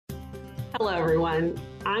Hello everyone,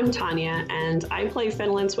 I'm Tanya and I play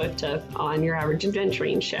Finland Swifttooth on Your Average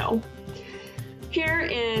Adventuring Show. Here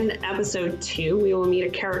in episode 2, we will meet a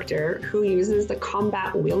character who uses the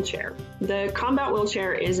combat wheelchair. The combat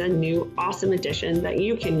wheelchair is a new awesome addition that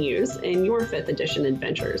you can use in your 5th edition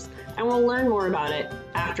adventures, and we'll learn more about it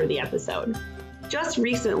after the episode. Just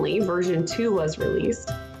recently, version 2 was released,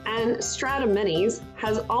 and Strata Minis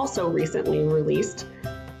has also recently released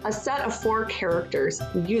a set of 4 characters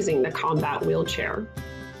using the combat wheelchair.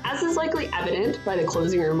 As is likely evident by the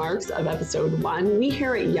closing remarks of episode 1, we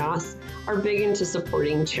here at YAS are big into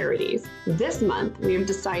supporting charities. This month, we have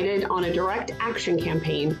decided on a direct action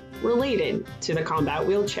campaign related to the combat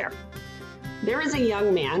wheelchair. There is a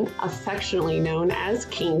young man, affectionately known as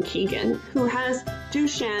King Keegan, who has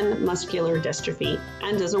Duchenne muscular dystrophy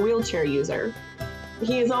and is a wheelchair user.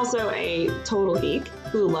 He is also a total geek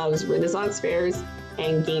who loves Renaissance fairs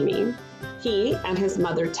and gaming. He and his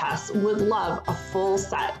mother Tess would love a full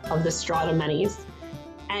set of the Strata Minis,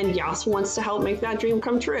 and YAS wants to help make that dream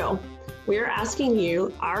come true. We are asking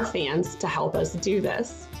you, our fans, to help us do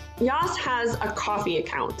this. YAS has a coffee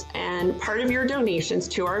account, and part of your donations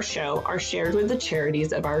to our show are shared with the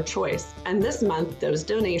charities of our choice. And this month, those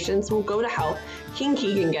donations will go to help King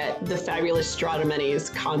Keegan get the fabulous Strata Minis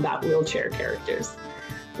combat wheelchair characters.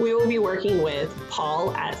 We will be working with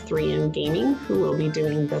Paul at 3M Gaming, who will be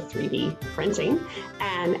doing the 3D printing,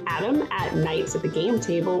 and Adam at Knights at the Game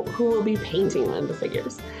Table, who will be painting the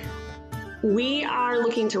figures. We are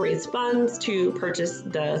looking to raise funds to purchase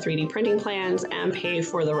the 3D printing plans and pay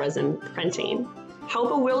for the resin printing.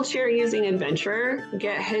 Help a wheelchair-using adventurer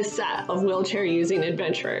get his set of wheelchair-using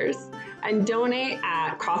adventurers, and donate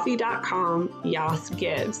at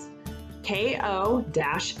coffee.com/YASgives.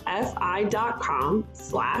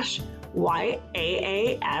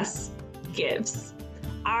 ko-fi.com/YAAS-gives.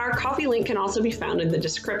 Our coffee link can also be found in the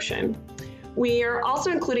description. We are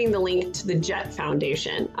also including the link to the JET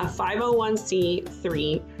Foundation, a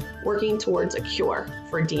 501c3 working towards a cure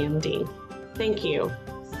for DMD. Thank you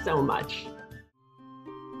so much.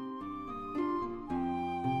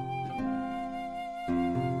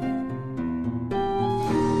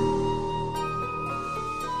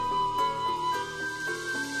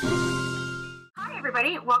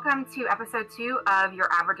 Welcome to episode 2 of Your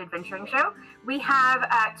Average Adventuring Show. We have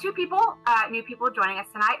 2 people, new people joining us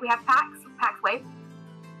tonight. We have Pax. Pax, wave.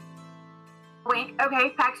 Wink.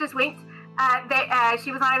 Okay, Pax just winked.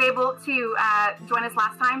 She was not able to join us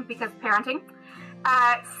last time because of parenting.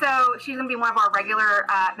 So she's going to be one of our regular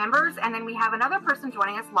members. And then we have another person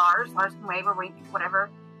joining us, Lars. Lars can wave or wink, whatever.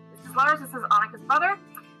 This is Lars. This is Annika's brother.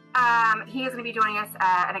 He is going to be joining us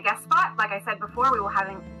in a guest spot. Like I said before, we will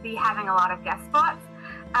be having a lot of guest spots.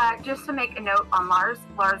 Just to make a note on Lars,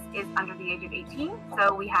 Lars is under the age of 18,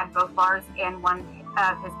 so we had both Lars and one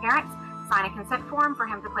of his parents sign a consent form for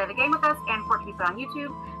him to play the game with us and for it to be put on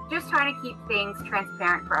YouTube. Just trying to keep things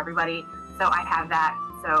transparent for everybody, so I have that,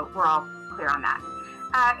 so we're all clear on that.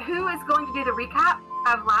 Who is going to do the recap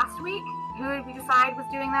of last week? Who did we decide was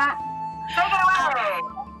doing that? Take it away!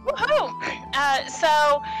 Woohoo!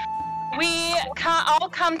 So we all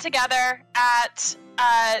come together at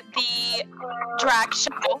the drag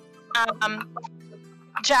show.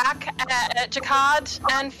 Jakad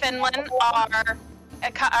and Finland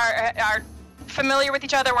are familiar with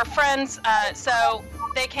each other. We're friends, so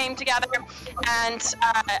they came together, and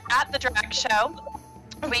at the drag show,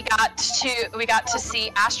 we got to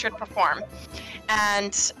see Astrid perform,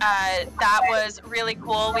 and that was really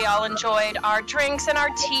cool. We all enjoyed our drinks and our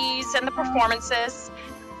teas and the performances.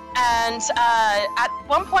 And at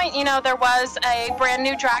one point, there was a brand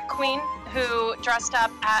new drag queen who dressed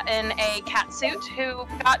up in a cat suit, who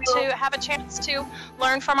got to have a chance to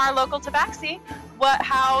learn from our local tabaxi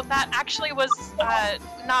how that actually was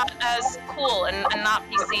not as cool and not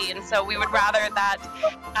PC. And so we would rather that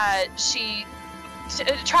she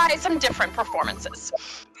try some different performances.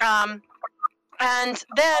 And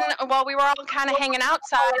then, while we were all kind of hanging out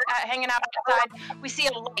outside, we see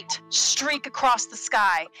a light streak across the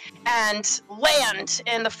sky and land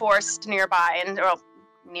in the forest nearby.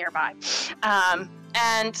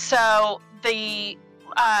 And so we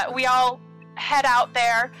all head out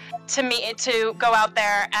there to go out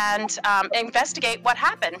there and investigate what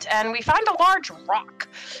happened. And we find a large rock,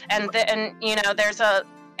 and there's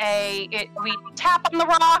we tap on the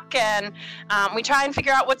rock and we try and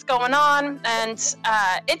figure out what's going on, and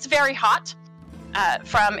it's very hot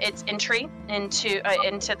from its entry into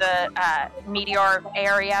the meteor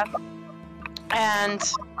area, and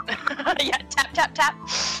yeah, tap tap tap,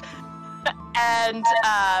 and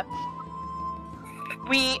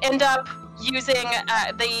we end up using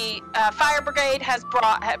the fire brigade had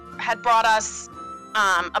brought us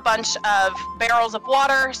a bunch of barrels of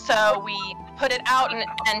water, so we put it out, and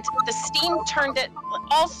the steam turned it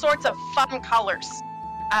all sorts of fun colors,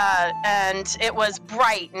 and it was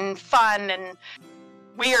bright and fun and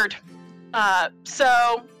weird.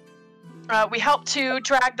 So we helped to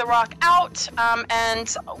drag the rock out,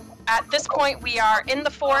 and at this point we are in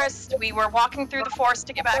the forest. We were walking through the forest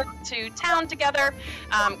to get back to town together,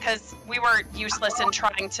 because we were useless in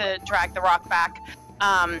trying to drag the rock back.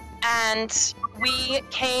 And we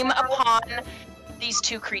came upon these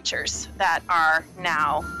two creatures that are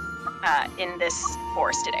now in this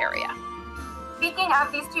forested area. Speaking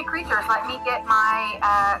of these two creatures, let me get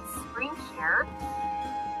my screen shared.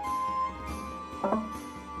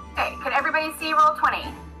 Okay, can everybody see roll 20?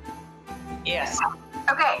 Yes.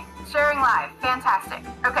 Okay, sharing live. Fantastic.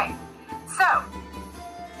 Okay, so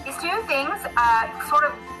these two things, sort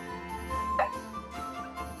of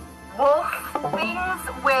wolf wings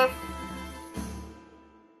with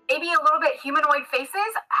maybe a little bit humanoid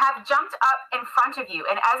faces, have jumped up in front of you.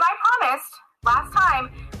 And as I promised last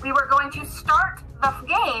time, we were going to start the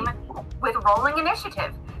game with rolling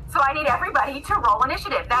initiative. So I need everybody to roll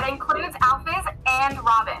initiative. That includes Alphys and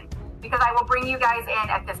Robin, because I will bring you guys in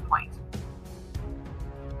at this point.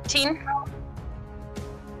 Teen?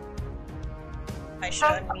 I should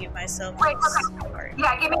unmute myself. Wait, okay.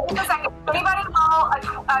 Yeah, give me just a second. Anybody roll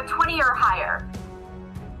a 20 or higher?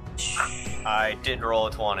 I did roll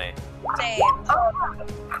a 20. Same. Oh.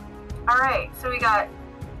 All right, so we got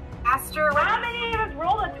Aster. How many of us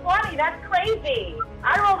rolled a 20? That's crazy.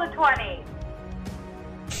 I rolled a 20.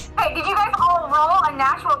 Hey, did you guys all roll a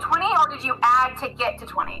natural 20, or did you add to get to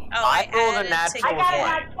 20? Oh, I rolled a added natural I got a 20.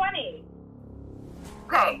 nat 20.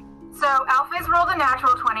 Okay, so Alphys rolled a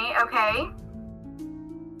natural 20, okay.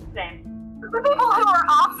 Same. The people who are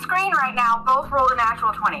off screen right now both rolled a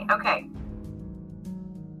natural 20, okay.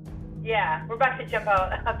 Yeah, we're about to jump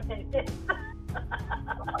out up in this.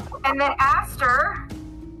 And then Aster,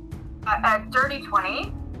 a dirty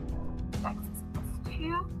 20. Dex is plus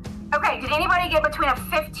 2. Okay, did anybody get between a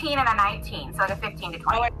 15 and a 19? So like a 15 to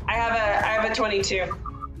 20. Oh, I have a 22.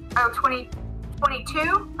 Oh, 20,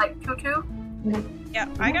 22? Like 2-2? Yeah,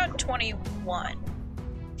 I got 21.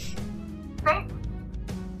 Okay.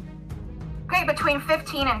 Okay, between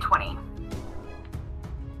 15 and 20.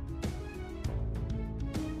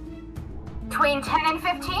 Between 10 and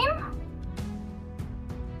 15?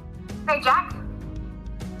 Okay, Jack?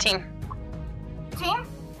 Teen. 15?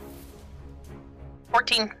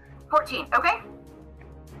 14. 14, okay.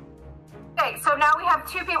 Okay, so now we have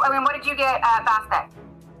two people. I mean, what did you get, Bastet?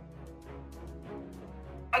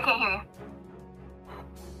 I can't hear you.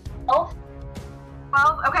 12?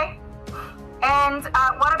 12, okay. And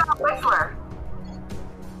what about Whistler?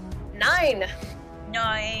 9.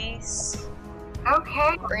 Nice.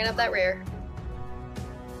 Okay. Bringing up that rear.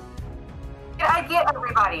 Did I get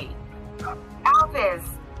everybody? Alphys,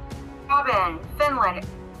 Robin, Finland,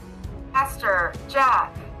 Esther,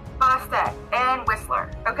 Jack, Bastet, and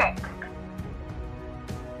Whistler. Okay.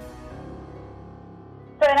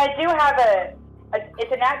 So, and I do have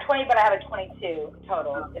it's a nat 20, but I have a 22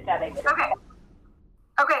 total, if that makes sense. Okay.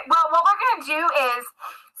 Okay, well, what we're going to do is,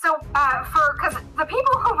 so, because the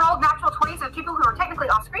people who rolled natural 20s are the people who are technically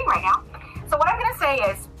off screen right now. So what I'm going to say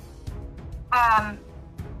is,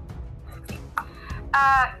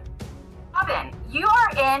 Robin, you are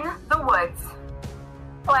in the woods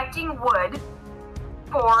collecting wood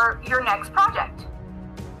for your next project.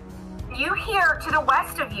 You hear to the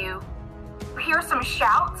west of you, hear some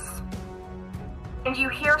shouts, and you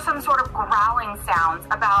hear some sort of growling sounds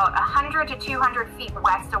about 100 to 200 feet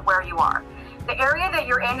west of where you are. The area that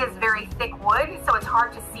you're in is very thick wood, so it's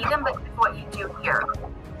hard to see them, but it's what you do hear.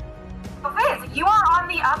 So Fizz, you are on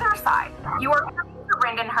the other side. You are coming to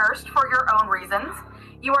Rindenhurst for your own reasons.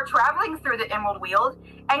 You are traveling through the Emerald Weald,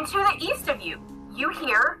 and to the east of you, you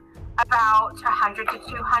hear about 100 to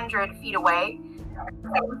 200 feet away,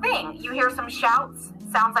 same thing. You hear some shouts,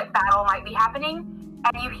 sounds like battle might be happening,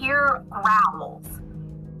 and you hear growls.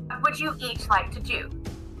 What would you each like to do?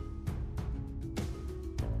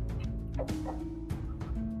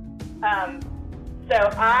 So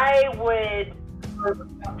I would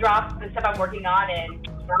drop the stuff I'm working on and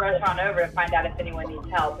rush on over to find out if anyone needs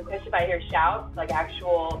help. Especially if I hear shouts, like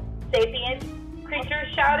actual sapient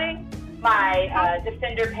creatures shouting. My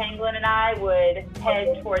defender Penguin and I would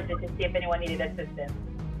head towards it to see if anyone needed assistance.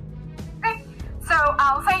 Okay, so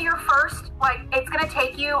I'll say you're first. Like, it's going to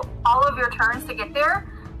take you all of your turns to get there,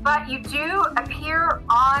 but you do appear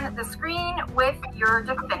on the screen with your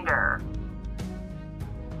defender.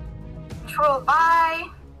 Controlled by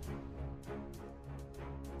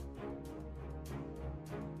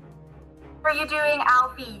What are you doing,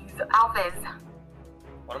 Alphys?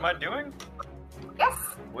 What am I doing? Yes.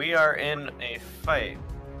 We are in a fight.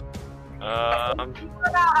 About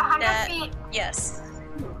 100 That- feet. Yes.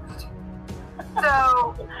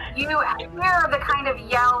 So you hear the kind of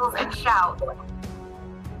yells and shouts.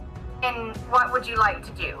 And what would you like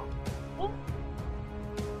to do? What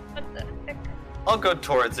the heck? I'll go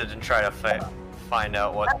towards it and try to find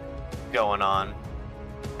out what's going on.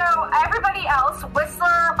 So everybody else,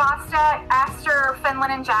 Whistler, Basta, Aster,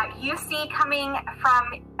 Finland, and Jack, you see coming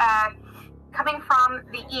from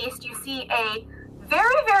the east, you see a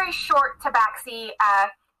very, very short tabaxi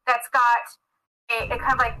that's got a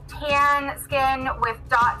kind of like tan skin with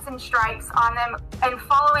dots and stripes on them, and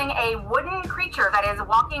following a wooden creature that is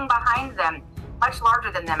walking behind them, much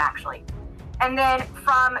larger than them actually. And then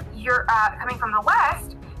from your coming from the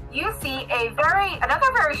west, you see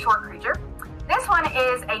another very short creature. This one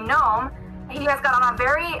is a gnome. He has got on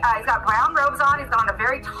he's got brown robes on. He's got on a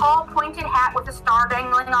very tall, pointed hat with a star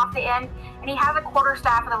dangling off the end, and he has a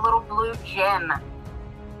quarterstaff with a little blue gem.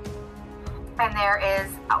 And there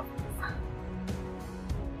is Alphys.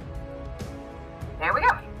 There we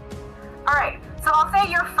go. All right. So I'll say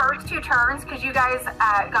your first 2 turns, because you guys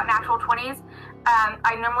got natural 20s.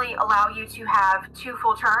 I normally allow you to have 2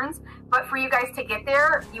 full turns, but for you guys to get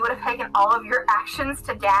there, you would have taken all of your actions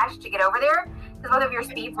to dash to get over there, because both of your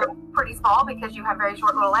speeds are pretty small because you have very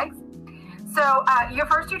short little legs. So your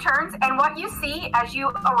first 2 turns, and what you see as you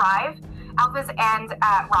arrive, Alphys and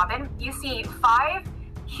Robin, you see 5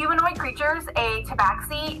 humanoid creatures, a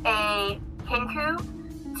tabaxi, a kinku,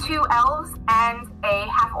 2 elves, and a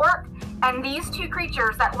half-orc. And these 2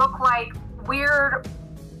 creatures that look like weird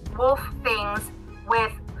wolf things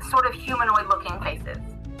with sort of humanoid-looking faces.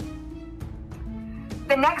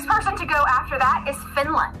 The next person to go after that is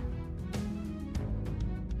Finland.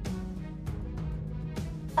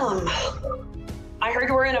 I heard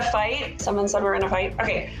we're in a fight. Someone said we're in a fight.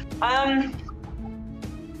 Okay.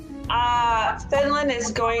 Finland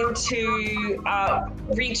is going to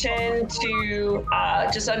reach into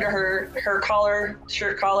just under her collar,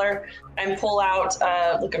 shirt collar, and pull out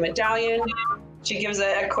like a medallion. She gives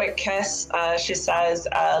it a quick kiss. She says,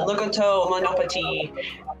 "Logoto monopati,"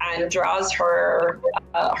 and draws her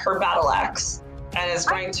battle axe, and is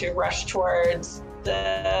going to rush towards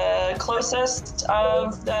the closest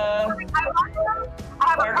of the. I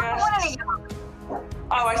have a purple one and a yellow.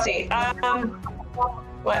 Oh, I see.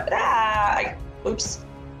 What? Oops.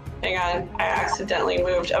 Hang on. I accidentally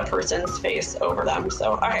moved a person's face over them.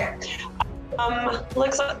 So, okay.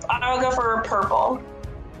 Looks like I'll go for purple.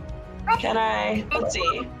 Can I? Let's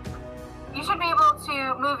see. You should be able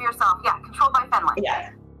to move yourself. Yeah, controlled by Finland. Yeah.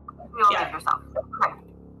 You'll move yourself. Okay.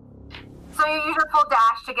 So you use your full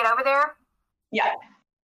dash to get over there? Yeah.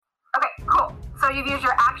 Okay, cool. So you've used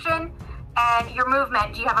your action and your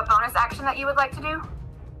movement. Do you have a bonus action that you would like to do?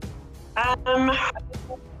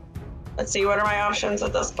 Let's see. What are my options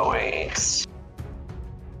at this point?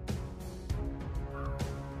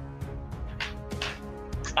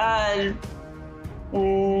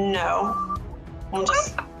 No. I'm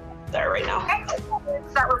just there right now. Okay. So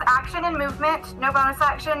that was action and movement. No bonus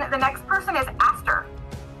action. The next person is Aster.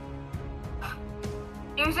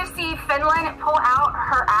 You just see Finland pull out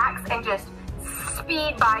her axe and just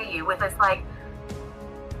speed by you with this like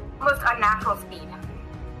almost unnatural speed.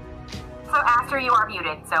 So Aster, you are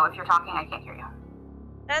muted. So if you're talking, I can't hear you.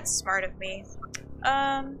 That's smart of me.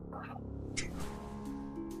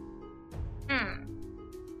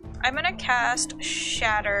 I'm gonna cast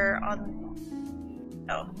Shatter on...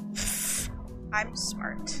 Oh. I'm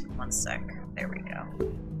smart. One sec. There we go.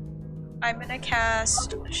 I'm gonna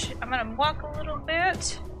cast... I'm gonna walk a little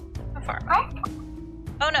bit. How far am I?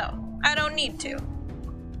 Oh no, I don't need to.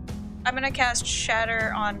 I'm gonna cast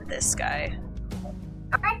Shatter on this guy.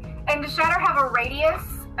 Okay. And does Shatter have a radius?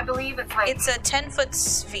 I believe it's like... It's a 10-foot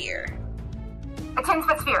sphere. A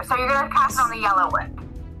 10-foot sphere. So you're gonna cast it on the yellow one.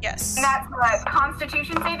 Yes. And that's a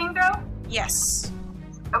Constitution saving throw? Yes.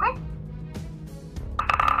 Okay.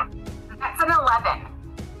 That's an 11.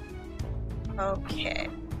 Okay.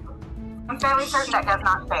 I'm fairly certain that does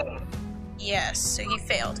not save. Yes, so he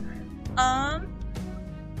failed.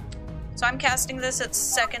 So I'm casting this at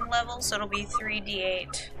 2nd level, so it'll be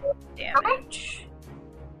 3d8 damage.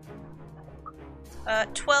 Okay.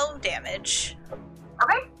 12 damage.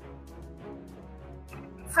 Okay.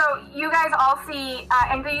 So you guys all see,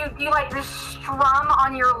 and do you like just strum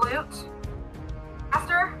on your lute,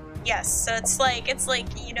 Aster? Yes, so it's like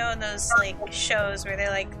you know in those like shows where they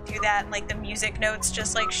like do that and like the music notes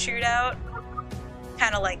just like shoot out,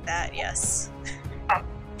 kind of like that. Yes. Okay.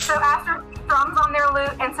 So Aster strums on their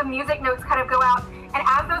lute, and some music notes kind of go out, And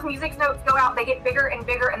as those music notes go out, they get bigger and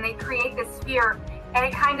bigger, and they create this sphere. And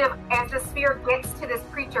it kind of, as the sphere gets to this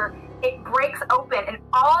creature, it breaks open, and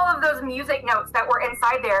all of those music notes that were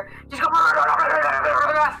inside there just go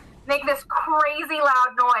make this crazy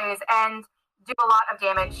loud noise and do a lot of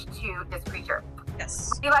damage to this creature.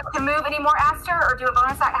 Yes. Do you like to move any more, Aster, or do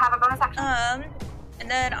have a bonus action? And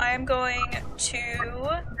then I am going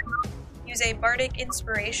to use a bardic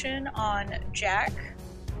inspiration on Jack.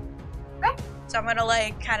 Okay. So I'm gonna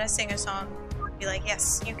like kind of sing a song, be like,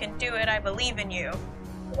 "Yes, you can do it. I believe in you."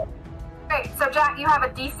 Okay, so Jack, you have a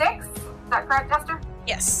D6. Is that correct, Esther?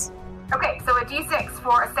 Yes. Okay, so a D6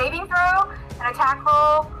 for a saving throw, an attack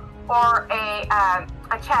roll, or a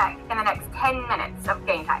check in the next 10 minutes of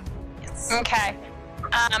game time. Yes. Okay.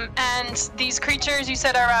 And these creatures you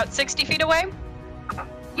said are about 60 feet away?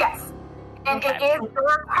 Yes. And Okay. it is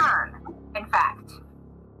your turn, in fact.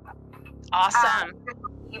 Awesome.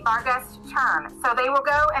 Vargas' turn. So they will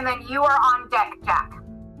go, and then you are on deck, Jack.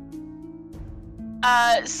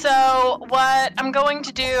 So what I'm going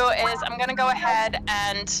to do is I'm going to go ahead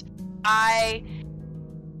and I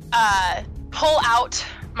pull out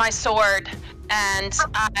my sword and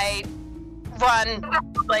I run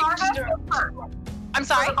like. Vargas go first. I'm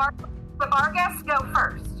sorry. So the Vargas go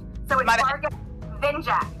first. So it's My bad. Vargas, then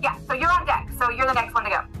Jack. Yeah, so you're on deck, so you're the next one to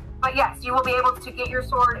go. But yes, you will be able to get your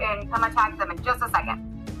sword and come attack them in just a second.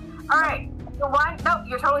 Alright, no,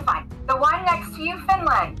 you're totally fine. The one next to you,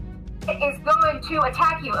 Finland, is going to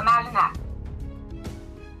attack you. Imagine that.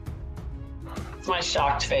 It's my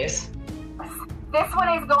shocked face. This one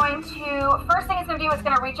is going to, first thing it's going to do is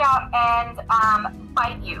going to reach out and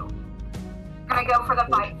bite you. Going to go for the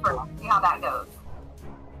bite first, see how that goes.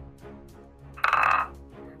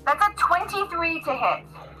 That's a 23 to hit.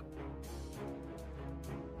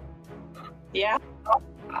 Yeah.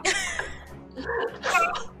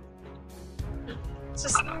 It's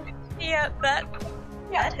just, yeah, that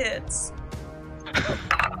hits. And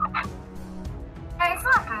it's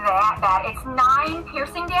not that bad. It's 9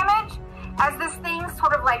 piercing damage as this thing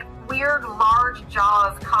sort of like weird large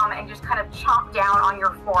jaws come and just kind of chomp down on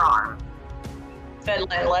your forearm.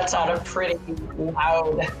 Finland lets out a pretty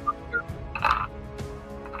loud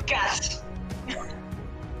gust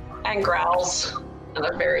and growls in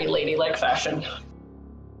a very ladylike fashion.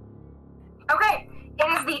 Okay,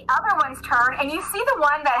 it is the other one's turn, and you see the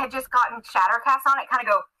one that had just gotten Shattercast on it kind of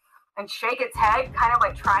go and shake its head, kind of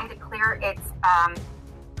like trying to clear its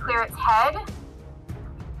head.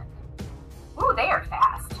 Ooh, they are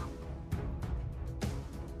fast.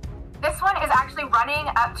 This one is actually running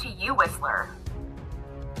up to you, Whistler.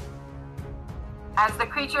 As the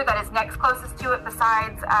creature that is next closest to it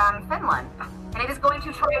besides Finland. And it is going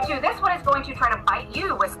to try to, this one is going to try to bite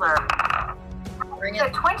you, Whistler. Bring It's a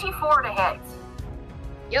it. 24 to hit.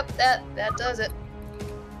 Yep, that does it.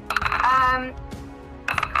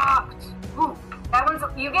 Cocked. Ooh, that one's,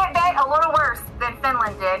 you get bit a little worse than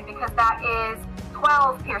Finland did because that is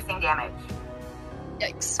 12 piercing damage.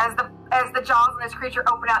 Yikes. As the jaws of this creature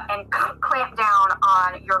open up and clamp down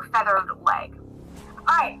on your feathered leg.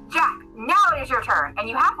 All right, Jack, now it is your turn, and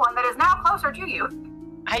you have one that is now closer to you.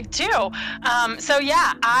 I do. So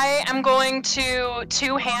yeah, I am going to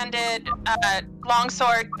two-handed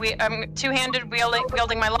longsword. I'm two-handed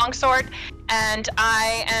wielding my longsword, and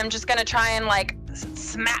I am just gonna try and like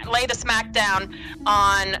lay the smack down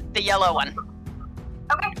on the yellow one.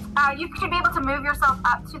 Okay, you should be able to move yourself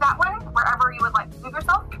up to that one, wherever you would like to move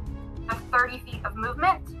yourself. You have 30 feet of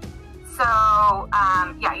movement. So,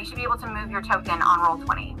 yeah, you should be able to move your token on roll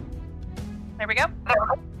 20. There we go.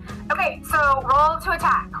 Okay, so roll to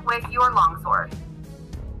attack with your longsword.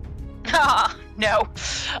 No.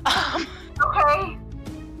 Okay.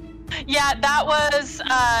 Yeah, that was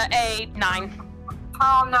a 9.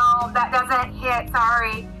 Oh no, that doesn't hit,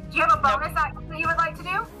 sorry. Do you have a bonus action that you would like to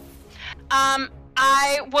do?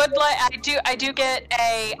 I do get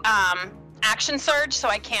a action surge, so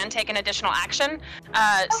I can take an additional action.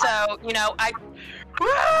 So, you know,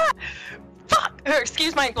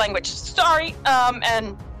 excuse my language, sorry,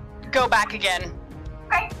 and go back again.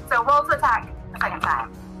 Okay, so roll to attack the second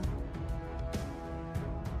time.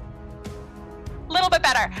 A little bit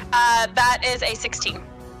better. That is a 16.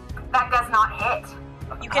 That does not hit.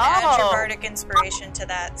 You can add your Oh. bardic inspiration to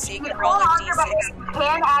that, so you You can roll a hold on to d6. you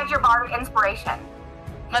can add your bardic inspiration.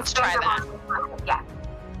 Let's try Your that. bardic inspiration,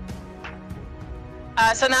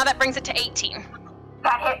 yeah, So now that brings it to 18.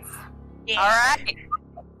 that hits. Yeah. All right.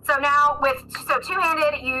 So now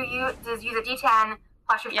two-handed, you just use a D10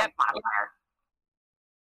 plus your strength Yep. modifier.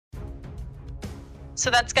 So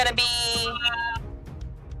that's going to be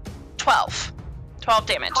 12. 12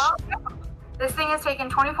 damage. 12. This thing has taken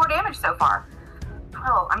 24 damage so far.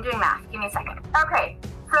 Oh, I'm doing math. Give me a second. Okay,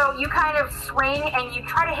 so you kind of swing and you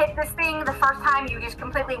try to hit this thing. The first time you just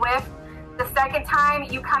completely whiff. The second time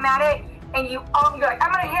you come at it and you're like,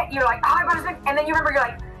 I'm gonna hit. You're like, oh, I'm gonna swing. And then you remember, you're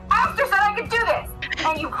like, Aster said I could do this.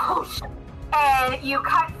 And you push and you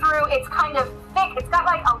cut through. It's kind of thick. It's got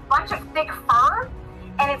like a bunch of thick fur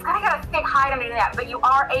and it's kind of got a thick hide underneath that. But you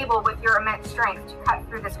are able, with your immense strength, to cut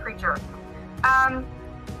through this creature.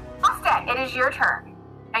 Bastet, it is your turn.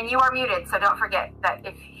 And you are muted, so don't forget that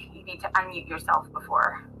if you need to unmute yourself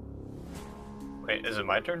before. Wait, is it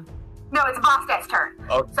my turn? No, it's Bastet's turn.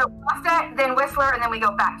 Oh. So Bastet, then Whistler, and then we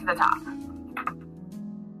go back to the top.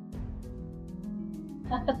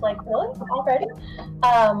 It's like, really? Already?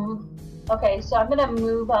 Okay, so I'm gonna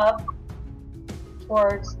move up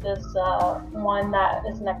towards this one that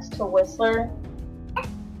is next to Whistler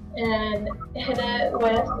and hit it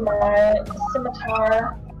with my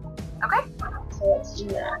scimitar. Okay. So let's do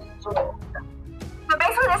that. So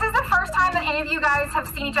basically, this is the first time that any of you guys have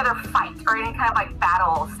seen each other fight or any kind of like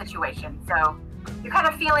battle situation. So you're kind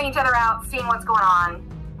of feeling each other out, seeing what's going on.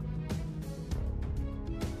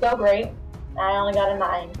 So great. I only got a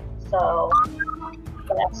 9, so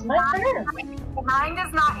that's my turn. 9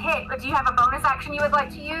 does not hit, but do you have a bonus action you would like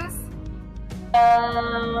to use?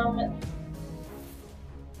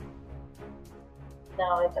 No,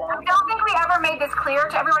 I I don't. don't think we ever made this clear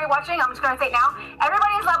to everybody watching. I'm just going to say it now.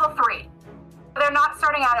 Everybody is level 3. They're not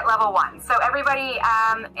starting out at level 1. So everybody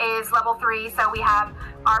is level 3. So we have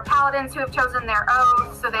our paladins who have chosen their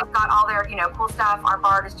oaths. So they've got all their, cool stuff. Our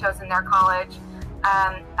bard has chosen their college.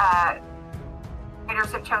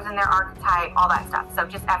 Raiders have chosen their archetype, all that stuff. So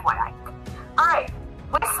just FYI. All right,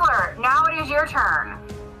 Whistler, now it is your turn.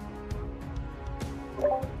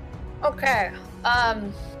 Okay.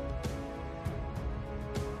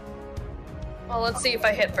 Well, let's see if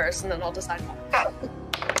I hit first, and then I'll decide. Okay.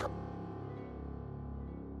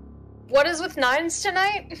 What is with 9s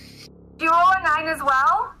tonight? Do you roll a 9 as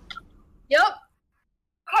well? Yep.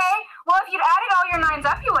 Okay. Well, if you'd added all your 9s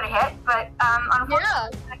up, you would have hit. But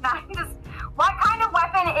unfortunately, 9 just. What kind of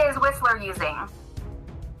weapon is Whistler using?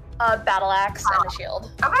 A battle axe and a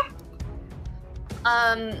shield. Okay.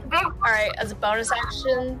 Alright, as a bonus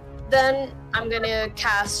action, then I'm gonna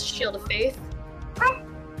cast Shield of Faith. Okay.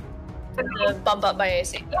 To bump up my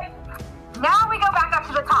AC. Now we go back up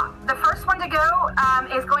to the top. The first one to go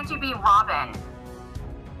is going to be Robin.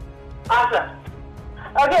 Awesome.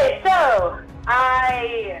 Okay, so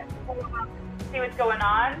I see what's going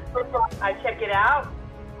on. I check it out.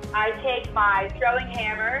 I take my throwing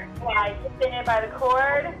hammer, and I spin it by the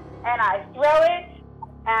cord, and I throw it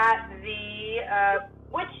at the,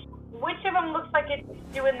 which of them looks like it's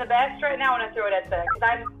doing the best right now when I throw it at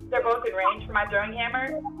because they're both in range for my throwing hammer.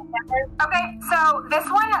 Okay, so this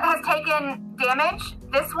one has taken damage,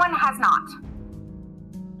 this one has not.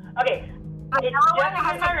 Okay, The it's yellow just one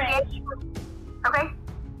has in my taken range, damage. Okay.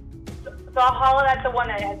 so I'll haul it at the one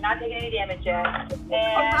that has not taken any damage yet. And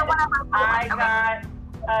the one over the I one,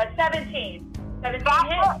 got 17. 17 That's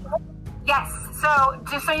hits. it. Yes, so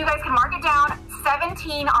just so you guys can mark it down,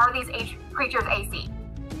 17 are these creatures' AC.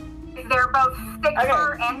 They're both thick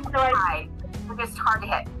fur and hide. They're just hard to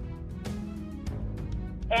hit.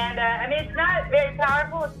 And, I mean, it's not very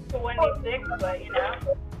powerful. It's a 1d6, but,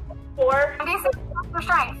 4. 1d6 for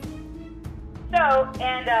strength. So,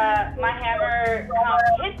 and, my hammer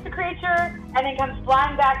hits the creature, and then comes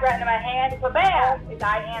flying back right into my hand. So, bam! Because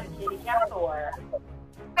I am Kitty Cat Thor.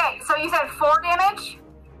 Okay, so you said 4 damage?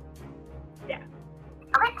 Yeah.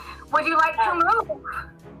 Okay. Would you like to move?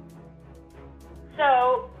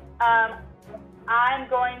 So, I'm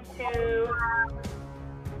going to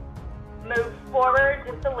move forward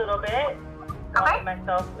just a little bit. Okay.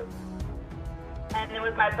 Myself. And then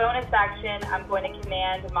with my bonus action, I'm going to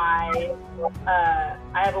command my, I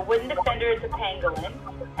have a wooden defender, it's a pangolin,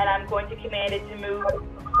 and I'm going to command it to move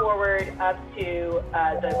forward up to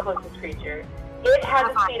the closest creature. It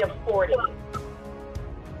has a speed of 40.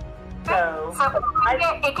 So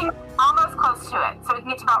it can get almost close to it, so we can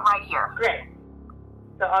get to about right here. Great.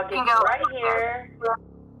 So I'll get go right here.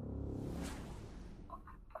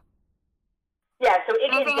 Yeah, so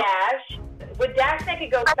it can dash. Would dash make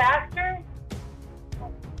it go faster?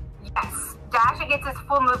 Yes. Dash, it gets its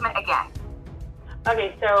full movement again.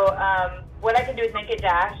 Okay, so what I can do is make it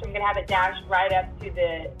dash. I'm gonna have it dash right up to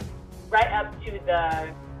the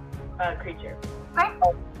creature. Okay.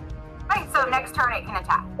 Right, so next turn it can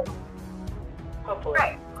attack. Hopefully.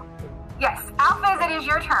 Great. Yes, Alphys, it is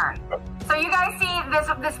your turn. So you guys see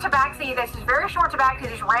this tabaxi, this is very short tabaxi,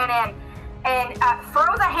 just ran in and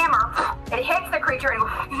throws a hammer. It hits the creature and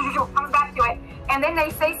comes back to it. And then they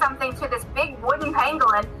say something to this big wooden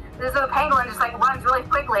pangolin This little pangolin just like runs really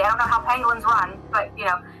quickly. I don't know how pangolins run, but you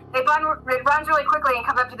know, it runs really quickly and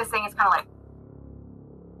comes up to this thing. It's kind of like,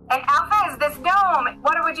 and Alphys, this gnome,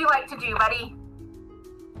 what would you like to do, buddy?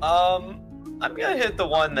 I'm gonna hit the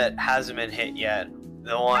one that hasn't been hit yet.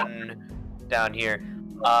 The one down here.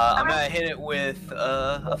 I'm gonna hit it with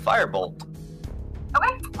a firebolt.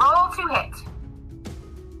 Okay, roll to hit.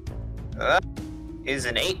 Is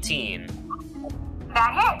an 18.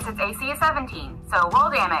 That hits. Its AC is 17, so roll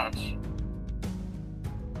damage.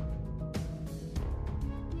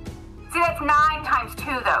 See, that's 9 times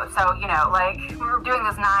 2, though, so, you know, like, we're doing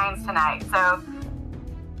those 9s tonight, so...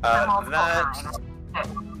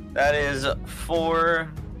 That is 4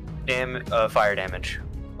 fire damage.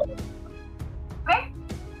 Okay.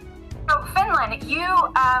 So, Finland,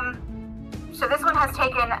 you, so this one has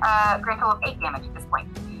taken a grand total of 8 damage at this point.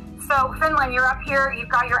 So, Finland, you're up here, you've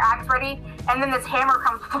got your axe ready, and then this hammer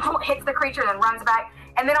comes, hits the creature, then runs back,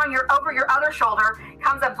 and then on over your other shoulder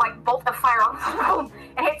comes a like bolt of fire,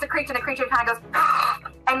 and hits the creature, and the creature kind of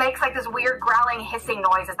goes, and makes like this weird growling, hissing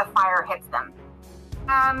noise as the fire hits them.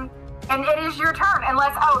 And it is your turn,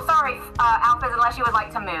 unless, Alphys, unless you would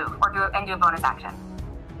like to move, or do a bonus action.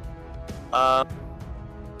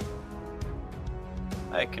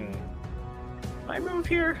 Can I move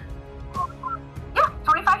here? Yeah,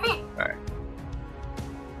 25 feet. Alright.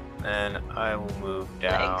 And I will move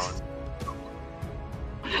down.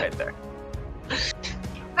 Right there.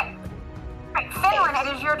 Okay. Right, Finland,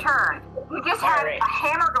 it is your turn. You just had a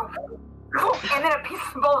hammer go, and then a piece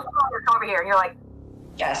of bolt of fire come over here, and you're like,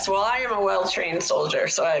 Yes, well, I am a well-trained soldier,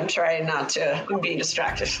 so I'm trying not to be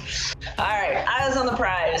distracted. All right, eyes on the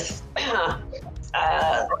prize.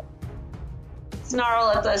 Snarl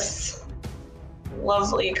at this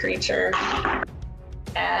lovely creature.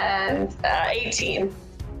 And 18.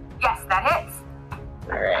 Yes, that hits.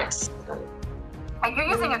 All right. And you're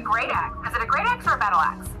using a great axe. Is it a great axe or a battle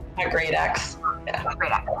axe? A great axe. Yeah. A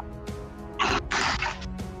great axe.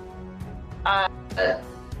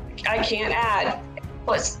 I can't add.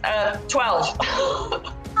 Plus 12.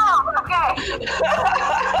 Oh, okay.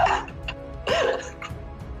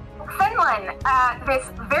 Finland, this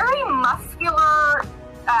very muscular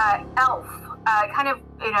elf, kind of,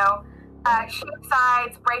 you know, shape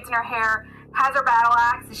sides, braids in her hair, has her battle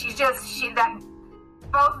axe, and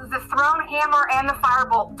both the thrown hammer and the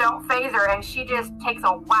firebolt don't phase her, and she just takes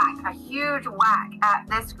a huge whack at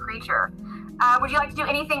this creature. Would you like to do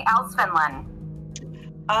anything else, Finland?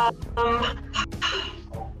 I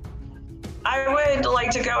would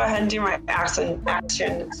like to go ahead and do my action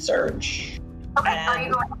surge. Okay, are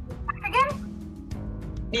you going to attack again?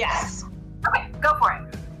 Yes. Okay, go for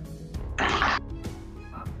it.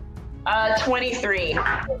 23.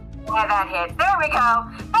 Yeah, that hits. There we go.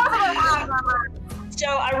 Those are the high numbers. So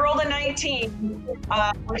I rolled a 19,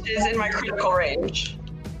 which is in my critical range.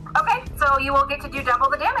 Okay, so you will get to do double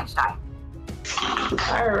the damage die.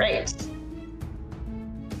 All right.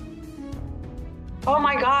 Oh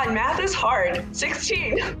my god, math is hard.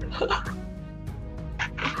 16.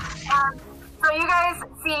 So you guys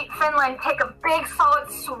see Finland take a big solid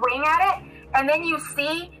swing at it, and then you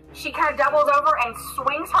see she kind of doubles over and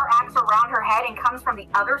swings her axe around her head and comes from the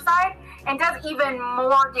other side and does even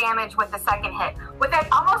more damage with the second hit.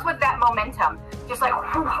 Almost with that momentum. Just like,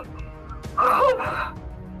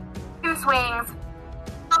 two swings,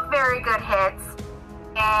 both very good hits,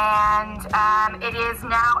 and it is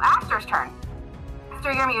now Aster's turn.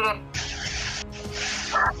 Aster, you're muted.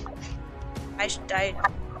 I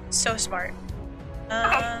so smart.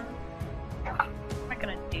 Okay. What am I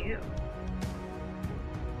gonna do?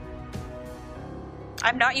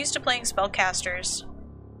 I'm not used to playing spellcasters.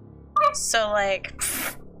 So, like...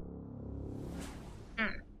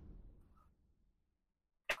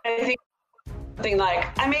 I think something like,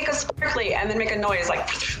 I make a sparkly and then make a noise like...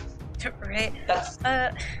 Right. That's...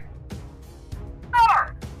 There!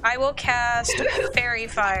 I will cast Fairy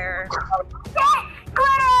Fire.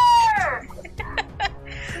 Glitter!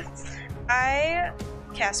 I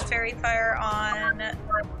cast Fairy Fire on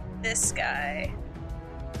this guy.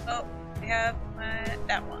 Oh, we have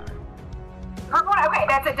that one. Okay,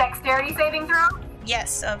 that's a dexterity saving throw?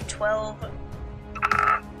 Yes, of 12.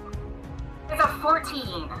 It's a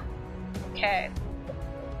 14. Okay.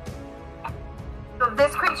 So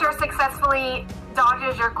this creature successfully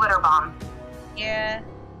dodges your glitter bomb. Yeah.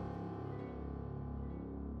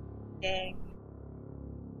 Dang.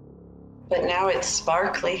 But now it's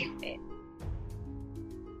sparkly.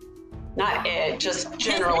 Not it, just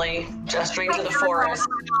generally gesturing to the forest.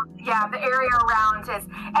 Yeah, the area around is.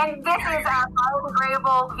 And this is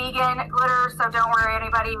biodegradable vegan glitter, so don't worry,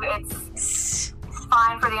 anybody. It's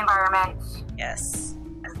fine for the environment. Yes.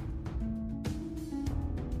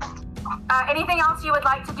 Anything else you would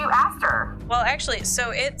like to do, Aster? Well, actually,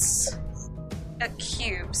 so it's a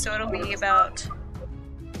cube, so it'll be about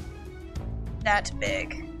that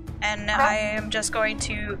big. And I am just going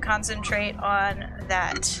to concentrate on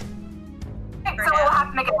that. Okay, so we'll have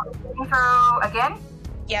to make a saving throw again?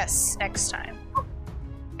 Yes, next time.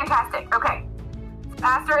 Fantastic, okay.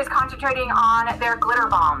 Aster is concentrating on their glitter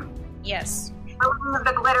bomb. Yes.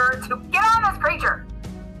 The glitter to get on this creature.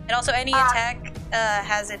 And also, any attack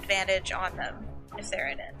has advantage on them if they're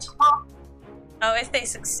in it. Well, if they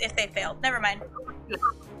failed, never mind. So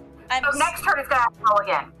next turn is going to roll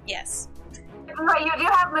again. Yes. But you do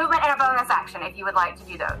have movement and a bonus action if you would like to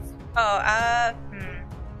do those. Oh,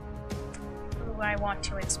 Who do I want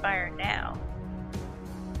to inspire now?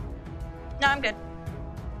 No, I'm good.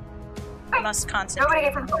 I must concentrate. Nobody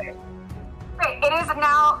gets inspired. Great, it is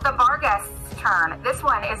now the Varghest's turn. This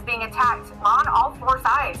one is being attacked on all four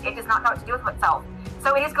sides. It does not know what to do with itself.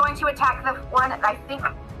 So it is going to attack the one, I think,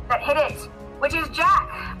 that hit it, which is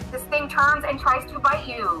Jack. This thing turns and tries to bite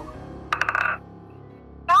you.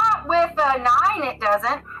 Not with a 9, it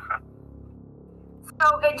doesn't.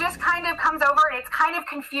 So it just kind of comes over and it's kind of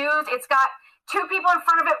confused. It's got two people in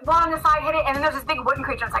front of it, one on the side hit it, and then there's this big wooden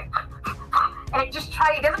creature. It's like, and it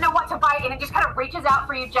doesn't know what to bite, and it just kind of reaches out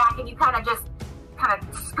for you, Jack, and you kind of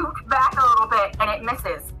scoot back a little bit, and it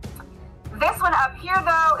misses. This one up here,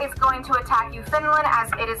 though, is going to attack you, Finland, as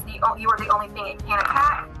it is you are the only thing it can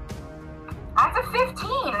attack. That's a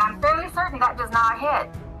 15, and I'm fairly certain that does not hit.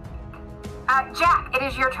 Jack, it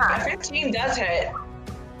is your turn. A 15 does hit.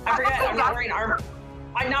 I forget, I'm not wearing armor.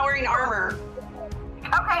 I'm not wearing armor.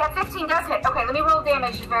 Okay, a 15 does hit. Okay, let me roll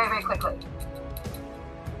damage very, very quickly.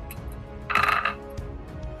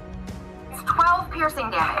 It's 12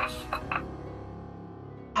 piercing damage.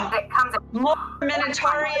 That comes in. More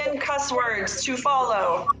Minotaurian cuss words to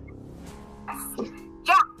follow.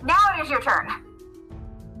 Jack, now it is your turn.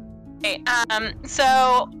 Okay,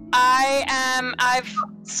 so I've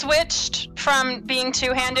switched from being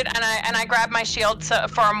two-handed and I grabbed my shield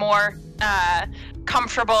for a more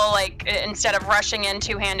comfortable, like, instead of rushing in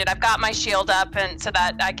two-handed, I've got my shield up and so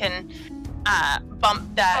that I can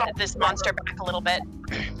bump this monster back a little bit.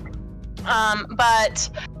 But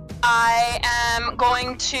I am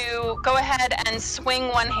going to go ahead and swing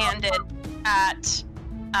one-handed at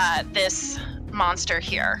this monster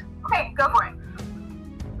here. Okay, go for it.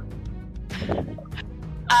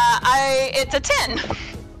 It's a 10.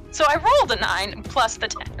 So I rolled a 9 plus the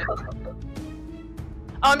 10. Oh,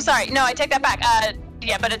 I'm sorry. No, I take that back.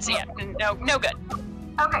 Yeah, but it's, no good.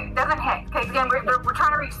 Okay, doesn't hit. Okay, again, we're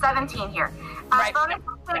trying to reach 17 here. Right. Bonus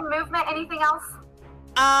action, movement, anything else?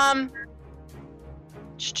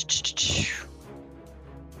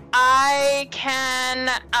 I can,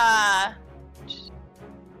 I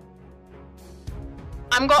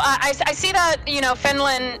see that,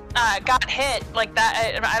 Finland got hit like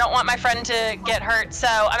that. I don't want my friend to get hurt, so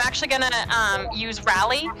I'm actually gonna use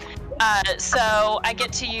Rally. So I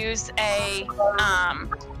get to use a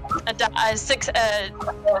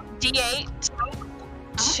D8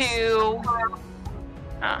 to.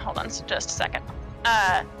 Hold on, just a second.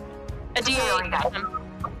 A D8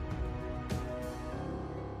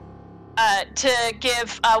 to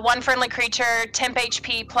give one friendly creature temp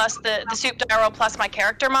HP plus the soup die roll plus my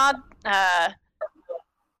character mod.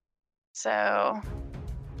 So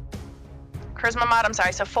charisma mod. I'm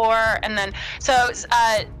sorry. So 4, and then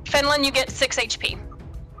Finland, you get 6 HP.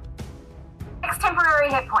 6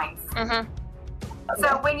 temporary hit points. Mm-hmm.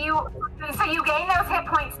 So you gain those hit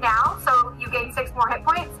points now. So you gain 6 more hit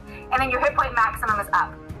points, and then your hit point maximum is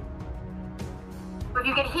up. So if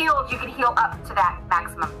you get healed, you can heal up to that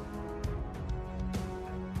maximum.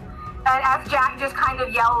 And as Jack just kind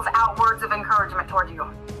of yells out words of encouragement towards you.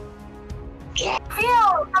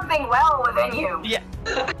 Feel something well within you. Yeah.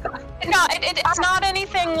 No, it's not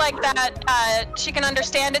anything like that she can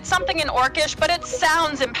understand. It's something in Orcish, but it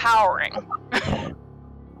sounds empowering. I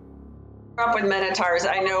grew up with Minotaurs.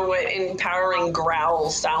 I know what empowering growl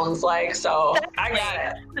sounds like, so I got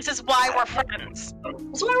it. This is why we're friends.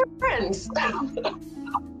 That's why we're friends.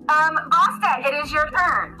 Boston, it is your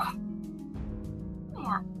turn.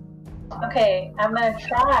 Yeah. Okay, I'm gonna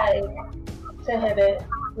try to hit it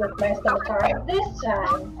with my scimitar this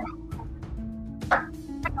time.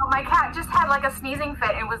 Oh, my cat just had like a sneezing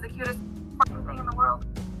fit. It was the cutest fucking thing in the world.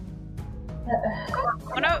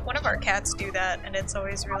 One of our cats do that, and it's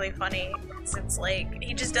always really funny. It's like,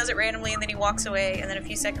 he just does it randomly, and then he walks away, and then a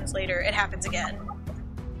few seconds later, it happens again.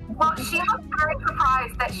 Well, she was very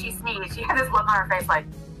surprised that she sneezed. She had this look on her face like...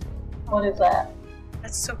 What is that?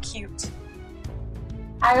 That's so cute.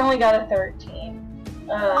 I only got a 13.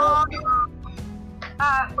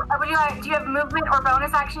 Do you have movement or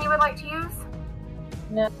bonus action you would like to use?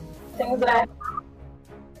 No. Things that I have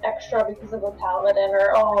extra because of a paladin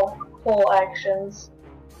are all full actions.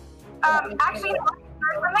 Actually,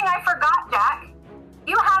 there's something I forgot, Jack.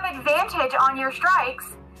 You have advantage on your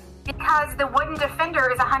strikes because the wooden defender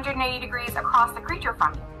is 180 degrees across the creature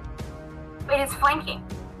from you. It is flanking.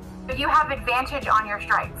 So you have advantage on your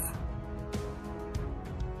strikes.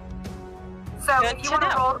 So Good if you to want to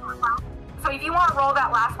know. roll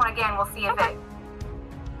that last one again, we'll see if it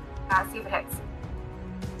hits.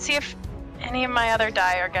 See if any of my other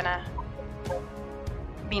die are gonna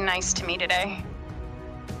be nice to me today.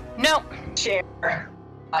 Nope. Share.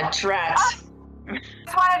 A drat.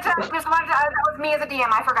 Just wanted to, that was me as a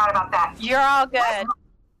DM, I forgot about that. You're all good.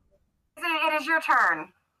 It is your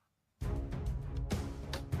turn.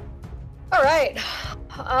 All right.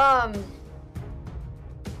 I'm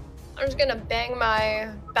just gonna bang my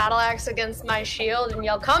battle axe against my shield and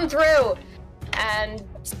yell, "Come through!" and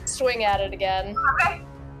swing at it again. Okay.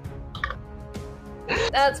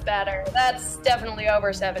 That's better. That's definitely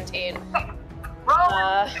over 17.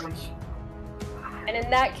 Roll. And in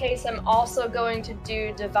that case, I'm also going to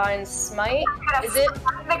do Divine Smite. Is it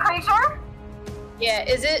the creature? Yeah,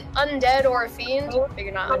 is it undead or a fiend?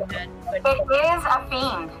 Figure not undead. But... It is a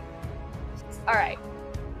fiend. Alright.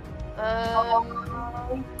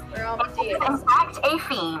 Where are all the It is d8s? in fact a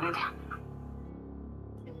fiend.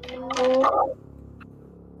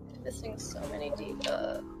 Missing so many d.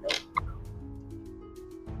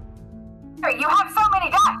 You have so many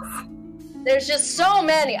decks. There's just so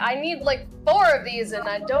many. I need like 4 of these, and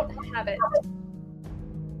I don't have it.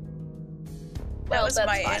 That was that's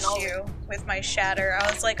my fine. issue with my shatter.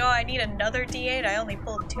 I was like, oh, I need another d8. I only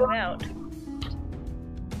pulled 2 out.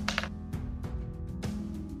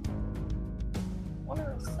 One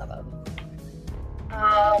or 7.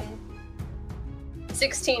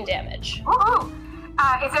 16 damage. Woohoo!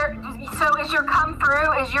 Is your come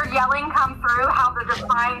through? Is your yelling come through? How the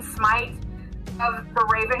divine smite of the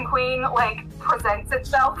Raven Queen presents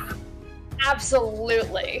itself?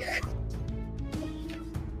 Absolutely.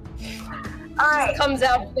 All right. It comes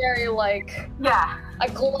out very yeah. I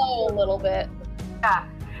glow a little bit. Yeah.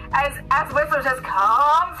 As Whistler just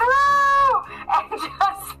come through and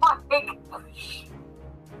just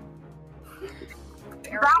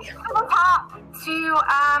right to the top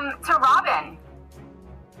to Robin.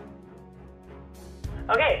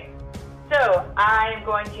 Okay, so I'm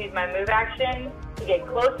going to use my move action to get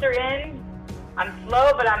closer in. I'm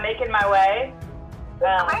slow, but I'm making my way.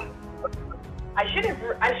 Okay. I should have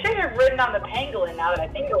ridden on the pangolin now that I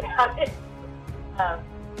think about it.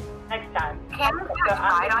 Next time. Can you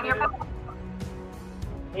ride on your pangolin?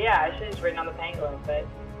 Yeah, I should have just ridden on the pangolin, but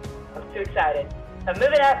I'm too excited. So I'm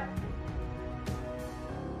moving up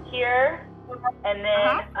here, and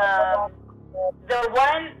then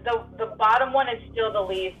the bottom one is still the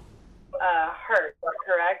least hurt,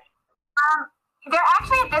 correct? They're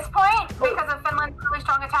actually at this point, because of Finland's really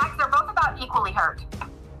strong attacks, they're both about equally hurt.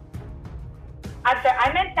 I'm sorry,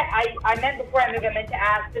 I meant before I moved, I meant to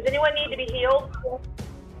ask, does anyone need to be healed?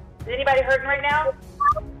 Is anybody hurting right now?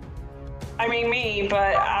 I mean, me,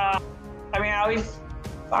 but, I'll be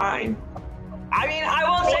fine. I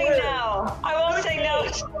won't say no. I won't say no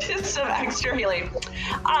to some extra healing.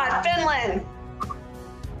 Finland.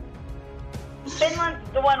 Finland's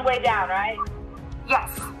the one way down, right? Yes.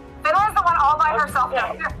 Finland's the one all by herself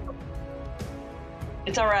down here.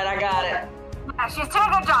 It's alright, I got it. Yeah, she's doing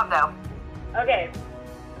a good job, though. Okay.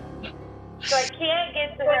 So I can't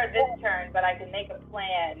get to her this turn, but I can make a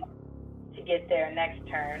plan to get there next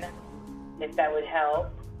turn, if that would help.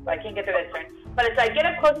 So I can't get there this turn. But as I get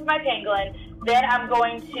up close to my pangolin, then I'm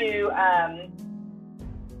going to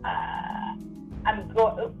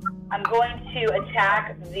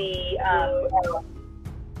attack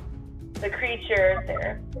the creature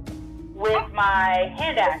there with my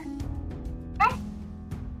hand axe. Okay.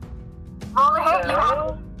 Roll a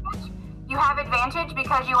hit. You have advantage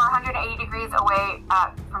because you are 180 degrees away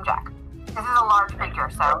from Jack. This is a large creature,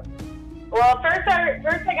 so. Well, first I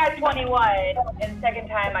got 21, and the second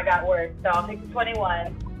time I got worse, so I'll take the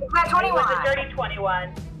 21. You got 21. It was a dirty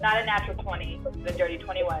 21, not a natural 20. It was a dirty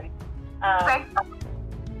 21. Okay.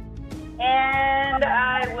 And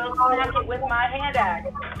I will smack it with my hand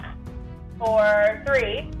axe for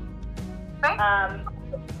 3. Okay.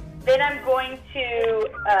 Then I'm going to.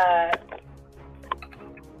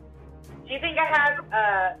 Do you think I have?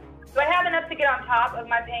 Do I have enough to get on top of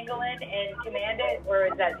my pangolin and command it, or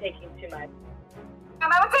is that taking too much?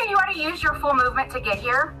 I would say you already used your full movement to get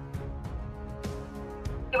here.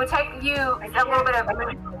 It would take you a little bit of.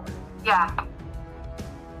 Yeah.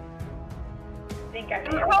 think I may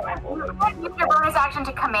You have my can use your bonus action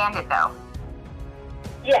to command it, though.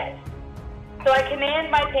 Yes. So I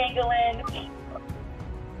command my pangolin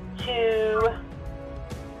to...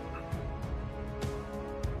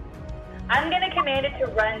 I'm going to command it to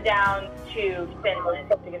run down to Finland,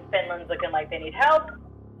 because Finland's looking like they need help,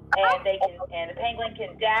 and the pangolin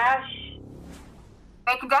can dash.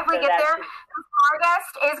 They can definitely So get that's- there.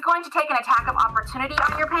 Stardust is going to take an attack of opportunity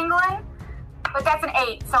on your pangolin, but that's an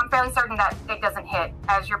 8, so I'm fairly certain that it doesn't hit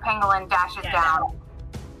as your pangolin dashes Yeah, down.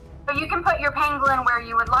 So you can put your pangolin where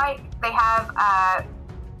you would like. They have,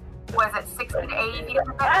 was it 60 to 80 feet of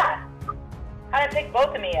it? Ah! How to pick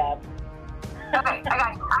both of me up. Okay, I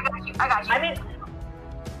got you. I mean,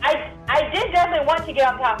 I did definitely want to get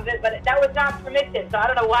on top of it, but that was not permissive, so I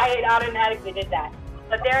don't know why it automatically did that.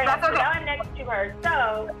 But there I am. That's So okay. now I'm next to her.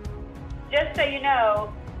 So, just so you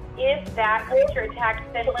know, if that creature attacks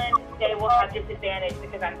Finland, they will have disadvantage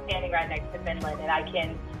because I'm standing right next to Finland, and I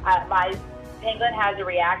can. My pangolin has a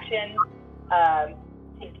reaction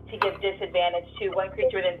to give disadvantage to one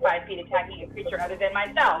creature within 5 feet attacking a creature other than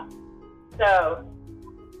myself. So,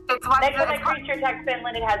 It's one next time my it's creature attacks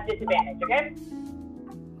Finland, it has disadvantage. Okay.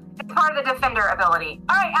 part of the defender ability.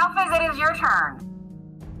 All right, Alphys, it is your turn.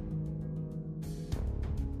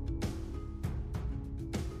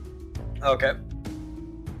 Okay.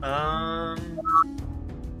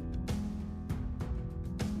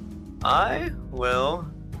 I will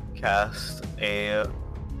cast a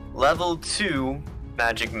level 2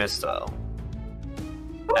 magic missile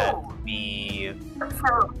at the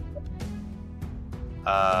So,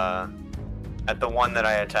 at the one that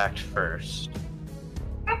I attacked first.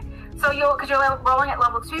 because you're rolling at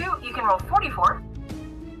level 2, you can roll 44,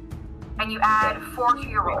 and you add 4 to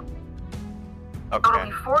your roll. So it'll Okay.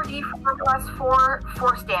 be 4d4 plus 4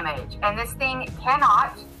 force damage, and this thing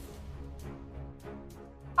cannot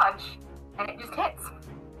punch, and it just hits.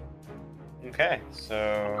 Okay,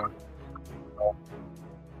 so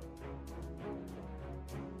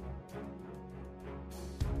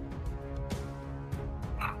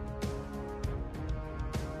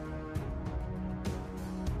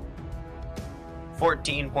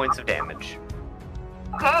 $14 points of damage.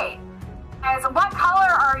 Okay. As what color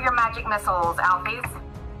are your magic missiles, Alphys?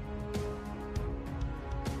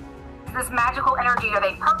 Is this magical energy? Are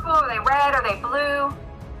they purple? Are they red? Are they blue?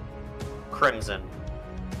 Crimson.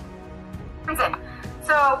 Crimson.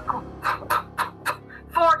 So,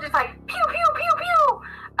 4 just like pew pew pew pew.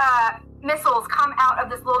 Missiles come out of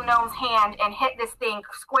this little gnome's hand and hit this thing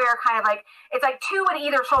square, kind of like it's like 2 in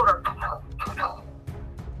either shoulder.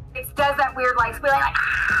 It does that weird like squealing like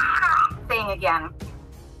thing again.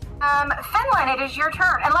 Finland, it is your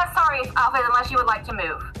turn. Unless you would like to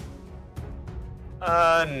move.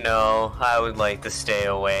 No, I would like to stay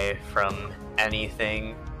away from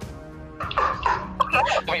anything. Okay.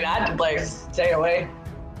 I mean, I'd like stay away.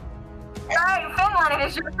 All right, Finland, it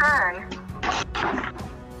is your turn.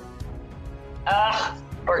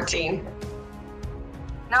 14.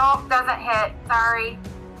 No, doesn't hit. Sorry.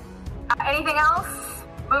 Anything else?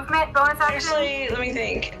 Movement, bonus action? Actually, let me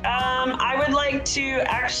think. I would like to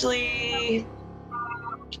actually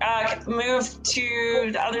move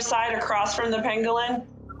to the other side across from the pangolin.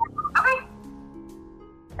 Okay.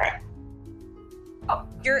 Alright.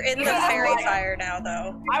 You're in the fairy fire now,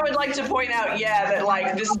 though. I would like to point out, that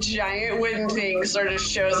like this giant wooden thing sort of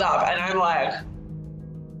shows up, and I'm like,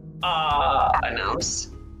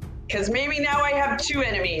 announce. Because maybe now I have 2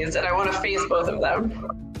 enemies, and I want to face both of them.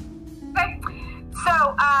 Okay.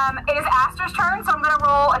 So, it is Aster's turn, so I'm going to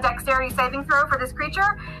roll a dexterity saving throw for this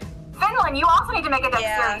creature. Finland, you also need to make a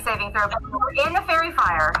dexterity saving throw, but you're in the fairy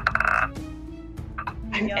fire.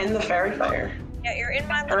 I'm in the fairy fire. Yeah, you're in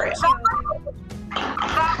my little Alright.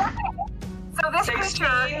 So this 16.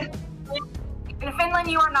 creature, in Finland,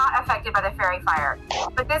 you are not affected by the fairy fire,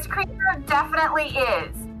 but this creature definitely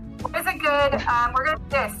is. What is a good? We're gonna do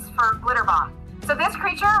this for glitter bomb. So this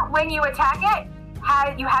creature, when you attack it,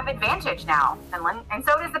 you have advantage now, Finland, and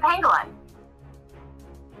so does the pangolin.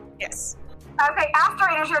 Yes. Okay, Aster,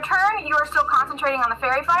 it is your turn. You are still concentrating on the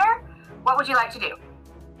fairy fire. What would you like to do?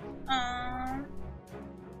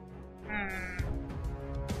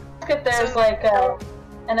 If there's like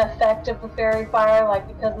an effect of the fairy fire, like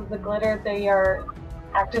because of the glitter, they are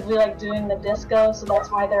actively like doing the disco, so that's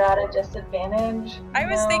why they're at a disadvantage. I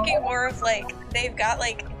was thinking more of like they've got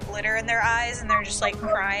like glitter in their eyes and they're just like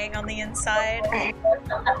crying on the inside.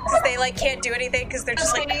 Because they like can't do anything because they're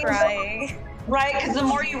just like crying. Right, because the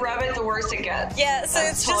more you rub it, the worse it gets. Yeah, so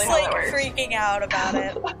That's it's totally just how like that works. freaking out about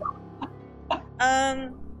it.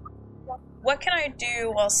 What can I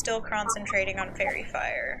do while still concentrating on fairy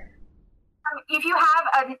fire? if you have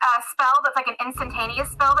a spell that's like an instantaneous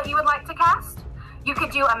spell that you would like to cast, you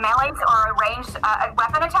could do a melee or a ranged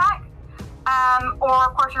weapon attack, or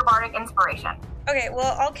of course your bardic inspiration. Okay,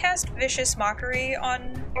 well, I'll cast Vicious Mockery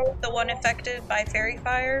on the one affected by fairy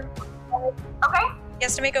fire. Okay. He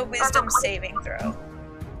has to make a wisdom saving throw.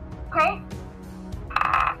 Okay.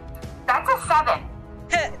 That's a 7.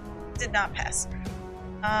 Did not pass.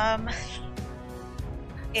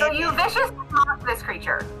 So you viciously mock this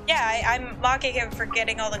creature. Yeah, I'm mocking him for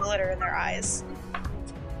getting all the glitter in their eyes.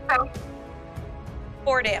 Okay.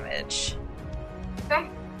 4 damage. Okay.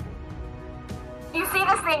 You see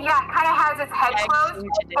this thing, yeah, it kind of has its head closed,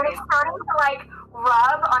 and it's starting to, like,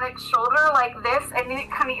 rub on its shoulder like this, and then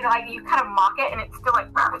it kind of, you kind of mock it, and it's still like,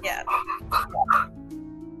 yeah.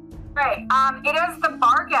 Right, it is the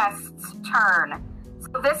Barghest's turn.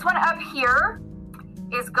 So this one up here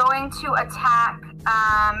is going to attack,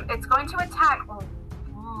 it's going to attack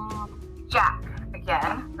Jack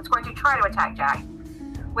again. It's going to try to attack Jack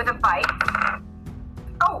with a bite.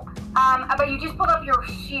 Oh, but you just pulled up your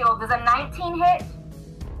shield. Does a 19 hit?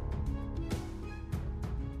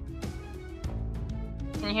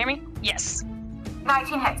 Can you hear me? Yes.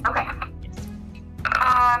 19 hits, okay.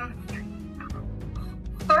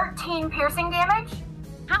 13 piercing damage.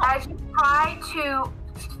 How? As you try to,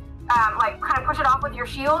 like, kind of push it off with your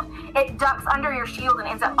shield, it ducks under your shield and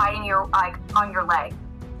ends up biting your, like, on your leg.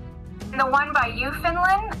 And the one by you,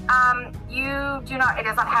 Finland, it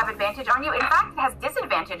does not have advantage on you. In fact, it has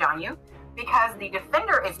disadvantage on you because the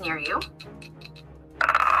defender is near you.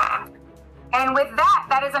 And with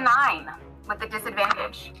that is a 9 with the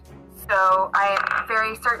disadvantage. So I am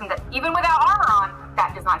very certain that even without armor on,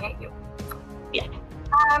 that does not hit you. Yeah.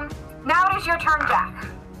 Now it is your turn, Jack.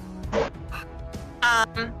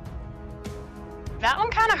 That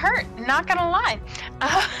one kind of hurt, not gonna lie.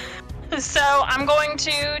 So I'm going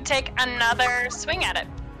to take another swing at it.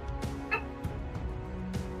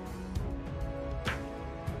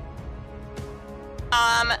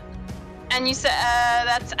 And you said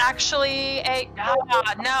that's actually a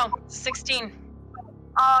no, 16.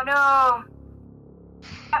 Oh no.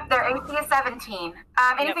 Yep, their AC is 17.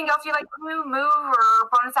 Anything else you'd like to do? Move or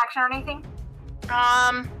bonus action or anything?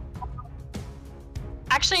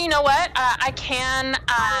 Actually, you know what? I can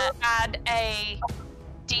add a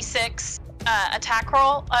D6 attack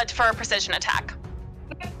roll for a precision attack.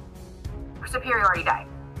 Superiority die.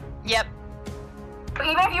 Yep. But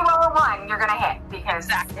even if you roll a 1, you're gonna hit because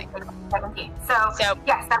Exactly. it's 17. So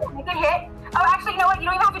yes, that would make a hit. Oh, actually, you know what? You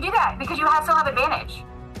don't even have to do that because you still have advantage.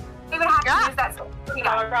 You even have to use that.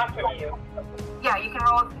 Across from you. Yeah, you can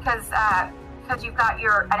roll because you've got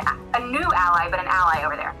a new ally, but an ally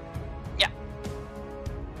over there.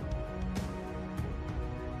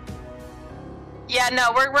 Yeah,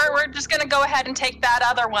 no, we're just gonna go ahead and take that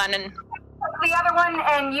other one and the other one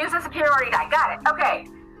and use the superiority die. Got it. Okay.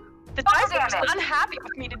 the dice are just unhappy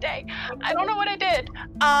with me today. I don't know what I did.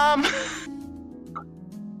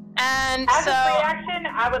 And As so a free action,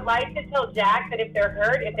 I would like to tell Jack that if they're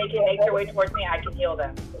hurt, if they can make their way towards me, I can heal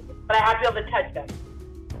them. But I have to be able to touch them.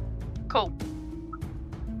 cool.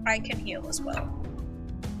 I can heal as well.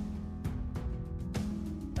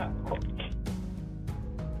 Oh, cool.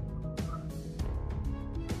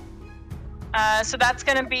 So that's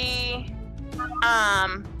gonna be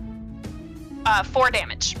 4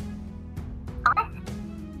 damage. Okay.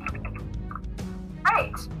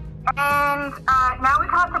 Right. And now we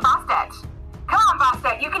come up to Bastet. Come on,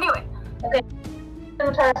 Bastet, you can do it. Okay.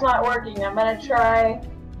 Scimitar's not working. I'm gonna try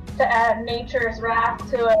to add Nature's Wrath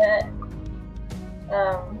to it.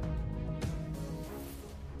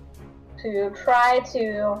 To try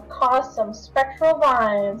to cause some spectral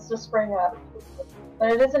vines to spring up.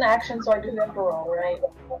 But it is an action, so I do have to roll, right?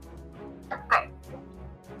 Okay.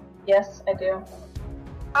 Yes, I do.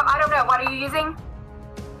 I don't know. What are you using?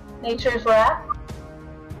 Nature's Wrath.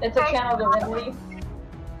 It's a Okay. channel divinity.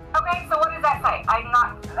 Okay, so what does that say?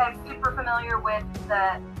 I'm super familiar with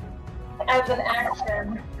the... As an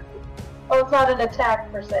action. Oh, it's not an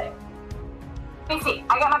attack per se. Let me see.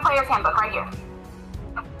 I got my player's handbook right here.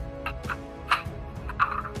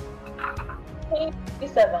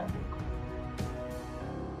 87.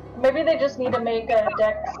 Maybe they just need to make a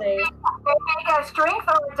dex save. They make a strength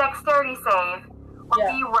or a dexterity save or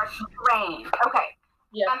Yeah. be restrained. Okay.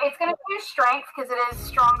 Yeah. It's going to be a strength because it is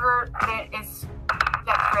stronger than it is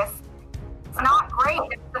dexterous. It's not great.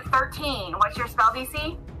 It's the 13. What's your spell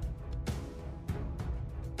DC?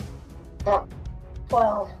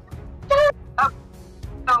 12.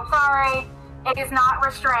 Oh, sorry. It is not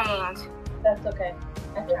restrained. That's okay.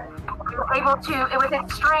 I tried. You're able to, with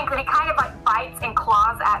its strength, and it kind of like bites and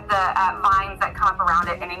claws at the vines that come up around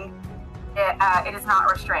it, and it is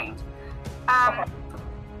not restrained.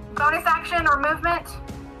 Bonus action or movement?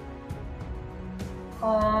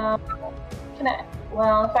 Can I?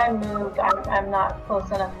 Well, if I move, I'm not close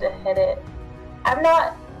enough to hit it. I'm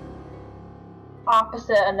not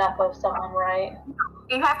opposite enough of someone, right?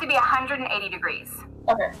 You have to be 180 degrees.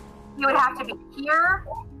 Okay. You would have to be here.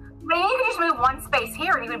 I mean, you can just move one space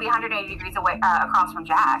here, and you would be 180 degrees away across from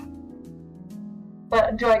Jack.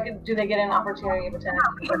 But do they get an opportunity of attack? No,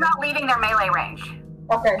 you're not leaving their melee range.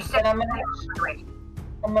 Okay, then I'm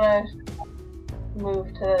gonna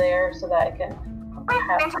move to there so that I can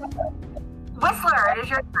have... Whistler, it is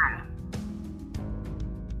your turn.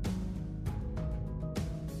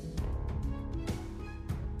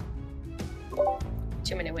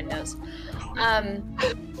 Too many windows.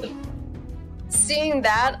 Seeing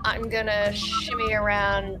that, I'm gonna shimmy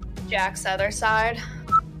around Jack's other side.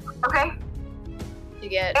 Okay. To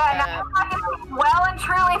get. Yeah, well and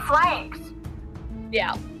truly flanked.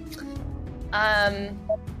 Yeah.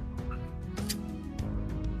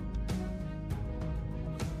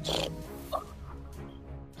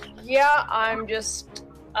 Yeah, I'm just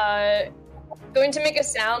going to make a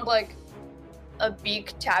sound like a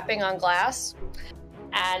beak tapping on glass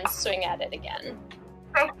and swing at it again.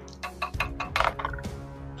 Okay.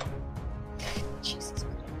 Jesus.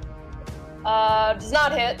 Does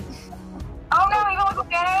not hit. Oh no, even with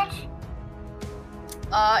advantage?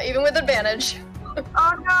 Even with advantage.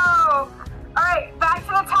 Oh no! Alright, back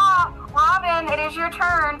to the top. Robin, it is your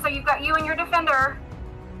turn, so you've got you and your defender.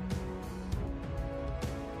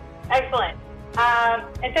 Excellent.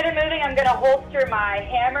 Instead of moving, I'm going to holster my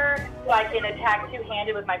hammer so I can attack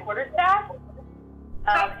two-handed with my quarterstaff.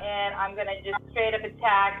 And I'm going to just straight up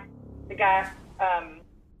attack the guy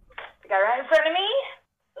right in front of me.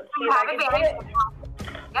 Let's see if I can get it.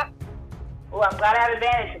 Yep. Oh, I'm glad I have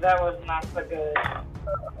advantage because that was not so good.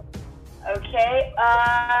 Okay, I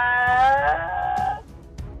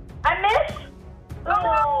miss.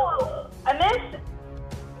 Oh, I miss.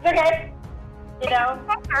 It's okay. You know,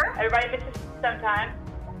 everybody misses sometimes.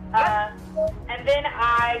 And then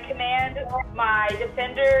I command my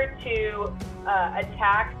defender to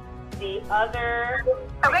attack the other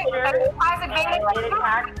creature. Okay, has advantage.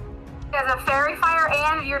 There's a fairy fire,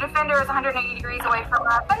 and your defender is 180 degrees away from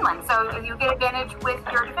Finland, so you get advantage with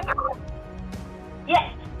your defender.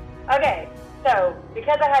 Yes. Okay, so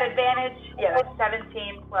because I had advantage, yeah, that's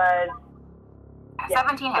 17 plus... Yeah,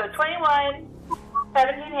 17 hits. So 21,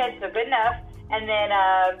 17 hits, so good enough. And then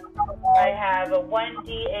I have a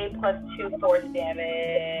 1d8 plus 2 force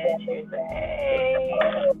damage. Here's the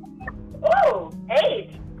 8. Ooh,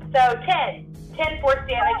 8. So 10. 10 force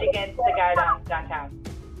damage against the guy downtown.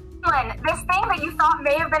 This thing that you thought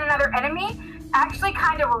may have been another enemy actually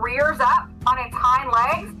kind of rears up on its hind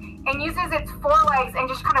legs and uses its forelegs and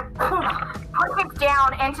just kind of pushes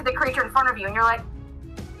down into the creature in front of you. And you're like,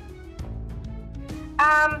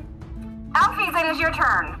 Alphys, it is your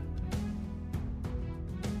turn.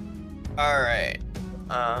 Alright.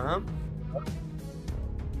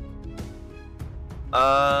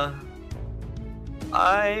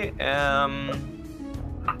 I am...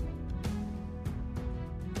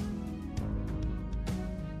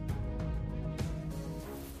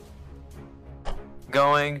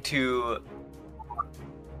 going to...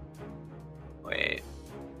 Wait.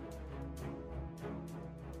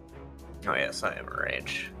 Oh yes, I am a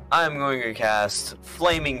rage. I'm going to cast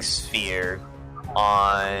Flaming Sphere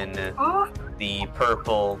on the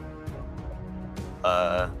purple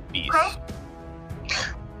beast. Okay.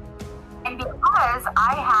 And because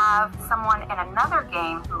I have someone in another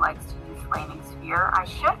game who likes to use Flaming Sphere, I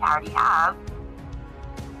should already have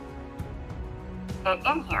it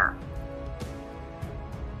in here.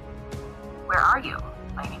 Where are you,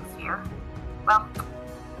 Flaming Sphere? Well,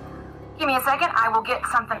 give me a second. I will get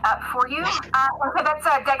something up for you. Okay, that's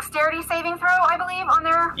a dexterity saving throw, I believe, on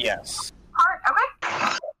their Yes. part. Okay.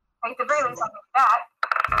 At the very least, I'll do that.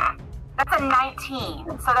 That's a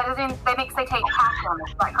 19. So that makes they take half damage.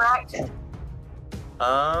 Is that correct?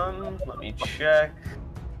 Let me check.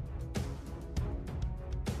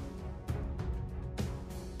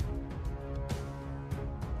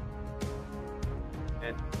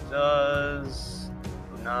 It does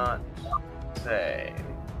not say.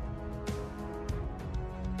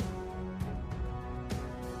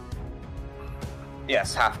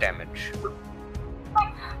 Yes, half damage.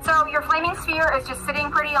 Okay. So your Flaming Sphere is just sitting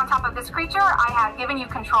pretty on top of this creature. I have given you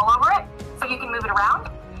control over it, so you can move it around.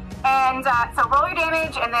 And so roll your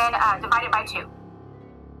damage and then divide it by 2.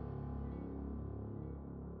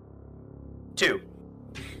 2.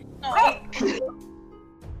 Okay.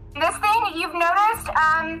 This thing, you've noticed,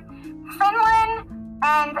 Finland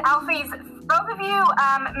And Alphys, both of you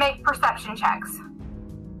make perception checks.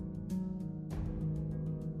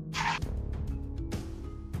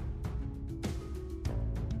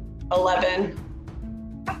 $11.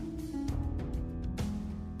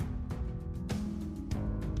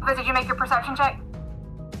 Did you make your perception check?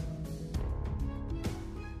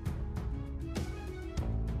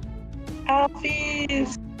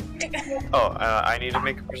 Alphys. Oh, I need to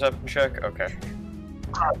make a perception check? Okay.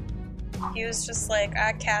 He was just like,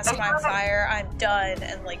 I cast my fire, I'm done,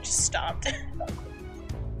 and like just stopped.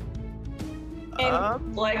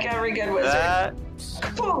 Like every good wizard. That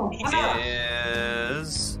Boom.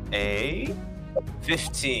 is a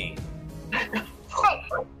 15. Okay,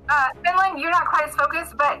 Finland, you're not quite as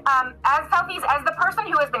focused, but as Alphys, as the person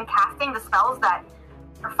who has been casting the spells that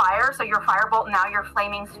are fire, so your firebolt, now your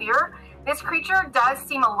flaming sphere, this creature does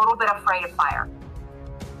seem a little bit afraid of fire.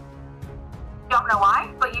 Don't know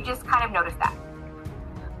why, but you just kind of noticed that.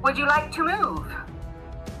 Would you like to move?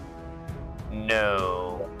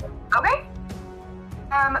 No. Okay.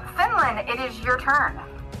 Finland, it is your turn.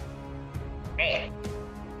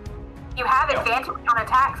 You have advantage on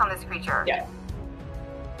attacks on this creature. Yeah.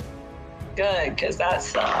 Good, because that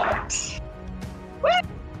sucks. Woo!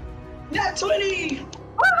 Nat 20!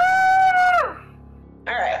 Woohoo!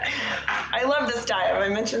 Alright. I love this die. Have I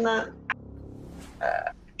mentioned that?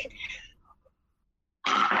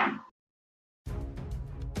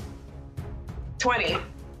 20.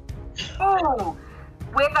 Ooh,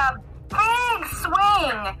 with a big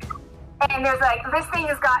swing. And there's like, this thing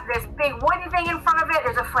has got this big wooden thing in front of it.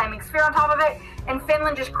 There's a flaming sphere on top of it. And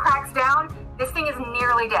Finland just cracks down. This thing is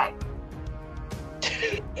nearly dead.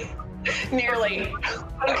 Nearly.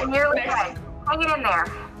 It's nearly dead. Hang it in there.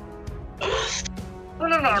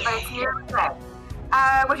 Hang in there, but it's nearly dead.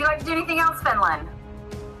 Would you like to do anything else, Finland?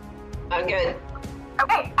 I'm good.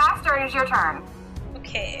 Okay, Aster, it is your turn.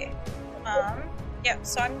 Okay. Yeah,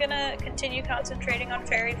 so I'm gonna continue concentrating on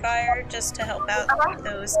Fairy Fire just to help out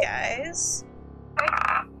those guys. Okay.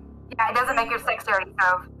 Yeah, it doesn't make your dexterity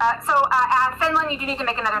save. Finland, you do need to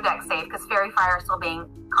make another dex save because Fairy Fire is still being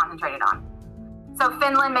concentrated on. So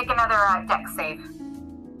Finland, make another dex save.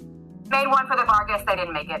 Made one for the Vargas, they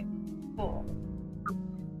didn't make it. Cool.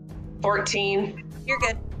 14. You're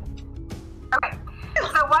good. Okay.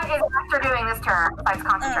 So what is Aster doing this turn besides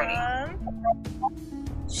concentrating?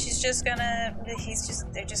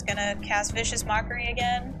 They're just gonna cast Vicious Mockery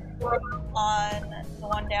again on the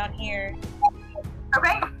one down here.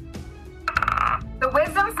 Okay. The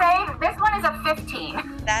Wisdom save, this one is a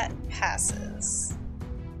 15. That passes.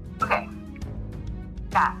 Okay.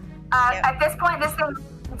 Yeah. At this point, this thing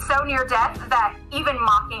is so near death that even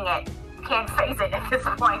mocking it can't phase it at this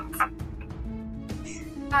point.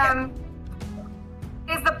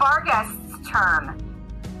 Is the Barghest's turn.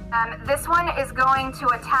 This one is going to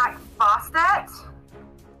attack Bostet,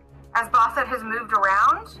 as Bostet has moved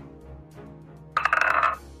around.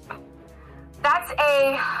 That's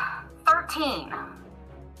a 13.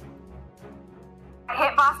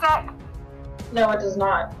 Hit Bostet? No, it does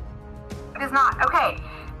not. It does not. Okay.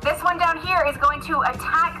 This one down here is going to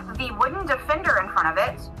attack the wooden defender in front of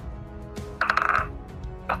it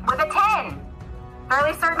with a 10.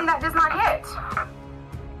 Fairly certain that does not hit.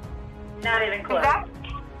 Not even close.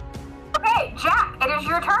 Okay, Jack, it is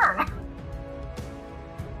your turn.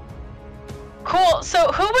 Cool.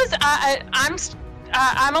 So who was?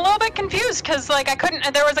 I'm a little bit confused because like I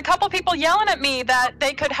couldn't. There was a couple people yelling at me that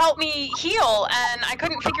they could help me heal, and I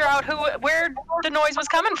couldn't figure out where the noise was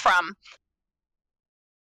coming from.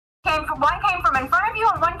 One came from in front of you,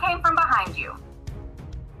 and one came from behind you.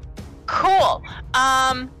 Cool.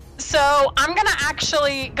 So I'm gonna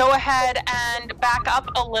actually go ahead and back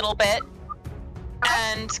up a little bit,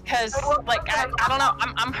 and because like I don't know,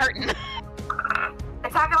 I'm hurting.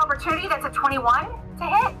 Attack of opportunity. That's a 21 to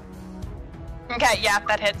hit. Okay, yeah,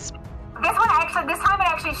 that hits. This time it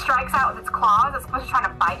actually strikes out with its claws. It's supposed to try to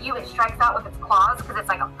bite you. It strikes out with its claws because it's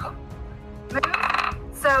like a move.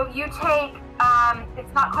 So you take,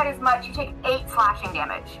 it's not quite as much. You take 8 slashing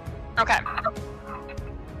damage. Okay.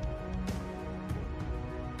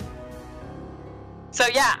 So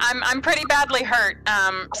yeah, I'm pretty badly hurt.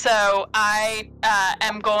 So I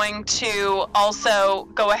am going to also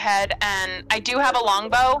go ahead, and I do have a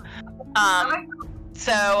longbow.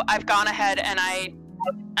 So I've gone ahead and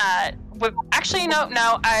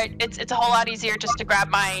it's a whole lot easier just to grab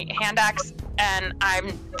my hand axe, and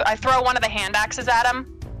I throw one of the hand axes at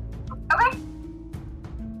him. Okay.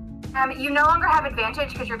 You no longer have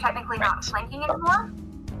advantage because you're technically not flanking anymore.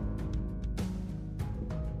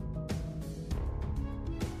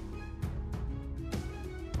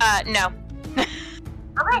 No.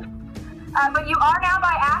 Okay. But you are now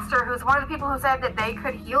by Aster, who's one of the people who said that they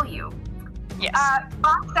could heal you. Yes.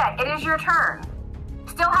 Boxset, it is your turn.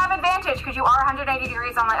 Still have advantage because you are 180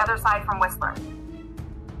 degrees on the other side from Whistler.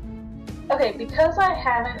 Okay, because I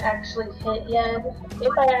haven't actually hit yet,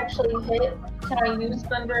 if I actually hit, can I use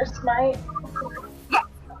Thunderous Smite? Yes.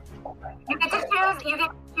 You get to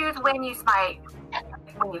choose when you smite.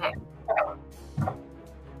 When you hit.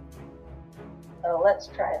 So let's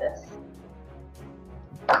try this.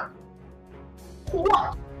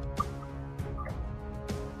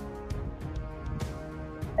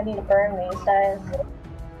 I need to burn these guys.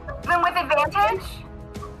 Even with advantage?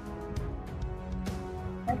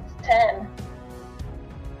 That's 10.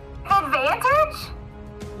 Advantage?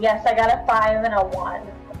 Yes, I got a 5 and a 1.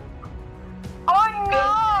 Oh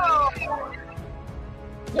no!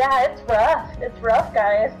 Yeah, it's rough. It's rough,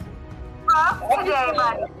 guys. Rough today,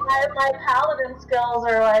 buddy. My paladin skills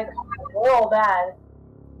are like real bad.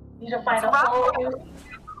 Need to find a whole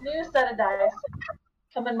new set of dice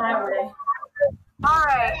coming my way.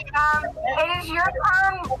 Alright, it is your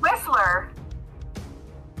turn, Whistler.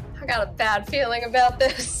 I got a bad feeling about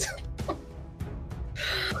this.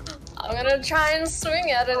 I'm gonna try and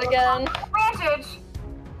swing at it again. Advantage.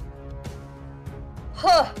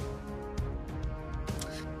 Huh.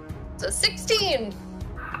 It's a 16.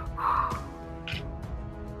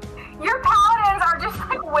 Your paladins are just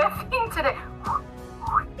like whiffing today.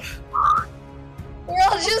 We're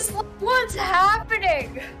all just like, what's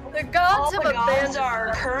happening? The gods All have the gods abandoned are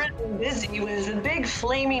us. currently busy with a big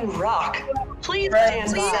flaming rock. Please Right.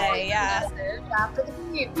 stand by. Say, yeah. After the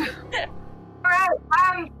beep.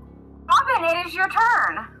 Alright, Robin, it is your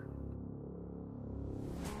turn.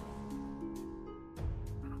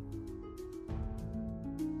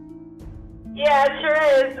 Yeah, it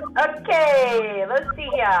sure is. Okay, let's see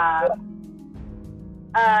here.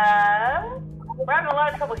 We're having a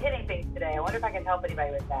lot of trouble hitting things today. I wonder if I can help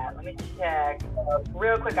anybody with that. Let me check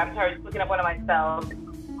real quick. I'm sorry, just looking up one of my spells.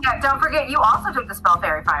 Yeah, don't forget, you also took the spell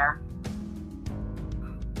Fairy Fire.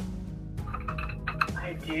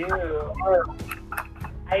 I do have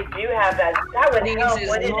that. That would help, Needs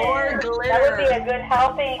wouldn't more it? glitter. That would be a good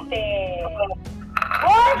helping thing.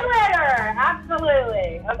 More glitter!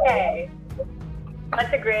 Absolutely. Okay.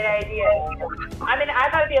 That's a great idea. I mean, I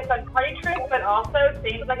thought it'd be a fun party trick, but also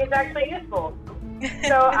seems like it's actually useful.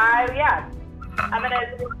 So I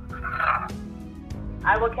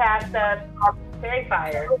will cast Fairy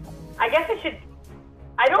Fire. I guess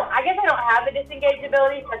I don't have the disengage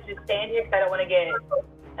ability, so I should stand here because I don't want to get an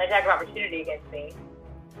attack of opportunity against me.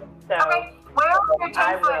 So Okay, where is your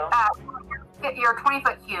I 10-foot, your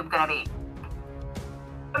 20-foot cube gonna be?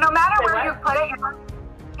 No matter Say where what? you put it,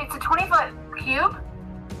 it's a 20-foot cube.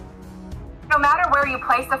 No matter where you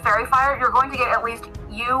place the Fairy Fire, you're going to get at least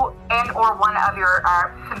you and or one of your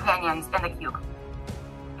companions in the cube.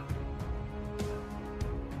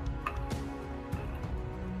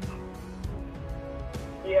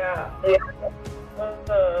 Yeah. It's not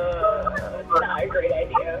a great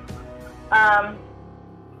idea. I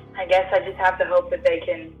guess I just have to hope that they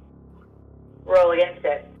can roll against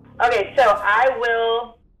it. Okay, so I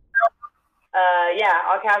will,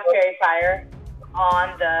 I'll cast Fairy Fire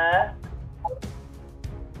on the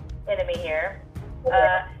enemy here.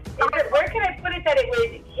 Where can I put it that it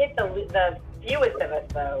would hit the fewest of us,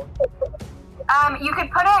 though? You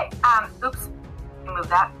could put it, oops, move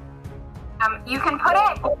that. You can put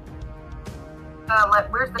it,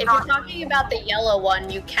 where's the If you're talking about the yellow one,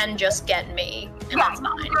 you can just get me, and Yeah, that's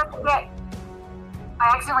fine.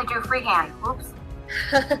 I accidentally drew freehand. Oops.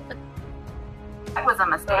 That was a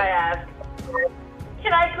mistake. I ask.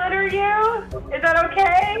 Can I glitter you? Is that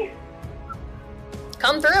okay?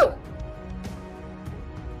 Come through.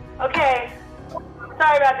 Okay.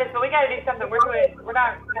 Sorry about this, but we gotta do something. We're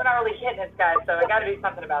not really hitting this guy, so I gotta do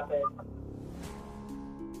something about this.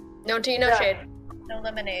 No tea, no Yeah. shade. No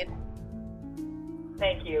lemonade.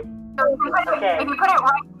 Thank you. So if you put it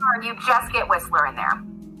right there, you just get Whistler in there.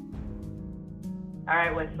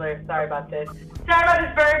 Alright, Whistler. Sorry about this. Sorry about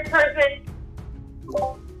this bird person.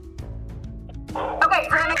 Okay,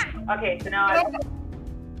 Okay, so now I... make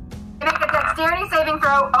a dexterity saving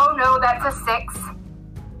throw. Oh no, that's a 6.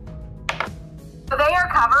 So they are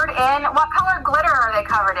covered in, what color glitter are they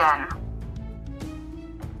covered in?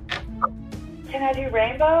 Can I do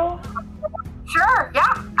rainbow? Sure,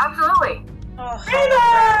 yeah, absolutely. Oh,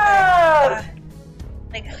 Rainbow!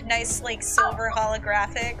 like nice, like silver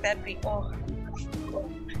holographic. That'd be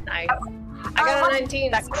Nice. I got a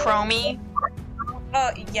 19. That chromey.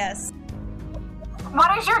 Oh yes.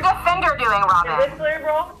 What is your defender doing, Did Robin? Whistler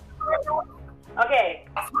roll? Okay,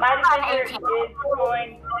 my defender is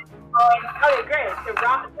going Okay, great.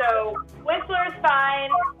 So Whistler's fine.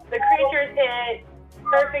 The creature's hit.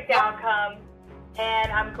 Perfect outcome.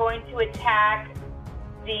 And I'm going to attack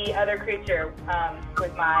the other creature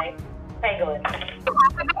with my pangolin.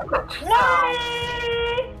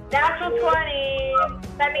 Yay! Natural 20.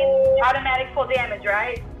 That means automatic full damage,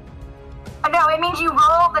 right? No, it means you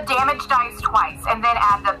roll the damage dice twice and then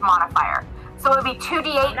add the modifier. So it would be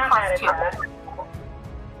 2d8 plus 2.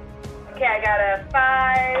 Okay, I got a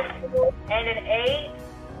 5 and an 8.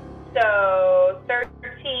 So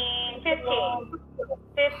 13, 15.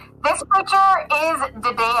 This creature is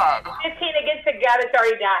dead. 15 against the guy that's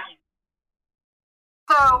already dying.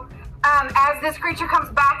 So, as this creature comes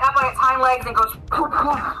back up on its hind legs and goes poof,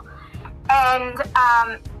 poof, and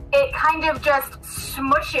it kind of just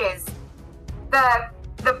smushes the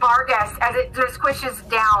Barghest as it just squishes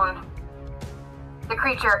down the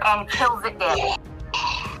creature and kills it dead.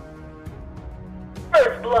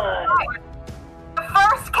 First blood. The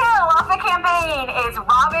first kill off the campaign is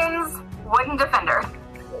Robin's Wooden Defender.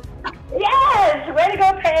 Yes! Way to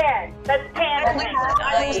go, Pan! That's Pan.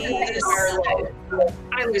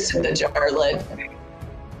 I loosened the jar lid.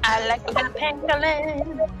 I like the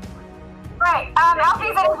pangolin. Right, Alfie,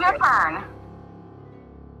 it is your turn.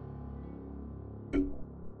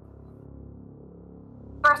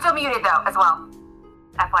 We're still muted, though, as well.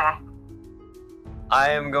 FYI. I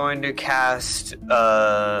am going to cast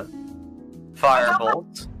Firebolt.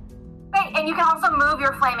 Wait, and you can also move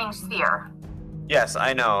your flaming sphere. Yes,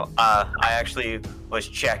 I know. I actually was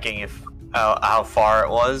checking if how far it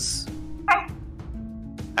was. Okay.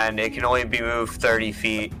 And it can only be moved 30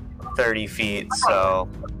 feet, so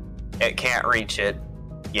it can't reach it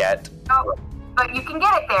yet. Oh, but you can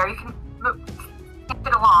get it there. You can get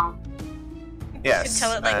it along. Yes. You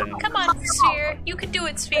can tell it like, come on, Sphere. You can do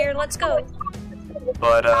it, Sphere. Let's go.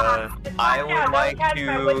 But I would like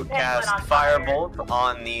to cast Firebolt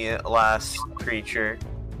on the last creature.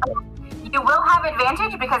 You will have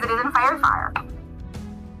advantage because it is in fire.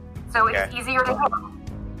 So it's easier to hit.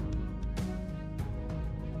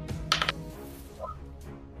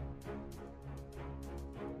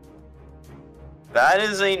 That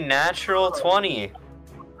is a natural 20.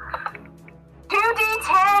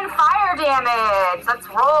 2d10 fire damage. Let's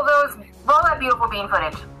roll that beautiful bean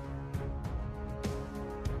footage.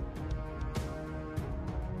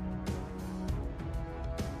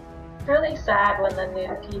 It's really sad when the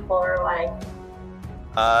new people are like,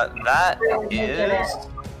 That is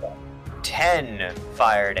 10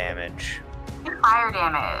 fire damage. Fire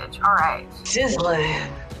damage. Alright.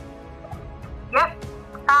 Sizzling. Yep.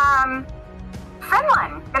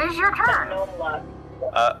 Finland, it is your turn. No luck.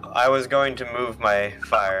 I was going to move my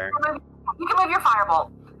fire. You can move your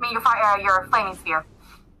firebolt. I mean, your flaming sphere.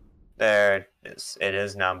 There it is. It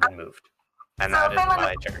has now been moved. And that is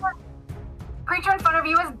my turn. Creature in front of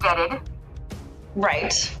you is deaded.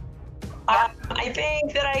 Right. I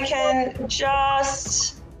think that I can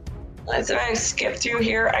just... Let's skip through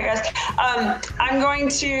here, I guess. I'm going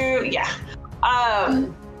to,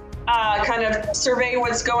 kind of survey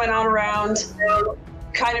what's going on around.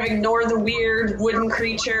 Kind of ignore the weird wooden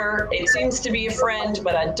creature. It seems to be a friend,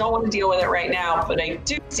 but I don't want to deal with it right now. But I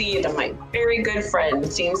do see that my very good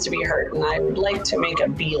friend seems to be hurt, and I would like to make a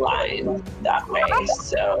beeline that way.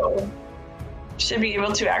 So should be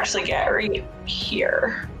able to actually get right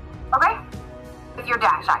here. Okay. With your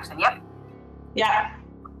dash action, yep. Yeah.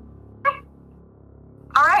 Okay.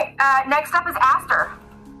 All right. Next up is Aster.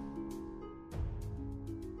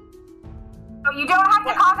 So you don't have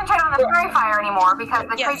to concentrate on the fairy fire anymore because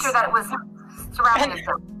the creature that was surrounding is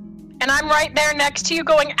still. And I'm right there next to you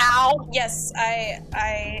going, ow. Yes, I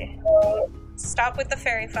stop with the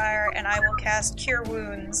fairy fire and I will cast Cure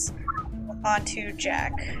Wounds onto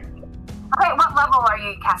Jack. Okay, what level are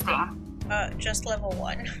you casting? Just level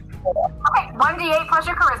 1. Okay, 1d8 plus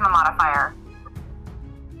your charisma modifier.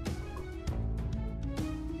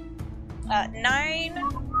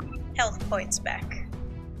 9 health points back.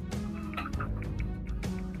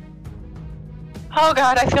 Oh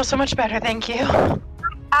god, I feel so much better, thank you.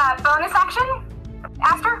 Bonus action?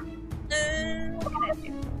 Aster? What can I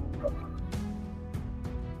do?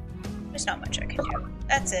 There's not much I can do.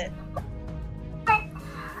 That's it. Okay.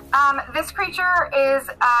 This creature is,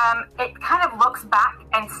 it kind of looks back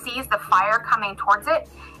and sees the fire coming towards it,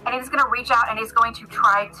 and it's going to reach out and it's going to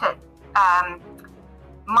try to,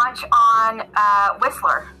 munch on,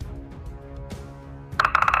 Whistler.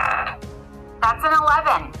 That's an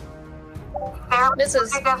 11.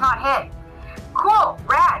 Misses. It does not hit. Cool,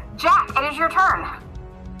 rad. Jack, it is your turn.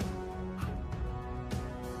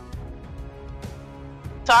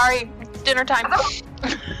 Sorry, it's dinner time.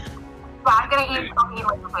 Well, I'm gonna eat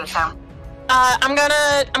with food, so. I'm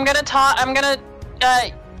gonna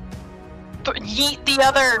yeet the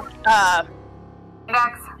other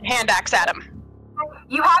hand axe at him.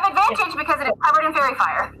 You have advantage because it is covered in fairy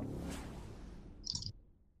fire.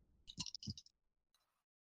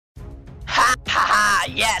 Ha ha ha!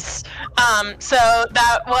 Yes. So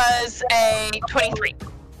that was a 23.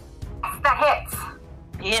 That hits.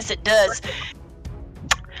 Yes, it does.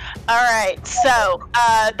 All right. So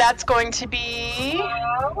that's going to be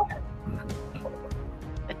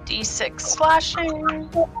a D6 slashing.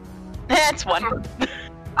 That's 1.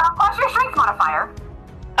 Plus your strength modifier.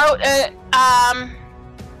 Oh,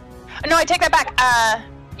 no, I take that back.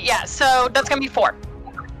 Yeah, so that's gonna be 4.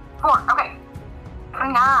 4, okay.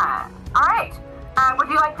 9. Alright. Would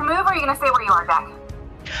you like to move, or are you gonna stay where you are, Jack?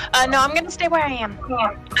 No, I'm gonna stay where I am.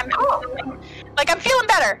 Yeah. Cool. I'm feeling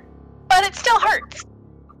better, but it still hurts.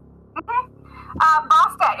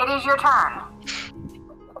 Bastet, it is your turn.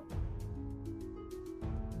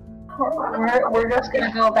 We're just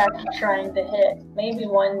gonna go back to trying to hit. Maybe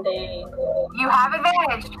one day. You have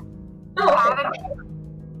advantage. You have advantage.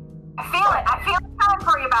 I feel it. I feel it coming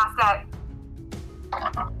for you, Bastet.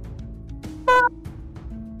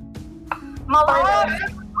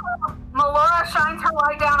 Melora shines her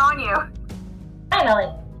light down on you. Finally.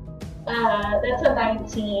 That's a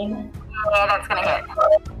 19. Yeah, that's gonna hit.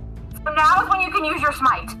 So now is when you can use your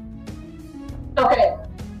smite. Okay.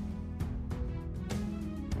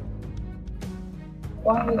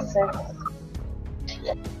 1d6.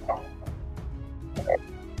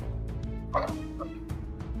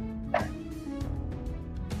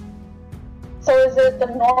 So is it the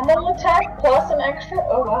normal attack plus an extra?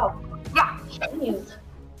 Oh wow. Yeah. Jeez.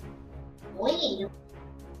 Leave.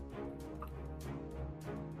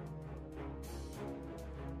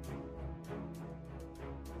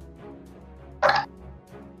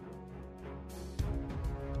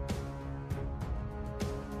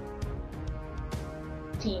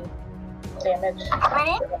 Damage. How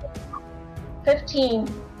many? 15.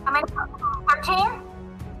 How many? 13?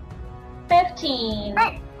 15.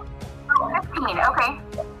 Great. 15, okay.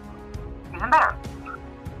 Even better.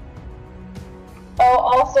 Oh,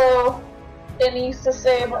 also, it needs to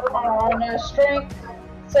save on a strength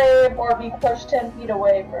save or be pushed 10 feet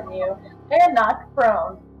away from you and knocked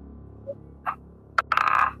prone.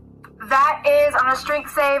 That is on a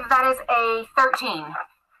strength save, that is a 13.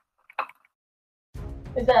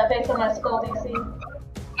 Is that based on my skull DC?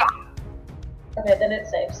 Yeah. Okay, then it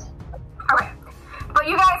saves. Okay. But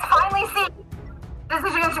you guys finally see this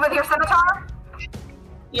is with your scimitar?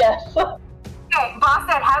 Yes. Okay,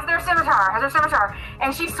 Bastet has their scimitar,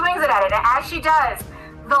 and she swings it at it, and as she does,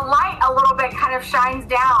 the light a little bit kind of shines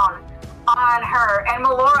down on her, and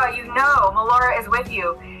Melora, you know Melora is with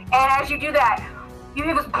you, and as you do that, you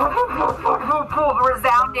hear this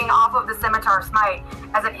resounding off of the scimitar smite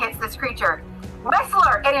as it hits this creature.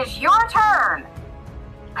 Whistler, it is your turn.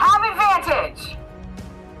 Have advantage.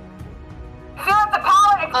 Feel like the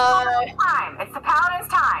paladin's time. It's the paladin's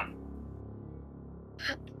time.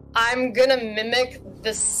 I'm gonna mimic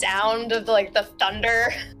the sound of the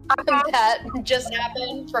thunder that just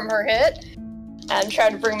happened from her hit and try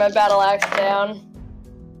to bring my battle axe down.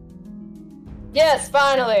 Yes,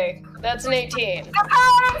 finally. That's an 18. The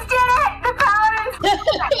paladins did it! The paladins did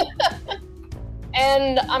it!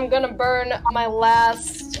 And I'm gonna burn my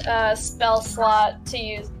last spell slot to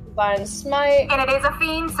use Divine Smite. And it is a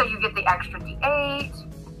fiend, so you get the extra D8.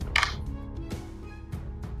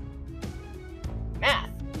 Math.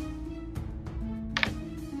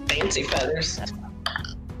 Fancy feathers.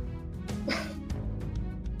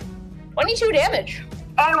 22 damage.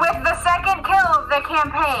 And with the second kill of the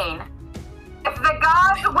campaign, if the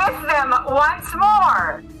gods with them once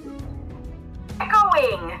more,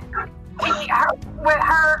 echoing with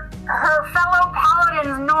her fellow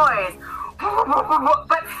paladin's noise,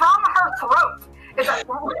 but from her throat. It's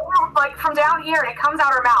like from down here, and it comes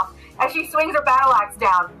out her mouth as she swings her battle axe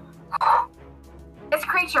down. This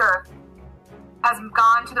creature has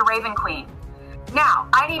gone to the Raven Queen. Now,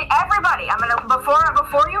 I need everybody. I'm gonna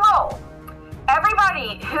before you roll.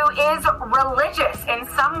 Everybody who is religious in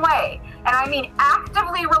some way, and I mean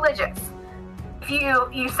actively religious. If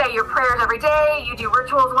you say your prayers every day, you do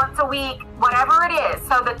rituals once a week, whatever it is.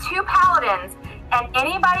 So the two paladins and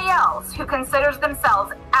anybody else who considers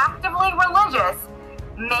themselves actively religious,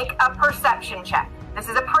 make a perception check. This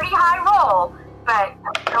is a pretty high roll, but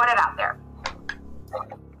throwing it out there.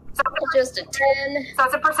 So just a 10. So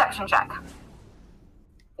it's a perception check.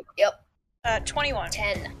 Yep. 21.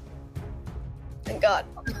 10. Thank God.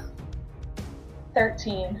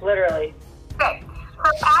 13. Literally. Okay. So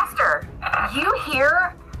Aster, you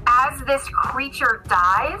hear as this creature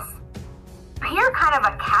dies, you hear kind of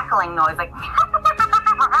a cackling noise, like,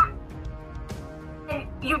 and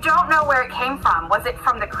you don't know where it came from. Was it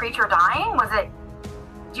from the creature dying?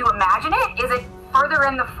 Do you imagine it? Is it further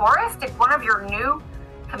in the forest? Did one of your new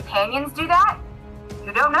companions do that?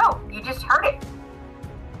 You don't know. You just heard it.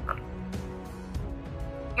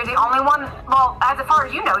 You're the only one, well, as far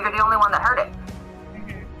as you know, you're the only one that heard it.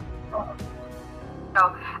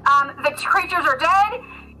 So, the creatures are dead.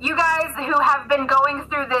 You guys who have been going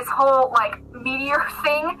through this whole, meteor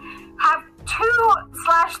thing have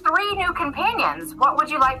 2/3 new companions. What would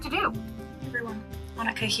you like to do? Everyone,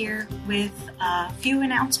 Monica here with a few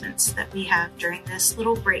announcements that we have during this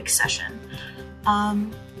little break session.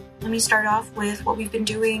 Let me start off with what we've been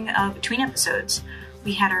doing between episodes.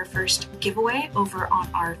 We had our first giveaway over on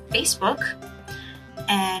our Facebook,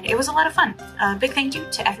 and it was a lot of fun. Big thank you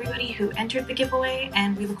to everybody who entered the giveaway,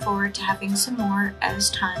 and we look forward to having some more as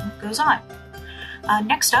time goes on.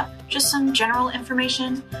 Next up, just some general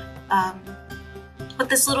information. What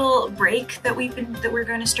this little break that we're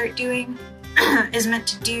going to start doing is meant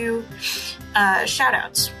to do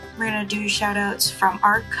shout-outs. We're going to do shout-outs from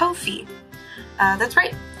our Ko-fi. That's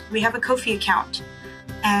right, we have a Ko-fi account.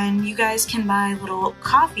 And you guys can buy little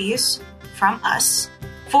coffees from us,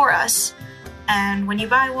 for us, and when you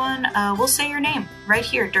buy one, we'll say your name right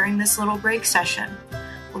here during this little break session.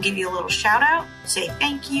 We'll give you a little shout out, say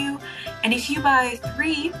thank you, and if you buy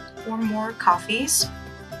 3 or more coffees,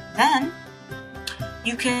 then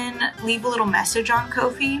you can leave a little message on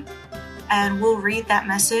Ko-fi, and we'll read that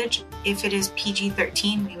message. If it is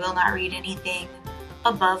PG-13, we will not read anything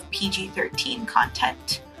above PG-13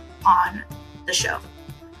 content on the show.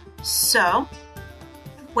 So,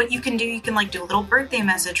 what you can do, you can do a little birthday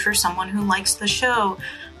message for someone who likes the show.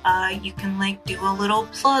 You can do a little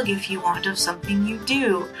plug if you want of something you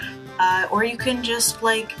do. Or you can just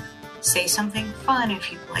say something fun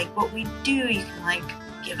if you like what we do. You can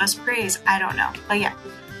give us praise. I don't know. But yeah,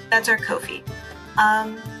 that's our Ko-fi.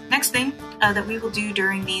 Next thing that we will do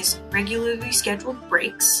during these regularly scheduled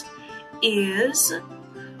breaks is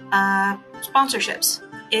sponsorships.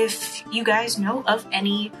 If you guys know of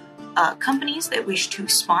any companies that wish to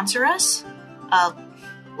sponsor us,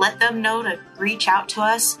 let them know to reach out to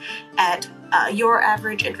us at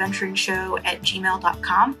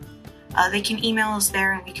youraverageadventuringshow@gmail.com. They can email us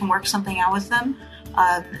there and we can work something out with them.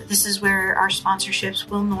 This is where our sponsorships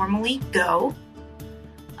will normally go.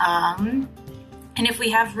 And if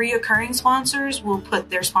we have reoccurring sponsors, we'll put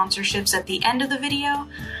their sponsorships at the end of the video.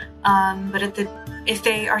 But if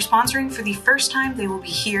they are sponsoring for the first time, they will be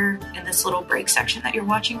here in this little break section that you're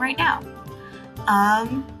watching right now.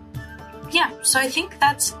 Yeah, so I think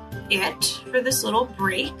that's it for this little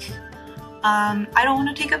break. I don't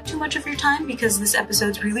want to take up too much of your time because this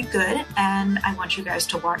episode's really good and I want you guys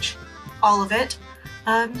to watch all of it.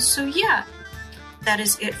 So yeah, that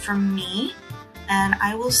is it from me, and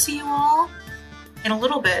I will see you all in a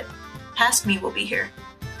little bit. Past me will be here.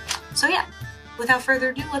 So yeah, without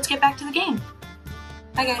further ado, let's get back to the game.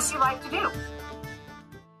 Bye guys. What would you like to do?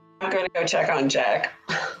 I'm going to go check on Jack.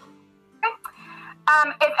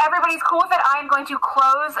 If everybody's cool with it, I'm going to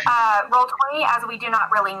close Roll20 as we do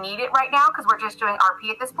not really need it right now because we're just doing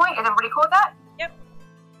RP at this point. Is everybody cool with that? Yep.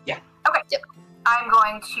 Yeah. Okay. Yep. I'm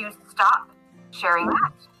going to stop sharing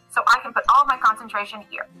that so I can put all of my concentration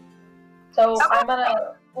here. So I'm going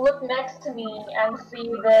to look next to me and see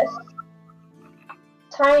this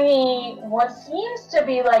tiny, what seems to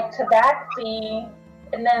be like tabaxi,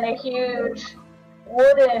 and then a huge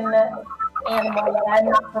wooden animal that I'm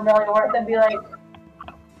not familiar with, and be like,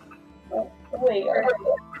 wait, are you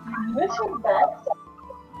tabaxi?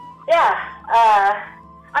 Yeah,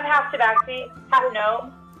 I'm half tabaxi, half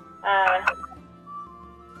gnome.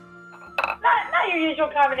 Not your usual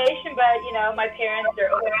combination, but my parents are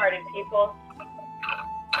open-hearted people.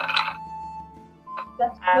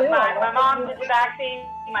 That's cool. My mom's a tabaxi,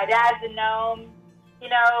 my dad's a gnome.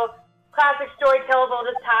 Classic story tells all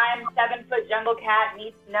the time. 7-foot jungle cat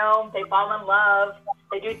meets gnome. They fall in love.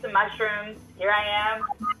 They do some mushrooms. Here I am.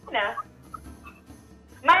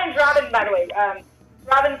 My name's Robin, by the way.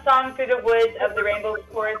 Robin Song Through the Woods of the Rainbow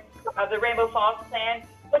Forest of the Rainbow Falls Clan.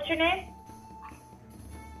 What's your name?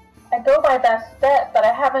 I go by Bastet, but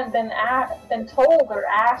I haven't been told or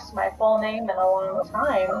asked my full name in a long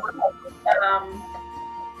time.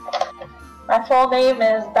 My full name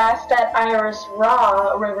is Bastet Iris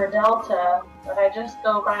Ra River Delta, but I just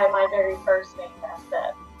go by my very first name,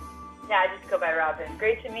 Bastet. Yeah, I just go by Robin.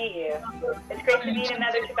 Great to meet you. It's great to meet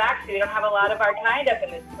another tabaxi. We don't have a lot of our kind up in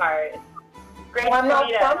this part. It's great to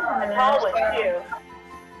meet a tall one, too.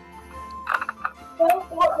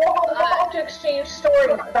 Well, we'll have to exchange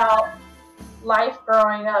stories about life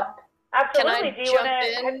growing up. Absolutely. Can I Do you want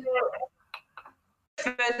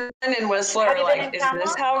to? Finn and Whistler are like, is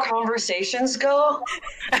this how conversations go?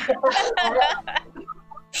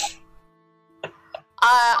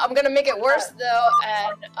 I'm gonna make it worse though,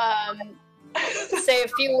 and say a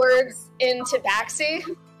few words in Tabaxi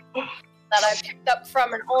that I picked up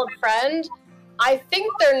from an old friend. I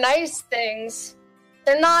think they're nice things.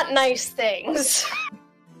 They're not nice things.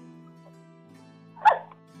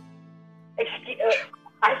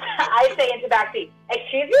 I say into backseat.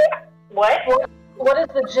 Excuse me? What? What is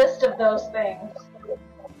the gist of those things?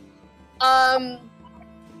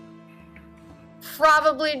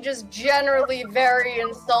 Probably just generally very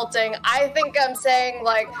insulting. I think I'm saying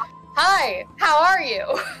like, "Hi, how are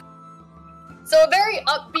you?" So a very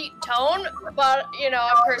upbeat tone, but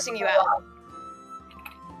I'm cursing you out.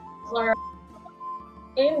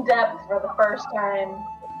 In depth for the first time,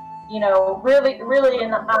 really, really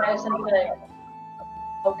in the eyes, and be like,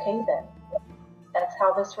 okay then, that's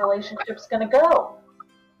how this relationship's gonna go.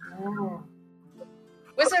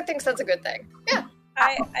 Whistler thinks that's a good thing. Yeah.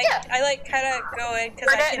 I like kind of go in because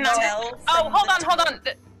I can tell. Oh, hold on.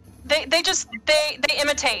 They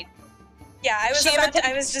imitate. Yeah, I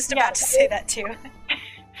was just about to say that too.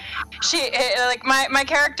 She like my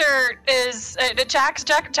character is Jack's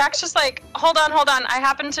just like, hold on. I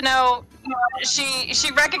happen to know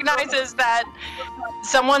she recognizes that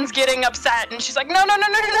someone's getting upset, and she's like, no.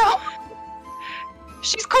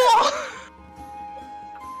 She's cool.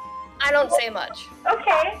 I don't say much.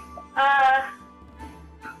 Okay.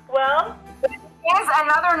 Well, there's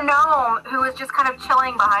another gnome who is just kind of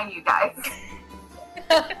chilling behind you guys.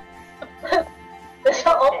 This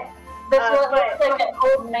one looks like an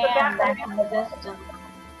old man back in the distance.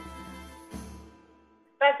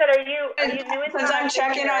 I said, are you new in Since I'm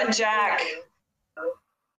checking on Jack,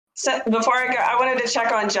 so before I go, I wanted to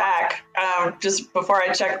check on Jack. Just before I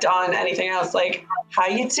checked on anything else, like, how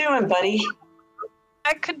you doing, buddy?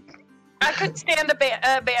 I could stand a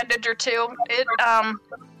bandage or two. It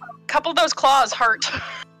couple of those claws hurt.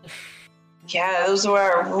 Yeah, those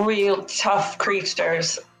were real tough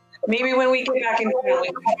creatures. Maybe when we get back in town, we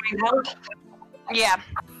can find help. Yeah.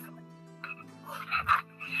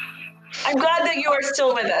 I'm glad that you are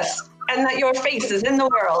still with us, and that your face is in the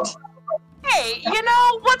world. Hey,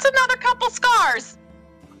 what's another couple scars?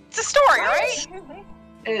 It's a story, right?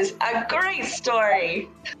 It is a great story.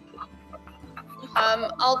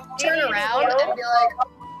 I'll turn around and be like,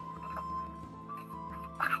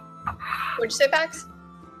 what'd you say, Pax?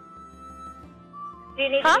 Do you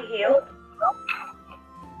need to be healed?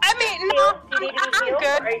 I mean, no, I'm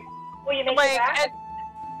good. Will you make it back?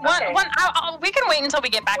 We can wait until we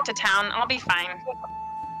get back to town. I'll be fine.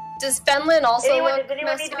 Does Fenlin also Does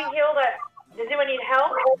anyone need to be healed? Does anyone need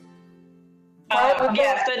help?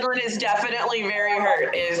 Yeah, Fenlin is definitely very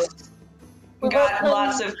hurt. Got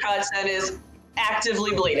lots of cuts and is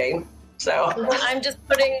actively bleeding. So I'm just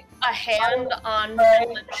putting a hand on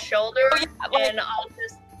Fenlin's shoulder, and I'll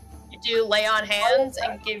just do lay on hands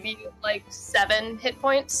and give you like 7 hit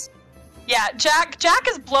points. Yeah, Jack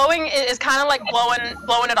is kind of like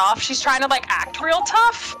blowing it off. She's trying to like act real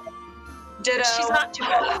tough. Ditto. She's not too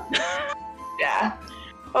good. Yeah.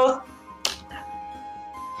 Both.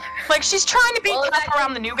 Like she's trying to be tough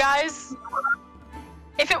around the new guys.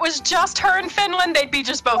 If it was just her in Finland, they'd be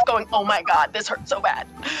just both going, "Oh my god, this hurts so bad."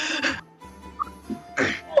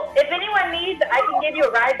 If anyone needs, I can give you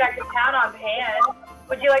a ride back to town on Pan.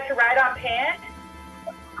 Would you like to ride on Pan?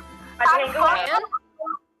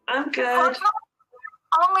 I'm good.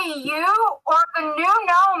 Only you or the new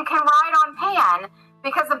gnome can ride on Pan,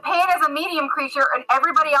 because the Pan is a medium creature and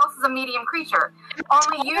everybody else is a medium creature.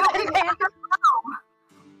 Only you and the gnome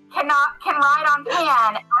can ride on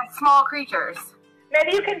Pan as small creatures.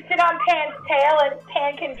 Maybe you can sit on Pan's tail and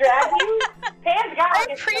Pan can drag you. Pan's got like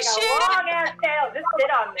a long ass tail. Just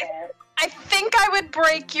sit on there. I think I would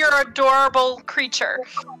break your adorable creature.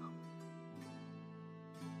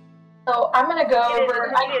 So I'm gonna go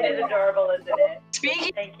over. It is adorable, isn't it?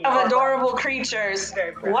 Speaking of adorable creatures,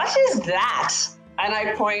 what is that? And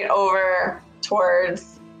I point over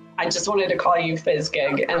towards. I just wanted to call you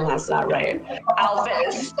Fizzgig, and that's not right.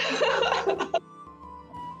 Alphys.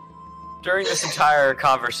 During this entire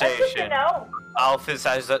conversation, Alphys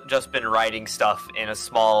has just been writing stuff in a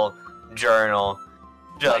small journal.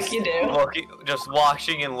 Just like you do. Just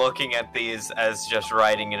watching and looking at these as just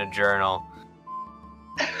writing in a journal.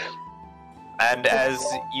 And as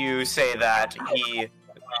you say that, he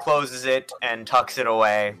closes it and tucks it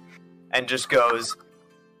away, and just goes,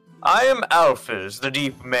 "I am Alphys, the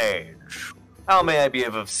Deep Mage. How may I be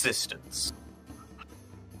of assistance?"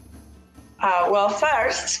 Well,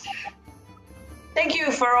 first, thank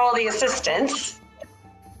you for all the assistance.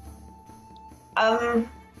 Oh,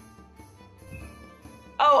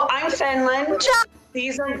 I'm Finland. Jack!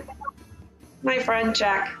 These are my friend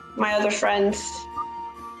Jack, my other friends.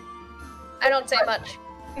 I don't say much.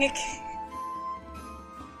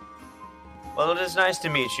 Well, it is nice to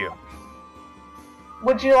meet you.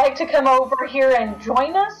 Would you like to come over here and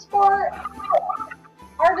join us for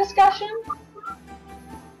our discussion?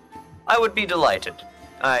 I would be delighted.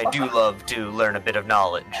 I do love to learn a bit of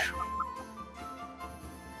knowledge.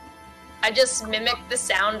 I just mimic the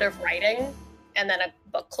sound of writing and then a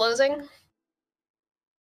book closing.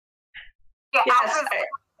 Yeah, Yes.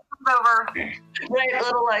 over. Right,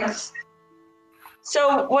 little legs.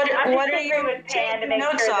 So, what I'm are just you with Pan to taking make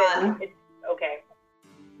notes sure that on? it's okay.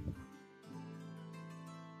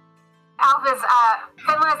 Alphys,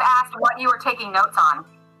 Finland has asked what you were taking notes on.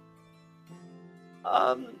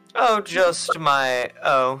 Just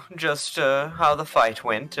how the fight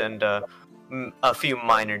went and a few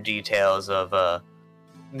minor details of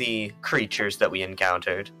the creatures that we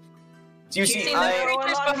encountered. You see, seen the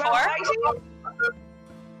creatures before?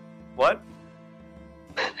 What?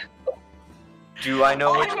 Do I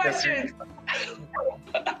know All which questions.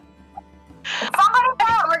 Somebody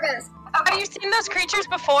Marcus, Have you seen those creatures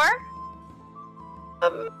before?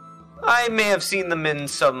 I may have seen them in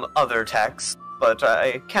some other texts, but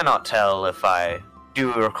I cannot tell if I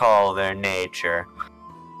do recall their nature.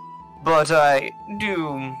 But I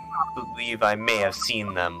do believe I may have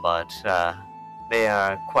seen them, but they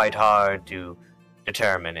are quite hard to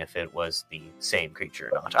determine if it was the same creature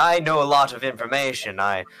or not. I know a lot of information.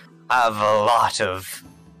 I've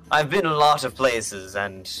been a lot of places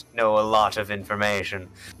and know a lot of information.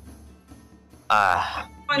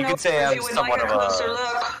 You could say I'm somewhat of a...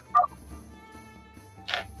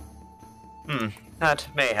 look. That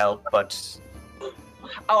may help, but...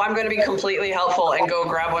 Oh, I'm going to be completely helpful and go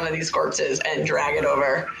grab one of these corpses and drag it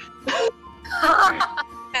over.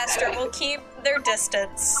 Master will keep their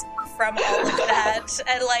distance from all of that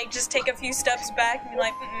and, like, just take a few steps back and be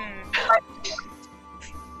like,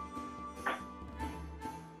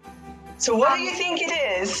 So what do you think it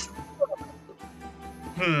is?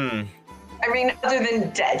 I mean, other than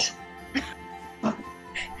dead.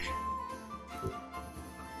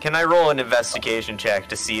 Can I roll an investigation check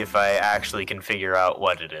to see if I actually can figure out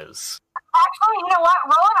what it is? Actually, you know what?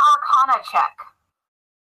 Roll an Arcana check.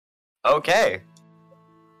 Okay.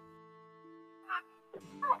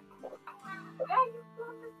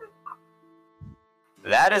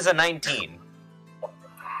 That is a 19.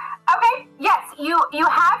 Okay, yes, you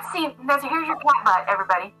have seen. Here's your cat butt,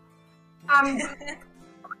 everybody.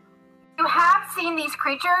 You have seen these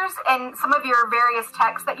creatures in some of your various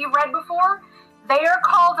texts that you've read before. They are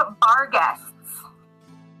called Barghests,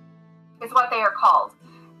 is what they are called.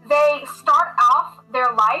 They start off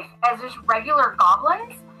their life as just regular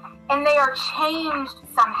goblins, and they are changed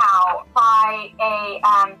somehow by a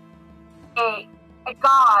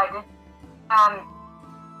god.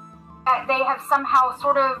 They have somehow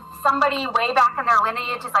sort of somebody way back in their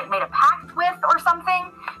lineage has like made a pact with or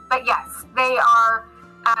something. But yes, they are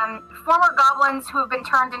former goblins who have been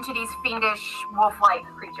turned into these fiendish wolf-like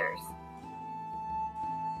creatures.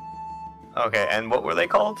 Okay, and what were they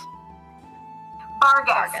called?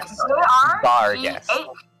 Barghest. Barghest.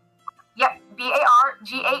 Yep,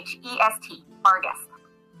 Barghest. Barghest.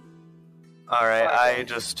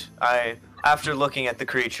 Alright, after looking at the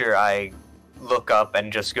creature, I look up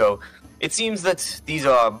and just go, it seems that these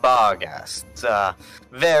are Barghests,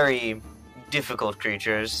 very difficult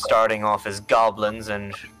creatures, starting off as goblins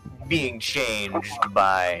and being changed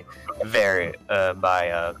by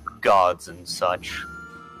gods and such.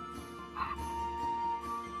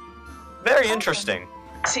 Very interesting.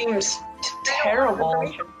 Seems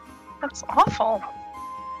terrible. That's awful.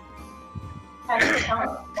 I've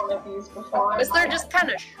encountered one of these before. Was there just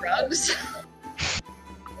kind of shrugs?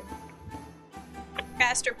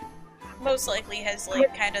 Master most likely has,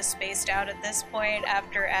 like, kind of spaced out at this point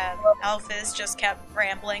after Alphys just kept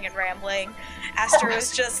rambling and rambling. Aster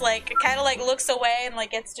was just, like, kind of, like, looks away and,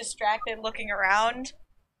 like, gets distracted looking around.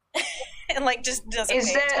 And, like, just doesn't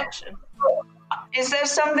pay attention. Is there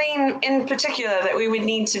something in particular that we would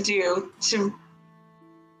need to do to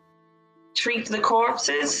treat the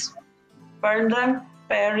corpses? Burn them?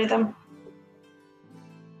 Bury them?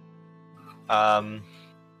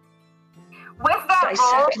 With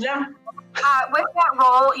that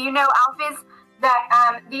roll, you know, Alphys,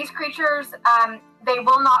 that these creatures, they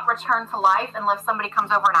will not return to life unless somebody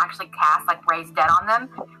comes over and actually casts, like, raise dead on them.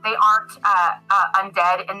 They aren't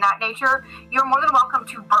undead in that nature. You're more than welcome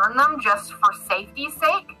to burn them just for safety's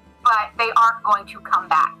sake, but they aren't going to come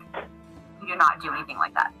back. You do not do anything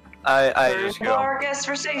like that. I just go. Our guests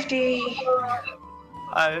for safety.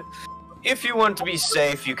 If you want to be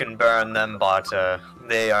safe, you can burn them, but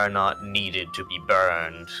they are not needed to be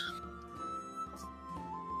burned.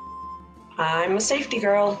 I'm a safety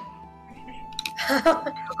girl.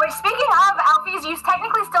 Which, speaking of, Alphys, you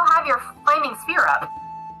technically still have your flaming sphere up.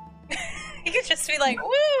 You could just be like,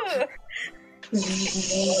 woo!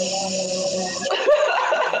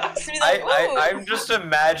 I'm just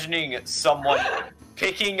imagining someone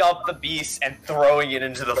picking up the beast and throwing it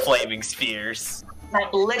into the flaming spheres.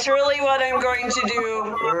 Literally what I'm going to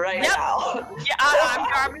do right now. Yeah, I'm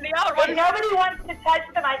grabbing the other If one. nobody wants to touch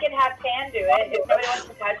them, I can have Pan do it. If nobody wants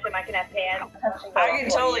to touch them, I can have Pan. I can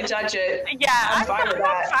totally touch it. Yeah, I'm fine with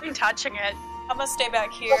that. I'm touching it. I'm gonna stay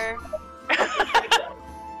back here.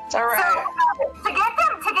 It's alright. So, to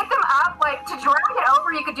get them up, like, to drag it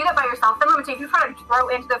over, you could do that by yourself. Then if you try to throw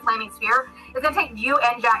into the flaming sphere, it's gonna take you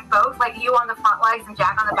and Jack both, like you on the front legs and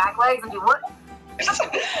Jack on the back legs, and do what?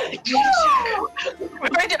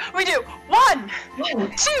 We do 1,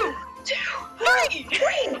 2, 3.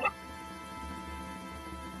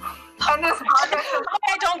 And this progress of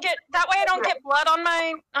I don't get blood on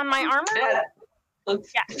my armor.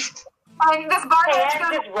 Yeah. and this bar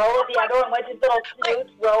Pan just roll the other one with his little flute.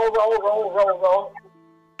 Roll.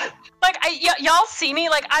 Like y'all see me,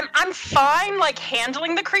 like I'm fine, like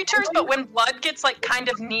handling the creatures, but when blood gets like kind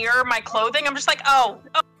of near my clothing, I'm just like, oh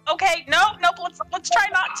okay, nope, let's try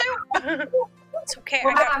not to. It's okay,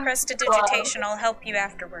 I got prestidigitation. I'll help you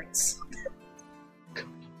afterwards.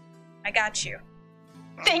 I got you.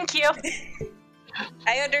 Thank you.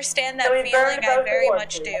 I understand that So we feeling, burned I both very the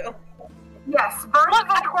much horses. do. yes, burn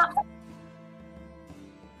the corpse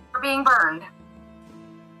are being burned.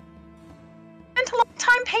 Spent a long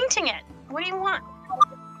time painting it. What do you want?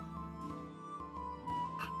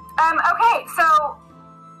 Okay, so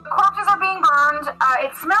the corpses are being burned.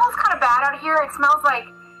 It smells kind of bad out here. It smells like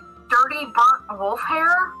dirty, burnt wolf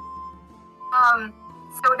hair.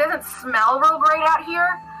 So it doesn't smell real great out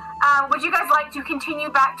here. Would you guys like to continue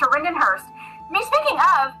back to Rindenhurst? Speaking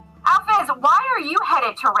of, Alphys, why are you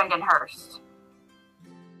headed to Rindenhurst?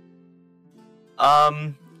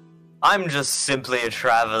 I'm just simply a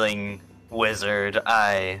traveling wizard.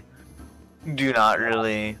 I do not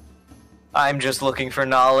really... I'm just looking for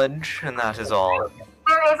knowledge, and that is all.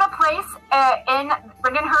 There is a place in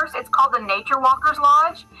Rindenhurst. It's called the Nature Walkers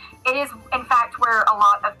Lodge. It is, in fact, where a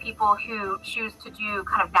lot of people who choose to do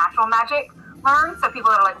kind of natural magic learn. So people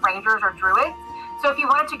that are like rangers or druids. So if you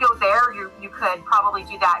wanted to go there, you could probably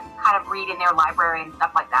do that, kind of read in their library and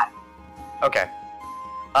stuff like that. Okay.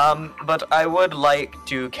 But I would like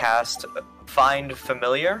to cast Find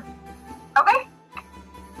Familiar. Okay.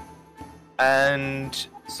 And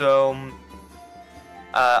so,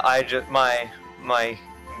 my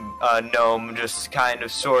gnome just kind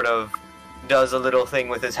of sort of does a little thing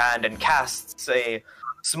with his hand and casts a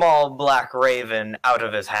small black raven out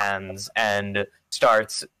of his hands and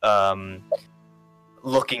starts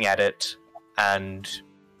looking at it and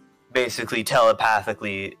basically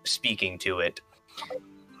telepathically speaking to it.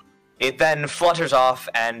 It then flutters off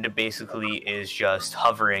and basically is just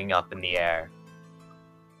hovering up in the air.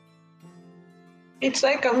 It's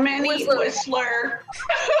like a mini Whistler.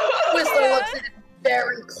 Whistler looks at it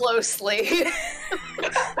very closely.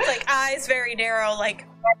 Like eyes very narrow, like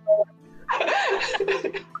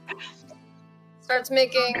Starts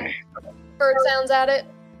making bird sounds at it.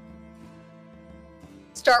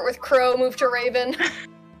 Start with crow, move to raven.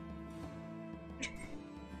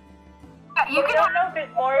 You We don't know if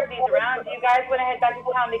there's more of these around. Do you guys want to head back to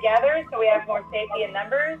town together so we have more safety in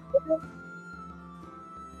numbers?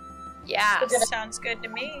 Yeah. sounds good to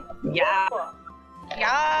me. Yeah. Cool. Yeah.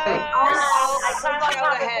 I climb on Go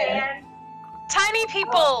top of ahead. Pan. Tiny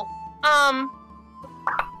people.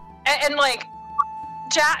 And like,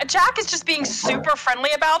 Jack is just being super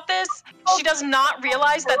friendly about this. She does not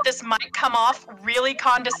realize that this might come off really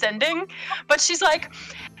condescending, but she's like,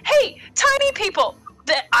 "Hey, tiny people,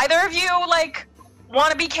 either of you like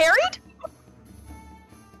want to be carried?"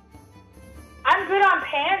 I'm good on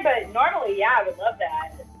Pan, but normally, yeah, I would love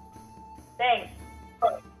that. Thanks.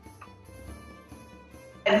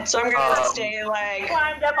 And so I'm gonna stay like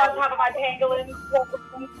Climbed up on top of my pangolin,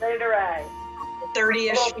 ready to ride.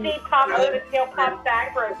 30-ish Little feet. seat pops over, the tail pops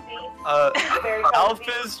back for a seat. Very Alpha's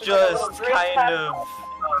comfy. With a just little drip kind cup. of...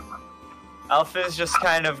 Alpha's just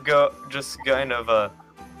kind of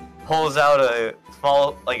pulls out a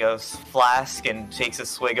small, like a flask and takes a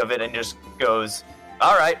swig of it and just goes,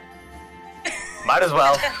 "Alright, might as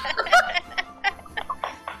well."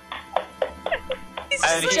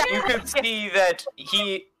 And you could see that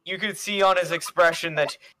you could see on his expression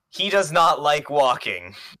that he does not like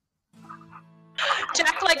walking.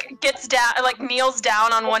 Jack like gets down, like kneels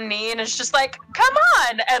down on one knee and is just like, "Come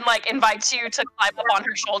on," and like invites you to climb up on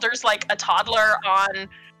her shoulders like a toddler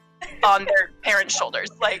on their parents' shoulders.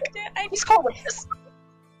 Like, he's cool with this.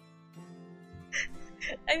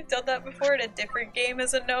 I've done that before in a different game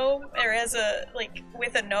as a gnome, or as a, like,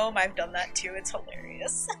 with a gnome, I've done that too. It's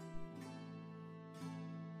hilarious.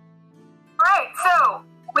 Alright, so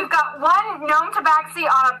we've got one gnome tabaxi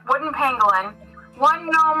on a wooden pangolin, one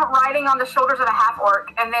gnome riding on the shoulders of a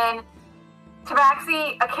half-orc, and then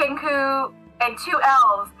tabaxi, a kinku, and 2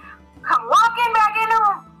 elves come walking back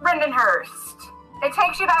into Rindenhurst. It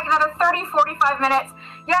takes you back another 30-45 minutes.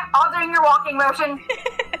 Yeah, all doing your walking motion.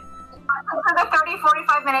 Another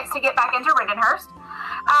 30-45 minutes to get back into Rindenhurst.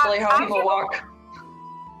 Really how people walk.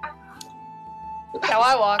 How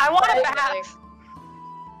I walk. I want a bath.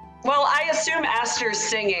 Well, I assume Aster's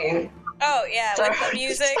singing. Oh, yeah, with the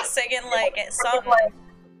music, singing like it's something.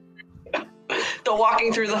 The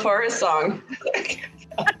walking through the forest song.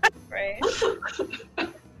 Right.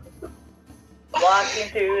 Walking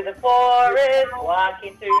through the forest,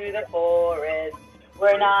 walking through the forest.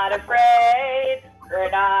 We're not afraid, we're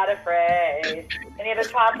not afraid. Any other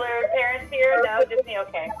toddler parents here? No, just me?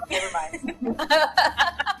 Okay, never mind.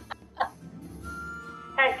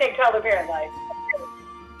 Hashtag toddler parent life.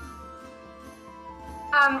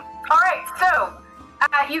 Alright, so,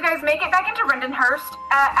 you guys make it back into Rindenhurst.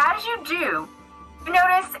 As you do, you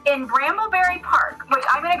notice in Brambleberry Park, which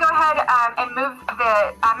I'm going to go ahead and move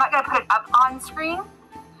I'm not going to put it up on screen,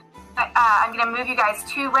 but I'm going to move you guys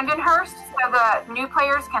to Rindenhurst so the new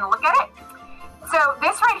players can look at it. So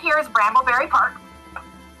this right here is Brambleberry Park.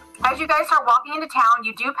 As you guys start walking into town,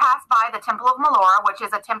 you do pass by the Temple of Melora, which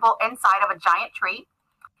is a temple inside of a giant tree.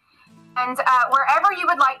 And wherever you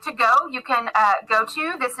would like to go, you can go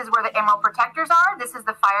to. This is where the Emerald Protectors are. This is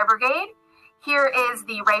the Fire Brigade. Here is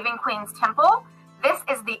the Raven Queen's Temple. This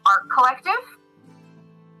is the Arc Collective,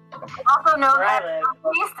 also known as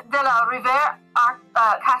East de la Rivière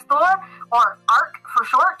Castor, or ARC for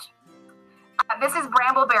short. This is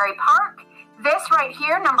Brambleberry Park. This right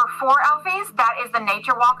here, number 4 Alphys, that is the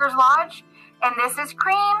Nature Walkers Lodge. And this is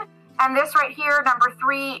Cream. And this right here, number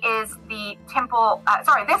 3, is the Temple,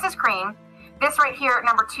 this is Cream. This right here,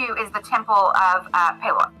 number 2, is the Temple of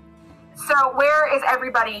Pelor. So where is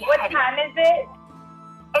everybody heading? What time is it?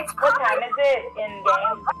 It's what time is it in game?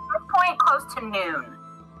 At this point, close to noon.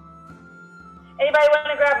 Anybody want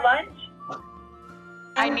to grab lunch?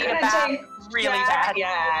 I need a bath really bad.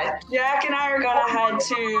 Yeah, Jack and I are gonna head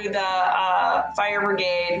to the Fire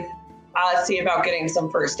Brigade, see about getting some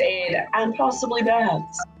first aid and possibly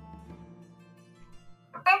baths.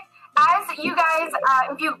 Okay. As you guys,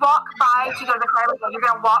 if you walk by to go to the Fire Brigade, you're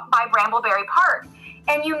gonna walk by Brambleberry Park.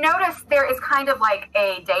 And you notice there is kind of like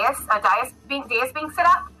a dais being set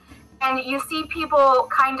up, and you see people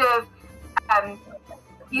kind of,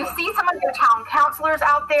 you see some of your town councilors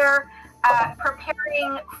out there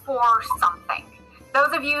preparing for something.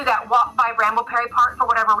 Those of you that walk by Brambleberry Park for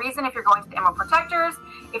whatever reason, if you're going to the Emerald Protectors,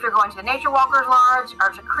 if you're going to the Nature Walkers Lodge, or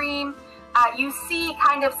to Cream, you see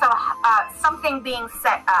kind of something being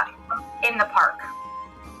set up in the park.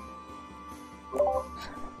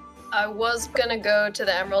 I was gonna go to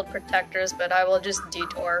the Emerald Protectors, but I will just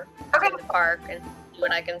detour to the park and see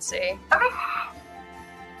what I can see. Okay.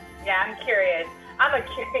 Yeah, I'm curious. I'm a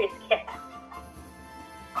curious cat.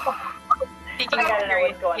 I gotta know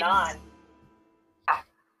what's going on.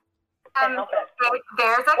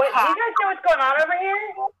 There's a cat. Do you guys know what's going on over here?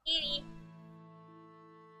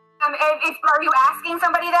 Are you asking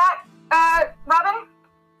somebody that, Robin?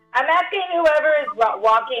 I'm asking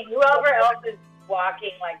whoever else is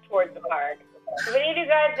walking like towards the park. Do any of you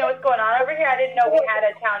guys know what's going on over here? I didn't know we had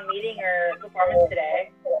a town meeting or performance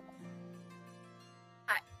today.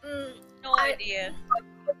 No idea.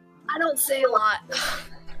 I don't say a lot.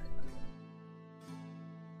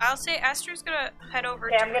 I'll say Aster's gonna head over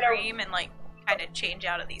to Cream and like kind of change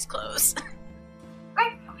out of these clothes.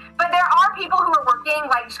 Okay. But there are people who are working,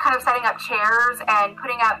 like just kind of setting up chairs and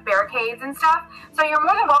putting up barricades and stuff. So you're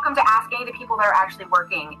more than welcome to ask any of the people that are actually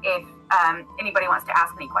working if anybody wants to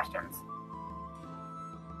ask any questions.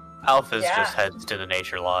 Alphys just heads to the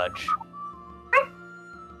Nature Lodge. Okay.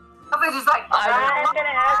 Alphys just like, I'm gonna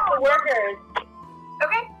ask the workers.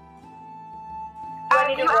 Okay. Do I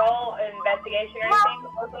need to roll an investigation or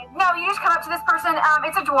anything? No, you just come up to this person.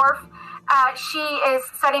 It's a dwarf. She is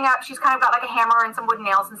setting up, she's kind of got like a hammer and some wooden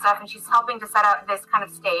nails and stuff, and she's helping to set up this kind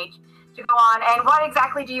of stage to go on. And what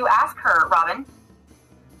exactly do you ask her, Robin?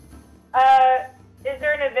 Is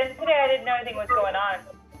there an event today? I didn't know anything was going on.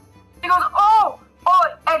 She goes,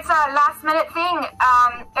 It's a last minute thing.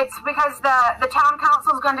 It's because the town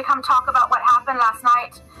council is going to come talk about what happened last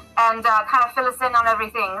night and kind of fill us in on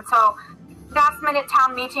everything. So last minute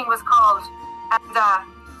town meeting was called. And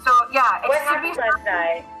so yeah. What happened last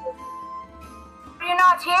night? Were you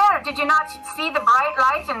not here? Did you not see the bright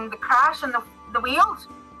light and the crash and the wheels?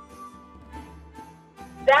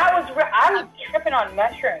 That was I was tripping on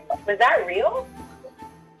mushrooms. Was that real?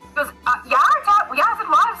 It was, yes, it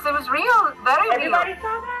was. It was real, very real. Everybody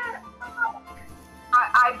saw that?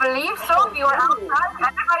 I believe so. If you were outside,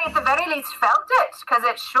 everybody at the very least felt it because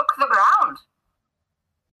it shook the ground.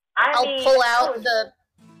 I'll pull out the.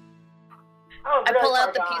 Oh, I pull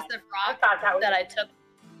out the piece of rock that I took.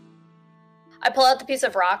 I pull out the piece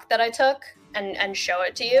of rock that I took and show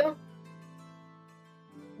it to you.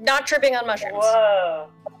 Not tripping on mushrooms. Whoa.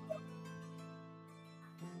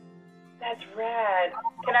 That's rad.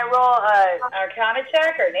 Can I roll an Arcana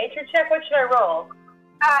check or nature check? What should I roll?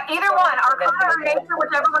 Either one. Arcana or nature,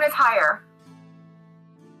 whichever one is higher.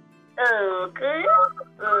 Okay.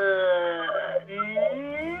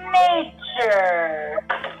 Nature.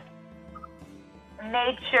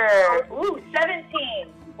 Nature. Ooh, 17.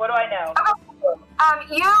 What do I know? Okay.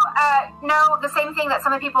 You know the same thing that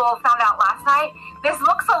some of the people found out last night. This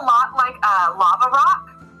looks a lot like lava rock.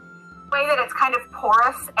 The way that it's kind of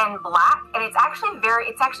porous and black, and it's actually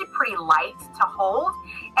pretty light to hold,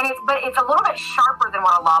 and it's a little bit sharper than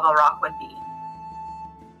what a lava rock would be.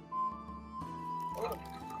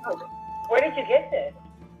 Where did you get this?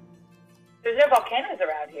 There's no volcanoes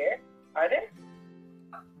around here, are there?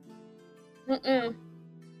 Mm-mm.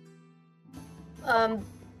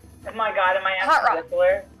 Oh my god, am I Hot asking rock.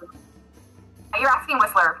 Whistler? You're asking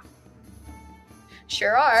Whistler.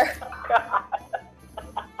 Sure are.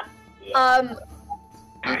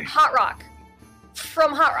 Hot rock.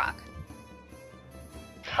 From Hot Rock.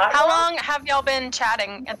 How long have y'all been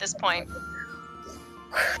chatting at this point?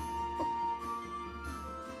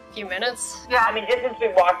 Few minutes. Yeah. I mean, just since we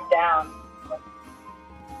walked down.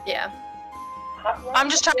 Yeah. I'm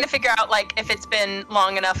just trying to figure out, like, if it's been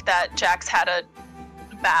long enough that Jax had a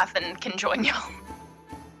bath and can join y'all.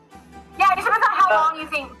 Yeah, it depends on how long you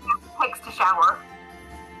think it takes to shower.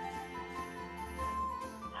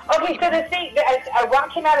 Okay, so the thing, a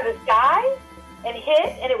rock came out of the sky and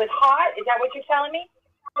hit, and it was hot? Is that what you're telling me?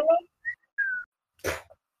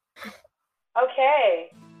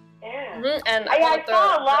 Okay. Yeah. Mm-hmm. And I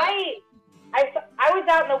saw a light. I was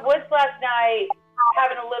out in the woods last night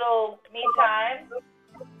having a little me time.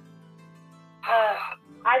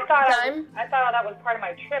 I thought that was part of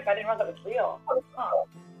my trip. I didn't realize that was real. Oh.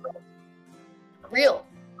 Real.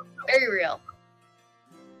 Very real.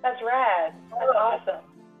 That's rad. That's awesome.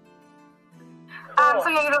 Cool. So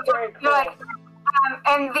yeah, Very you're like,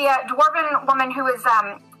 and the dwarven woman who was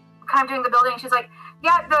kind of doing the building, she's like,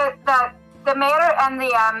 yeah, the mayor and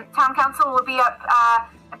the town council will be up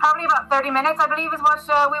in probably about 30 minutes, I believe is what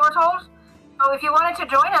we were told. So if you wanted to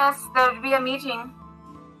join us, there'd be a meeting.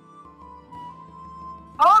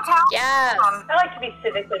 Oh, town. Yes. I like to be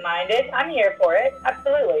civically minded. I'm here for it.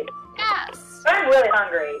 Absolutely. Yes. I'm really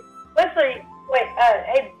hungry. Whistler, wait,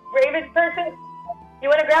 hey, Ravens person, you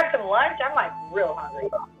want to grab some lunch? I'm like real hungry.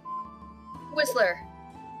 Whistler.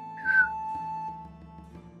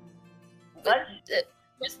 Lunch?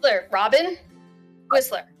 Whistler. Robin?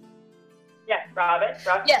 Whistler. Yeah, Robin.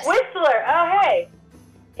 Yes. Whistler. Oh, hey.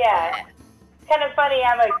 Yeah. Kind of funny.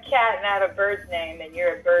 I'm a cat and I have a bird's name, and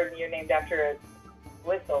you're a bird and you're named after a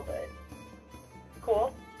whistle, but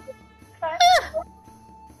cool. Fine.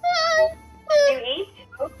 You eat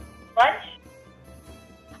lunch?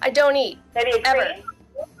 I don't eat. Maybe a Ever. cream?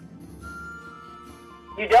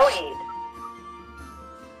 You don't eat.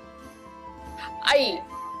 I eat.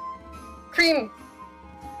 Cream.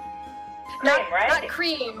 Cream, right? Not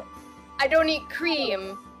cream. I don't eat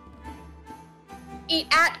cream. Eat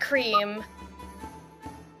at cream.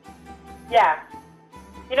 Yeah.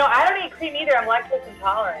 You know, I don't eat cream either. I'm lactose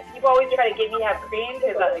intolerant. People always try to get me to have cream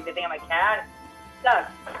because I like to think I'm a cat.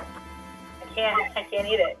 Sucks. I can't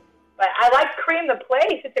eat it. But I like Cream the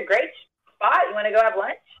place. It's a great spot. You want to go have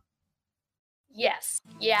lunch? Yes.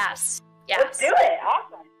 Yes. Let's do it.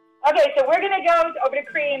 Awesome. Okay, so we're going to go over to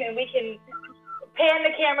Cream and we can pan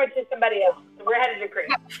the camera to somebody else. So we're headed to Cream.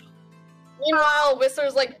 Meanwhile,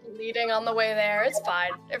 Whistler's like bleeding on the way there. It's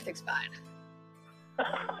fine. Everything's fine.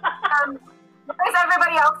 What is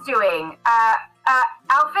everybody else doing?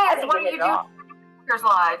 Alphys, what do you do at Speaker's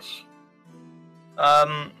Lodge?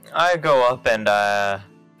 I go up and I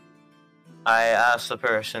ask the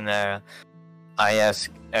person there. I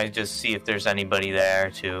just see if there's anybody there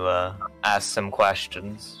to ask some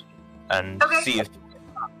questions and see if.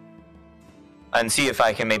 and see if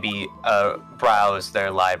I can maybe browse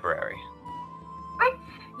their library. Right.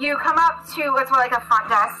 You come up to it's like a front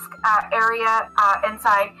desk area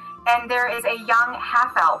inside, and there is a young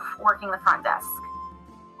half-elf working the front desk.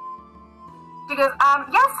 She goes,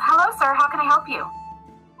 yes, hello, sir. How can I help you?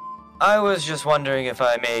 I was just wondering if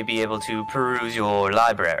I may be able to peruse your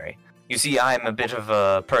library. You see, I'm a bit of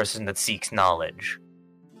a person that seeks knowledge.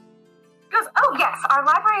 She goes, oh, yes, our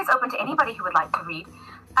library is open to anybody who would like to read.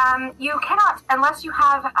 You cannot, unless you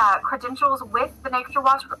have credentials with the Nature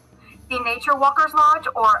Walkers Lodge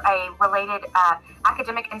or a related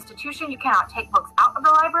academic institution, you cannot take books out of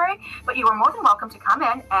the library, but you are more than welcome to come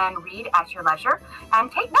in and read at your leisure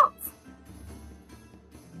and take notes.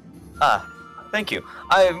 Thank you.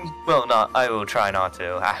 I will try not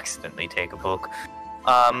to accidentally take a book.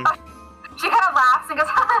 She kind of laughs and goes,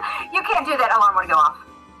 you can't do that, alarm would go off.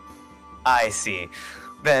 I see.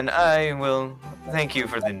 Then I will thank you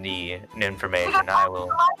for the information. I will.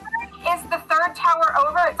 The library is the third tower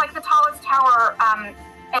over. It's like the tallest tower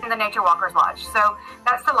in the Nature Walkers Lodge. So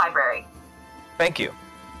that's the library. Thank you.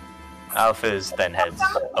 Alphys then heads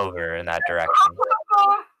over in that direction.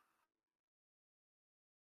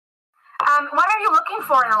 What are you looking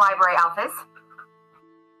for in the library, Alphys?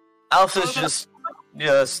 Alpha's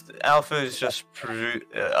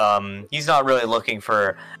he's not really looking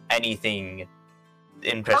for anything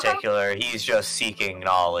in particular. Okay. He's just seeking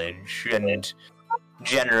knowledge, and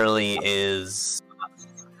generally is...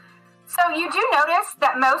 So you do notice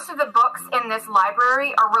that most of the books in this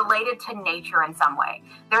library are related to nature in some way.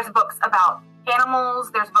 There's books about animals,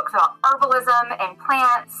 there's books about herbalism and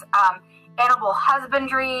plants, animal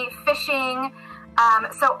husbandry, fishing.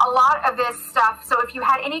 So a lot of this stuff, so if you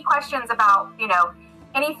had any questions about,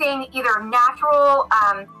 anything either natural,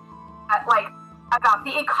 like about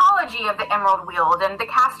the ecology of the Emerald Weald and the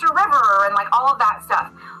Castor River and like all of that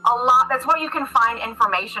stuff, that's what you can find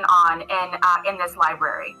information on in this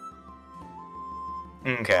library.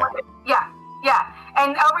 Okay. Yeah.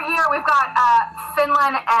 And over here we've got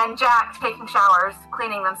Finland and Jack taking showers,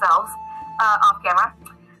 cleaning themselves off camera.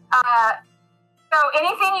 So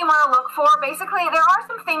anything you want to look for, basically, there are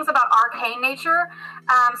some things about arcane nature.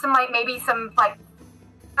 There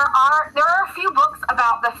are a few books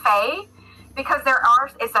about the Fae, because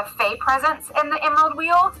it's a Fae presence in the Emerald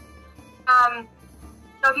Weald.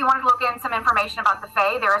 So if you wanted to look in some information about the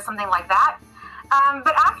Fae, there is something like that.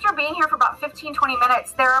 But after being here for about 15-20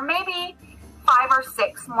 minutes, there are maybe 5 or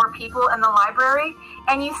 6 more people in the library,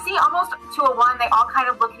 and you see almost to a one, they all kind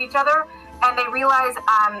of look at each other, and they realize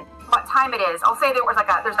what time it is. I'll say there's like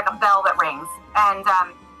a bell that rings, and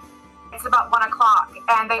it's about 1 o'clock,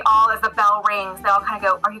 and they all, as the bell rings, they all kind of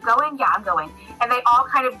go, "Are you going?" "Yeah, I'm going." And they all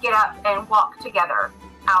kind of get up and walk together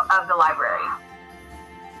out of the library.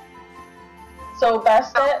 So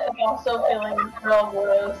Bastet is also feeling real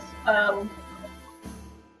gross.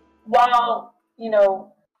 While,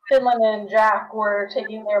 Finland and Jack were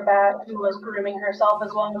taking their bath, who was grooming herself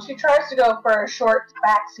as well, and she tries to go for a short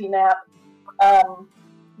backsy nap,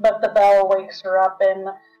 but the bell wakes her up, and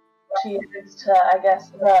she heads to, I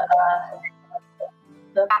guess,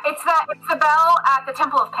 It's the bell at the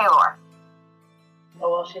Temple of Palor. Oh,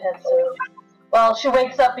 well, she heads to... Well, she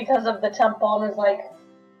wakes up because of the temple and is like...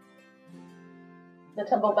 The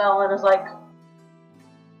temple bell and is like...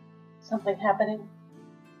 Something happening?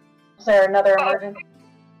 Is there another emergency?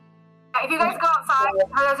 If you guys go outside,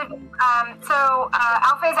 for those of you,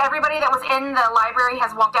 Alphys, everybody that was in the library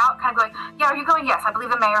has walked out, kind of going, "Yeah, are you going?" "Yes, I believe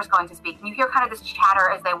the mayor's going to speak." And you hear kind of this chatter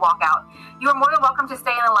as they walk out. You are more than welcome to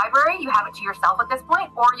stay in the library. You have it to yourself at this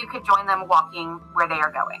point, or you could join them walking where they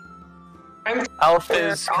are going.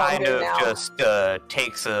 Alphys kind of just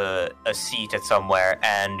takes a seat at somewhere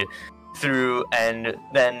and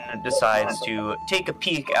then decides to take a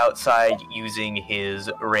peek outside using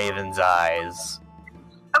his raven's eyes.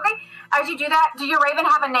 Okay. As you do that, do your raven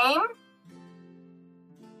have a name?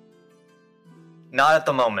 Not at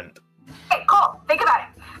the moment. Okay, cool. Think about it.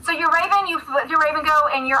 So you let your raven go,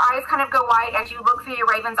 and your eyes kind of go wide as you look through your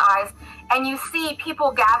raven's eyes, and you see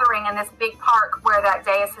people gathering in this big park where that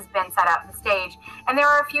dais has been set up, the stage. And there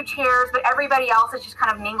are a few chairs, but everybody else is just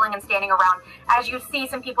kind of mingling and standing around as you see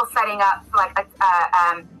some people setting up like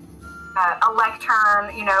a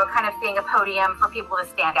lectern, kind of thing, a podium for people to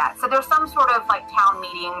stand at. So there's some sort of like town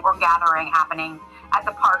meeting or gathering happening at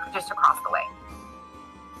the park just across the way.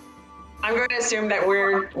 I'm going to assume that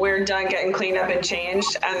we're done getting cleaned up and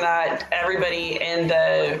changed, and that everybody in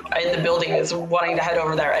the building is wanting to head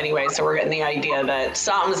over there anyway. So we're getting the idea that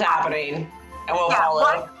something's happening, and we'll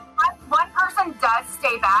follow. One person does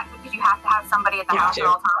stay back because you have to have somebody at the house at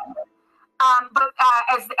all times. But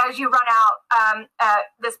as you run out,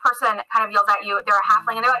 this person kind of yells at you. They're a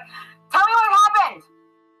halfling, and they're like, "Tell me what happened."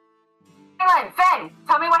 Finn,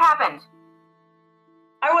 tell me what happened.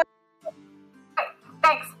 I was. Okay,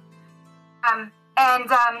 thanks.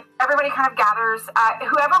 And everybody kind of gathers.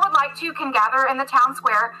 Whoever would like to can gather in the town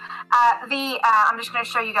square. I'm just going to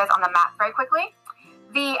show you guys on the map very quickly.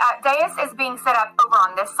 The dais is being set up over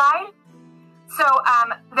on this side. So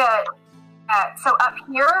so up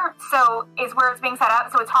here, is where it's being set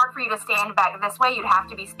up. So it's hard for you to stand back this way. You'd have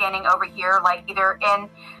to be standing over here, like either in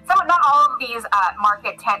not all of these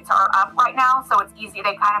market tents are up right now, so it's easy.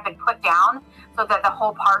 They've kind of been put down so that the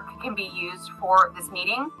whole park can be used for this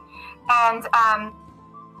meeting. And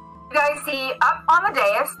you guys see up on the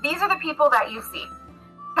dais, these are the people that you see,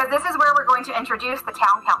 because this is where we're going to introduce the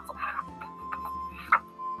town council.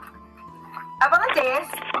 Up on the dais,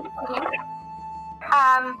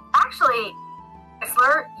 actually,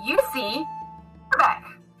 Whistler, you see Rebek,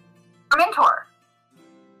 our mentor.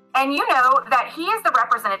 And you know that he is the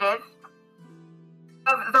representative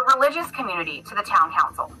of the religious community to the town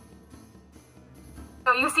council.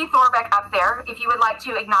 So you see Thorbeck up there. If you would like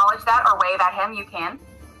to acknowledge that or wave at him, you can.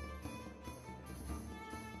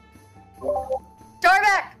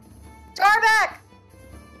 Thorbeck! Thorbeck!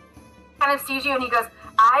 Kind of sees you and he goes,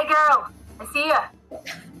 "Aye, girl, I see ya."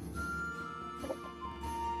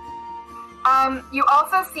 You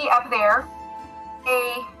also see up there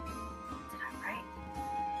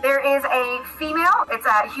there is a female. It's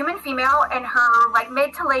a human female in her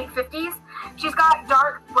mid to late 50s. She's got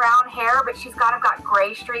dark brown hair, but she's got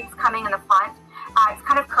gray streaks coming in the front. It's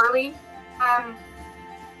kind of curly.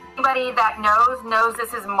 Anybody that knows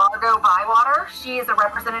this is Margot Bywater. She is a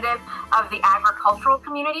representative of the agricultural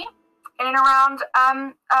community in and around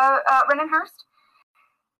Rendenhurst.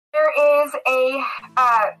 There is a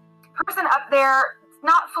person up there,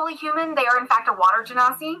 not fully human. They are in fact a water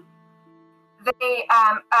genasi. They,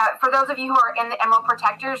 for those of you who are in the Emerald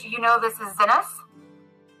Protectors, you know this is Zinnis.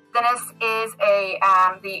 Zinnis is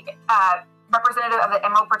the representative of the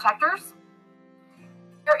Emerald Protectors.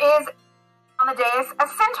 There is on the dais a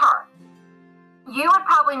centaur. You would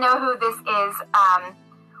probably know who this is,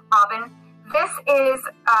 Robin. This is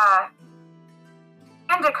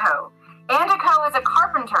Andico. Andico is a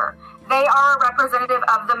carpenter. They are a representative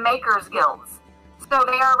of the Makers Guilds. So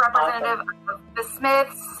they are a representative of the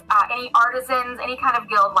smiths, any artisans, any kind of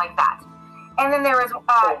guild like that. And then there are two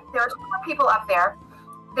more people up there.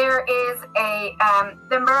 There is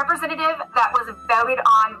the representative that was voted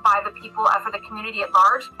on by the people for the community at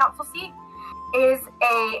large council seat is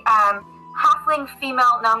a halfling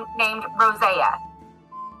female named Rosea.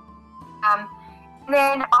 And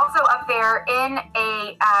then also up there in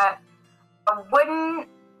a wooden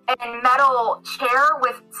and metal chair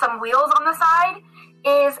with some wheels on the side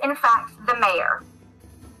is in fact the mayor.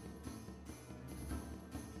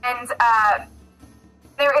 And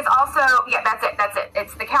there is also, that's it.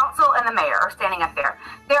 It's the council and the mayor are standing up there.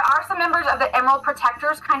 There are some members of the Emerald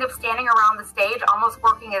Protectors kind of standing around the stage, almost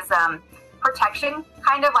working as protection,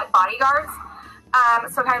 kind of like bodyguards.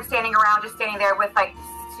 So kind of standing around, just standing there with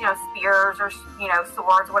spears or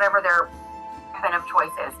swords, whatever their weapon of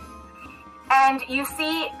choice is. And you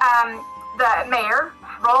see the mayor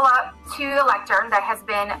roll up to the lectern that has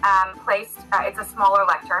been placed. It's a smaller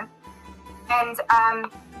lectern. And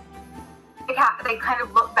they kind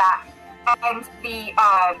of look back, and the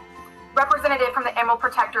representative from the Emerald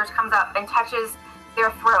Protectors comes up and touches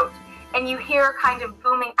their throat. And you hear kind of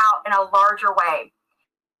booming out in a larger way.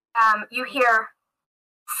 You hear,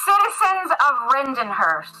 "Citizens of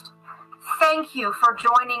Rendenhurst, thank you for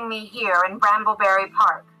joining me here in Brambleberry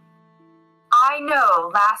Park. I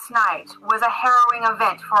know last night was a harrowing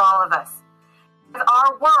event for all of us, as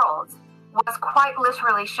our world was quite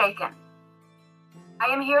literally shaken. I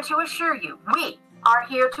am here to assure you, we are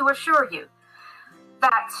here to assure you,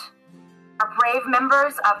 that our brave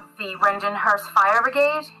members of the Rendenhurst Fire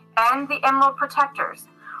Brigade and the Emerald Protectors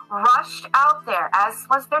rushed out there, as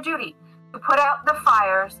was their duty, to put out the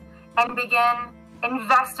fires and begin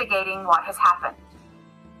investigating what has happened.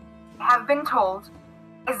 I have been told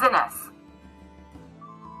by Zinnis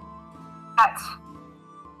that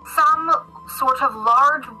some sort of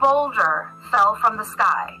large boulder fell from the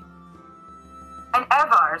sky. And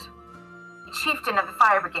Evard, the chieftain of the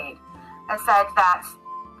fire brigade, has said that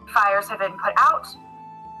fires have been put out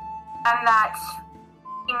and that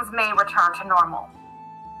things may return to normal.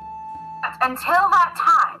 But until that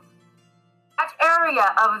time, that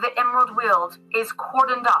area of the Emerald Weald is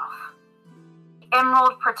cordoned off. The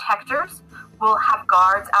Emerald Protectors will have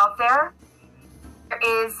guards out there.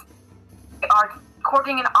 They are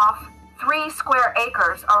cordoning off 3 square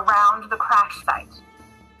acres around the crash site.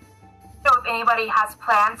 So if anybody has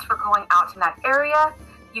plans for going out in that area,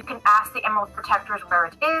 you can ask the Emerald Protectors where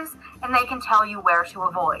it is, and they can tell you where to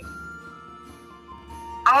avoid.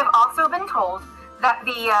 I have also been told that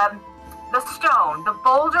the stone, the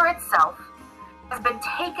boulder itself, has been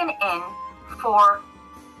taken in for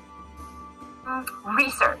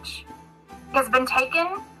research. It has been taken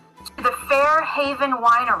to the Fairhaven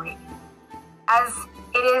Winery, as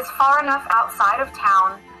it is far enough outside of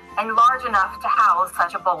town and large enough to house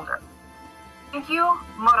such a boulder. Thank you,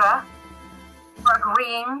 Mura, for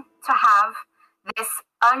agreeing to have this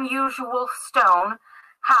unusual stone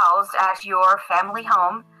housed at your family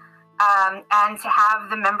home, and to have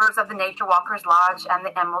the members of the Nature Walkers Lodge and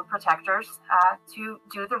the Emerald Protectors to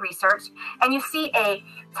do the research. And you see a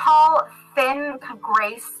tall, thin,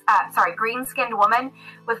 green-skinned woman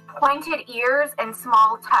with pointed ears and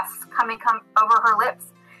small tusks coming over her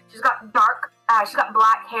lips. She's got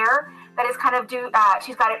black hair that is kind of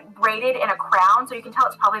she's got it braided in a crown, so you can tell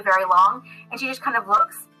it's probably very long. And she just kind of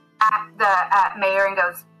looks at the mayor and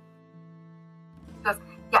goes,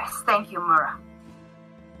 "Yes, thank you, Mura.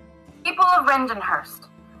 People of Rendenhurst,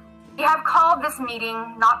 we have called this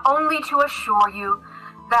meeting not only to assure you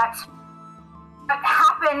that what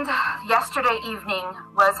happened yesterday evening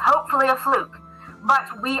was hopefully a fluke,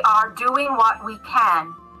 but we are doing what we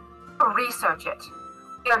can to research it.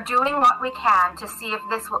 We are doing what we can to see if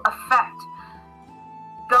this will affect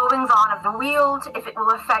goings-on of the Weald, if it will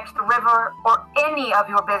affect the river, or any of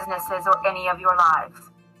your businesses or any of your lives.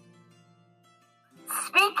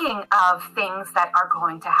 Speaking of things that are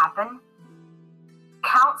going to happen,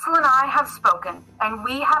 Council and I have spoken, and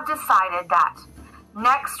we have decided that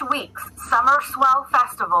next week's Summer Swell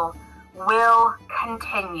Festival will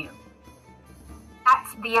continue. That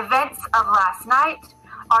the events of last night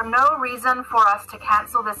are no reason for us to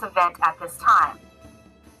cancel this event at this time.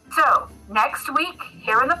 So, next week,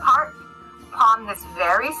 here in the park, upon this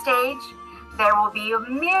very stage, there will be a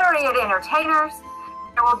myriad entertainers.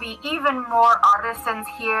 There will be even more artisans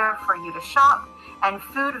here for you to shop and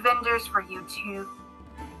food vendors for you to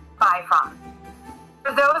buy from.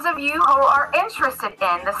 For those of you who are interested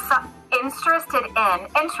in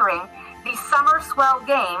entering the Summer Swell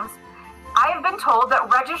Games, I have been told that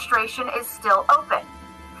registration is still open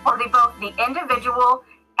for both the individual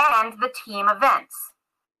and the team events.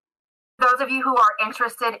 Those of you who are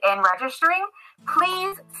interested in registering,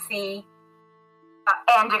 please see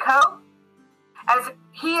Andico, as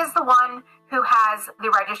he is the one who has the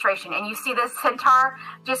registration. And you see this centaur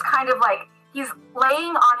just kind of like, he's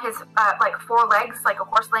laying on his like 4 legs, like a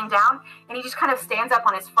horse laying down, and he just kind of stands up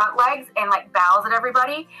on his front legs and like bows at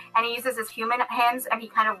everybody, and he uses his human hands and he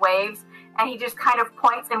kind of waves, and he just kind of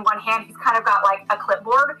points in one hand. He's kind of got like a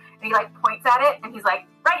clipboard, and he like points at it, and he's like,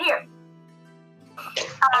 right here.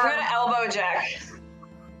 I'm gonna elbow Jack.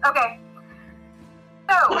 Okay.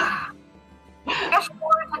 So, be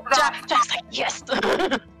assured that Jack's like, yes.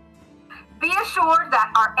 be assured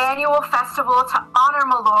that our annual festival to honor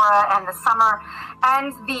Melora and the summer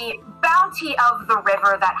and the bounty of the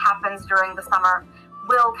river that happens during the summer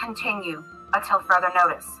will continue until further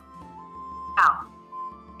notice. Now,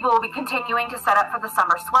 we will be continuing to set up for the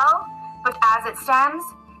Summer Swell, but as it stands,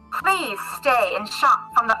 please stay and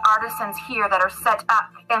shop from the artisans here that are set up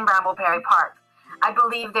in Brambleberry Park. I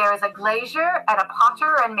believe there is a glazier and a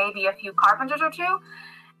potter and maybe a few carpenters or two.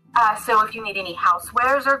 So if you need any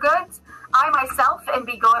housewares or goods, I myself am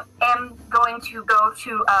going to go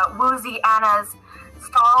to Woozy Anna's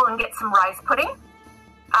stall and get some rice pudding.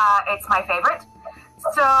 It's my favorite.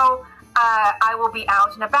 So I will be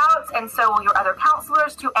out and about, and so will your other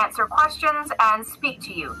counselors, to answer questions and speak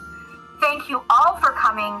to you. Thank you all for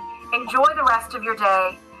coming. Enjoy the rest of your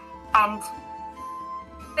day, and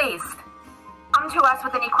please come to us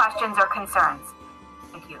with any questions or concerns.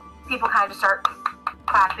 Thank you. People kind of just start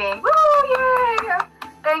clapping. Woo! Yay!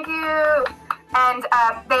 Thank you. And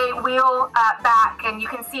they wheel back, and you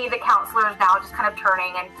can see the counselors now just kind of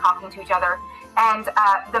turning and talking to each other. And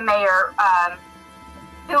the mayor,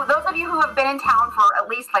 those of you who have been in town for at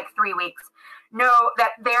least like 3 weeks, know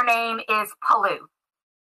that their name is Palu.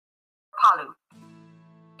 Palu.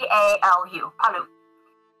 P-A-L-U. Palu.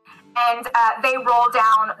 And they roll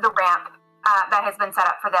down the ramp that has been set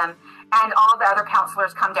up for them, and all the other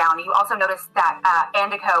counselors come down. You also notice that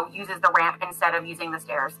Andico uses the ramp instead of using the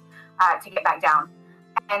stairs to get back down.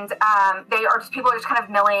 And people are just kind of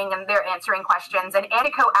milling, and they're answering questions. And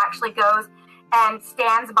Andico actually goes and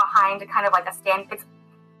stands behind kind of like a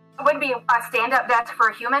it wouldn't be a stand-up desk for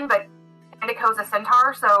a human, but Andico's a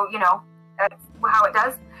centaur, so, you know, that's how it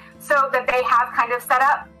does. so that they have kind of set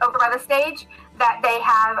up over by the stage that they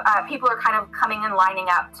have, people are kind of coming and lining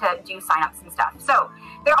up to do signups and stuff. So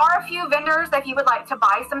there are a few vendors that if you would like to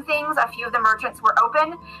buy some things, a few of the merchants were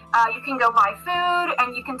open. You can go buy food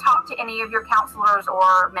and you can talk to any of your counselors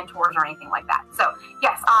or mentors or anything like that. So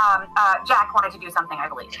yes, Jack wanted to do something, I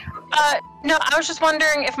believe. No, I was just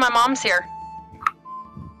wondering if my mom's here.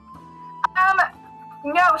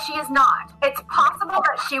 No, she is not. It's possible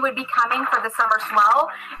that she would be coming for the Summer Swell,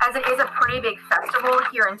 as it is a pretty big festival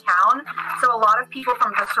here in town. So a lot of people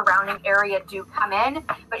from the surrounding area do come in,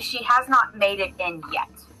 but she has not made it in yet.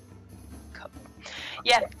 Cool.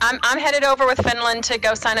 Yeah, I'm headed over with Finland to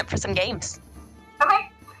go sign up for some games. Okay.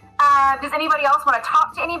 Does anybody else want to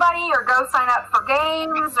talk to anybody or go sign up for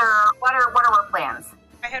games, or what are our plans?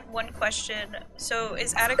 I had one question. So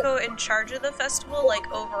is Attico in charge of the festival,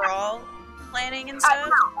 like overall planning and stuff?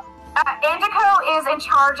 No. Andico is in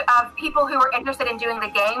charge of people who are interested in doing the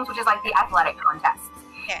games, which is like the athletic contests.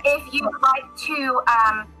 Okay. If you would like to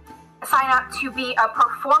sign up to be a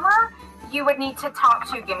performer, you would need to talk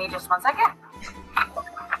to, give me just 1 second.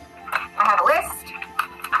 I have a list.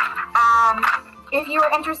 If you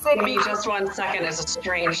are interested Give me just 1 second is a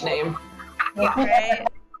strange name. Yeah. Right.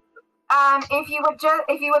 If you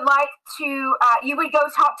would like to, you would go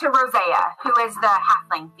talk to Rosea, who is the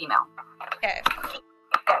halfling female. Okay.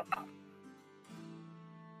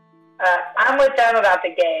 I'm with them about the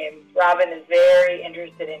games. Robin is very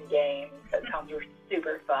interested in games. That sounds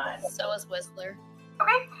super fun. So is Whistler.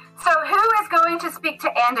 Okay, so who is going to speak to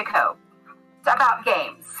Andico about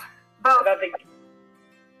games? Both About the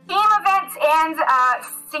team events and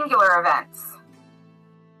singular events.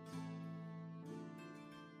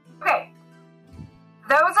 Okay,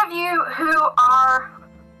 those of you who are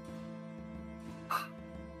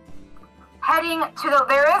heading to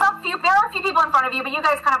there are a few people in front of you, but you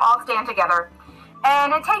guys kind of all stand together.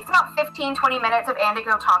 And it takes about 15-20 minutes of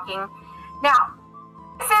Andico talking. Now,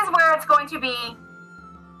 this is where it's going to be,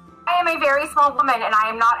 I am a very small woman and I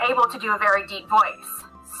am not able to do a very deep voice.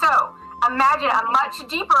 So, imagine a much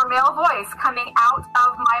deeper male voice coming out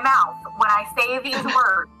of my mouth when I say these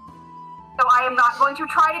words. So I am not going to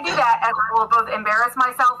try to do that, as I will both embarrass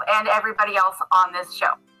myself and everybody else on this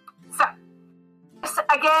show. So,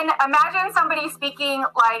 again, imagine somebody speaking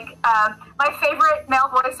like, my favorite male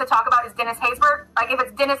voice to talk about is Dennis Haysbert. Like, if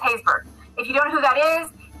it's Dennis Haysbert. If you don't know who that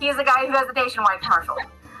is, he's the guy who has the Nationwide commercial.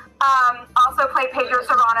 Also played Pedro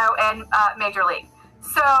Serrano in Major League.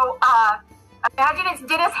 So, imagine it's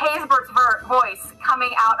Dennis Haysbert's voice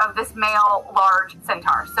coming out of this male large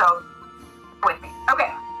centaur. So, with me.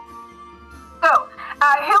 Okay. So,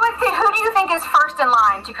 who do you think is first in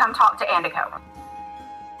line to come talk to Andico?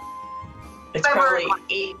 It's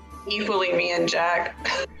probably equally me and Jack.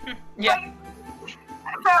 Yeah.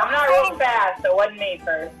 So, I'm not real fast, so it wasn't me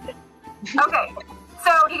first. Okay.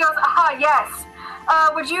 So he goes, yes.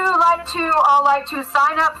 Would you like to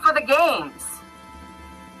sign up for the games?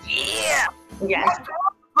 Yeah. Yes.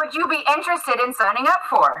 What would you be interested in signing up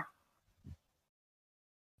for?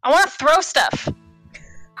 I want to throw stuff.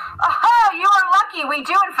 Aha, you are lucky. We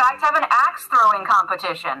do, in fact, have an axe throwing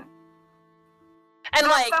competition. And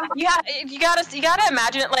like, you gotta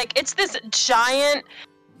imagine it. Like, it's this giant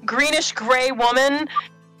greenish gray woman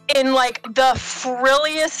in like the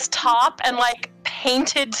frilliest top and like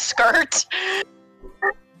painted skirt,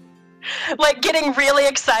 like getting really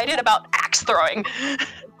excited about axe throwing.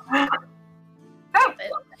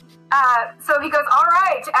 So he goes, all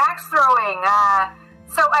right, axe throwing.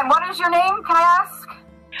 And what is your name? Can I ask?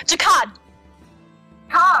 Jakad.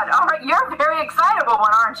 God, all right, you're a very excitable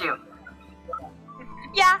one, aren't you?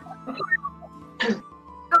 Yeah.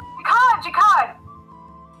 Jakad.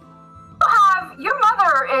 Your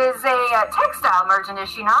mother is a textile merchant, is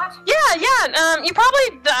she not? Yeah. You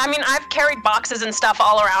probably, I've carried boxes and stuff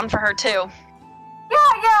all around for her too.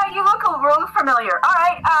 Yeah, you look real familiar. All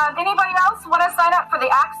right, anybody else want to sign up for the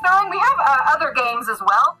axe throwing? We have other games as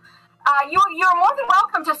well. You're more than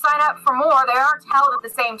welcome to sign up for more. They aren't held at the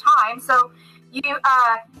same time, so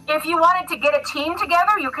if you wanted to get a team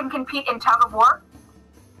together, you can compete in tug of war.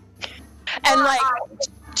 And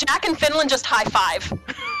Jack and Finland just high five. So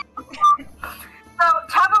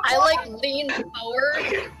tug of war. I lean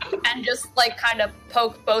forward and just kind of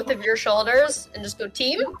poke both of your shoulders and just go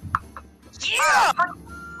team. Yeah.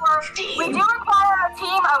 We do require a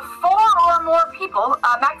team of 4 or more people,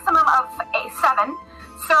 a maximum of 7.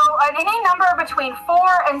 So any number between 4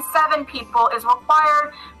 and 7 people is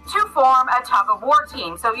required to form a tug of war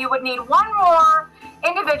team. So you would need 1 more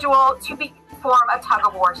individual to form a tug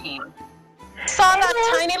of war team. Saw that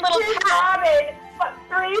tiny little cat. Robin,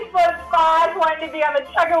 3'5" wanting to be on the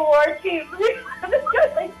tug of war team.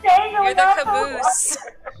 Just like dangling You're the off caboose.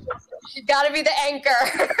 You gotta be the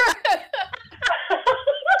anchor.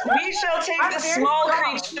 We shall take the small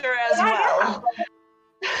creature as well.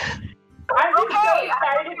 I'm just so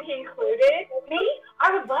excited to be included. Me?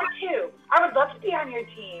 I would love to. I would love to be on your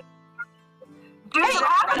team.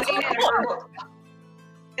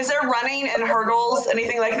 Is there running and hurdles,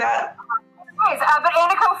 anything like that? But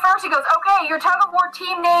Aniko first, he goes, okay, your tug of war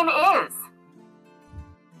team name is?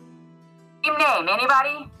 Team name,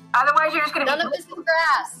 anybody? Otherwise, you're just going to be... None of this is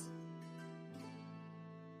grass.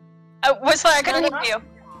 Whistler, I couldn't hear you.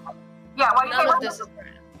 Yeah, what do you None say? of this is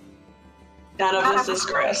grass. None of this is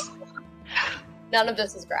grass. None of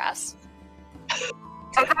this is grass. Is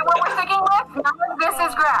that what we're sticking with? None of this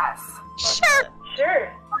is grass.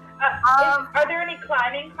 Sure. Are there any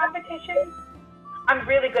climbing competitions? I'm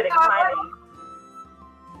really good at climbing.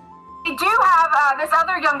 We do have this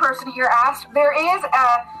other young person here asked. There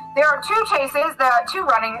are 2 chases, there are 2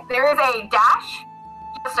 running. There is a dash,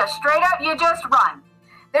 just a straight up, you just run.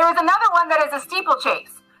 There is another one that is a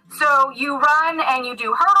steeplechase. So you run and you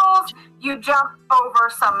do hurdles, you jump over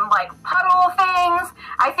some like puddle things.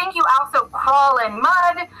 I think you also crawl in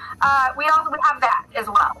mud. We also have that as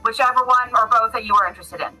well, whichever one or both that you are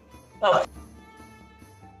interested in. Oh.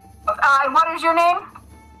 And what is your name?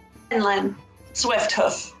 Inland.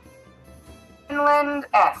 Swifthoof. Inland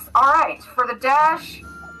S. All right, for the dash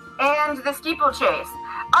and the steeplechase.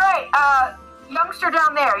 All right, youngster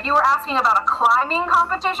down there, you were asking about a climbing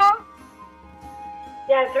competition?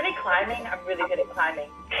 Yeah, is there any climbing? I'm really good at climbing.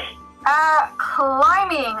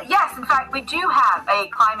 Climbing. Yes, in fact, we do have a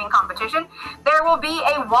climbing competition. There will be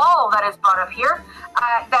a wall that is brought up here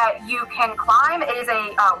that you can climb. It is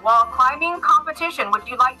a wall climbing competition. Would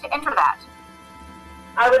you like to enter that?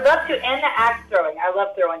 I would love to, and the axe throwing. I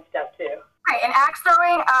love throwing stuff too. Okay, and axe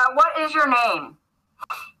throwing, what is your name?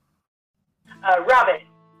 Robin.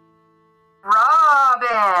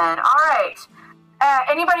 Robin. All right.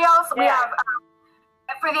 Anybody else? Yeah. We have,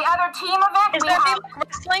 for the other team event, is there like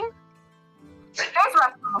wrestling? There's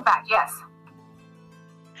wrestling, in fact, yes.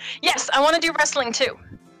 Yes, I want to do wrestling too.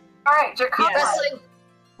 All right, Jacob.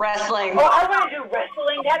 Wrestling. Oh, I want to do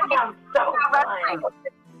wrestling. That sounds so fun.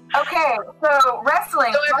 Okay, so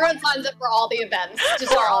wrestling. So everyone signs up for all the events.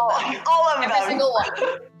 Just all of them. All of them. Every single one.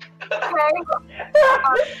 Okay.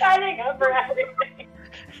 I'm signing up for everything.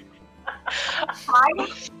 I'm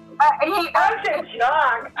just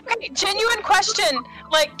shocked. Okay, genuine question.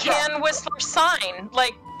 Like, can Whistler sign?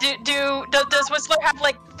 Like, does Whistler have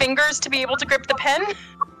like fingers to be able to grip the pen?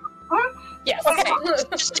 Yes. Okay,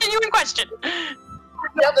 just genuine question.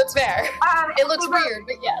 No, that's fair. It looks weird,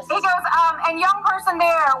 but yes. He goes, and young person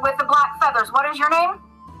there with the black feathers, what is your name?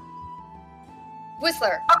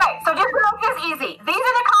 Whistler. Okay, so just to make this easy, these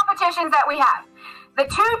are the competitions that we have. The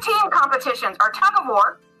 2-team competitions are tug of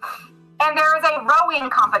war, and there is a rowing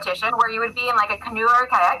competition where you would be in like a canoe or a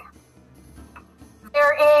kayak.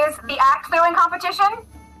 There is the axe throwing competition.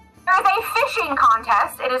 There is a fishing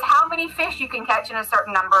contest. It is how many fish you can catch in a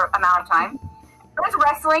certain amount of time. There is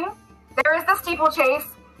wrestling. There is the steeplechase.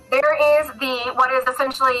 There is what is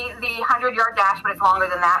essentially the 100-yard dash, but it's longer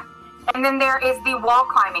than that. And then there is the wall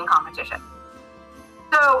climbing competition.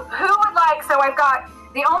 So who would like, so I've got,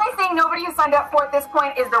 the only thing nobody has signed up for at this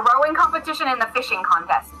point is the rowing competition and the fishing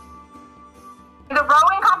contest. The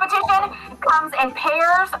rowing competition comes in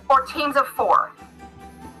pairs or teams of 4.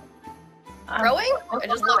 Rowing? I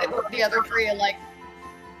just look at the other 3 and like,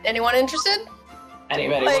 anyone interested?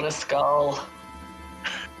 Anybody want a skull?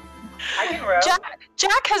 I can row.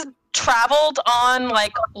 Jack has traveled on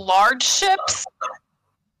like large ships,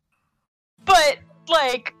 but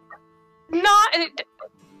like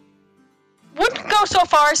wouldn't go so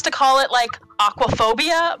far as to call it like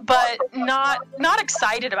aquaphobia, but not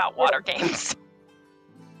excited about water games.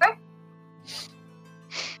 Okay.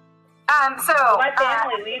 So my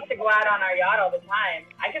family, we used to go out on our yacht all the time.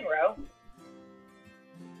 I can row.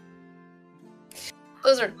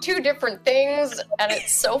 Those are 2 different things, and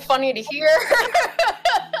it's so funny to hear.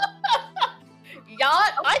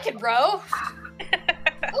 Yacht, I can row.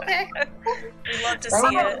 Okay. We'd love to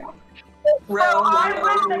see it. So our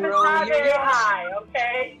wisdom is not very high,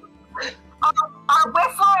 okay? Are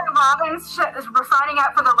Whistler and Robin signing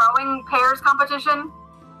up for the rowing pairs competition?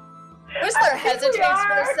 Whistler hesitates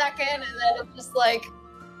for a second, and then it's just like,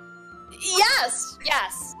 yes.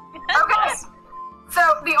 Okay. So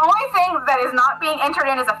the only thing that is not being entered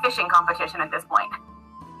in is a fishing competition at this point.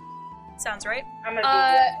 Sounds right. I'm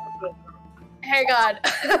gonna hang on.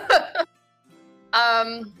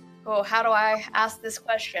 How do I ask this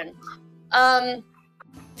question?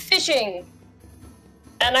 Fishing.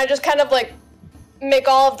 And I just kind of like make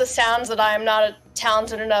all of the sounds that I am not a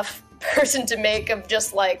talented enough person to make of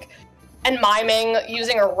just like, and miming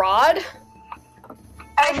using a rod.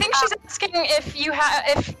 I think she's asking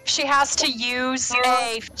if she has to use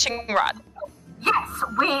a fishing rod. Yes,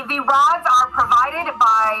 the rods are provided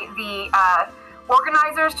by the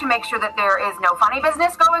organizers to make sure that there is no funny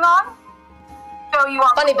business going on. So you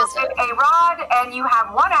are funny business. A rod, and you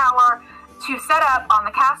have 1 hour to set up on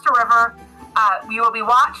the Castor River. You will be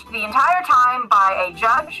watched the entire time by a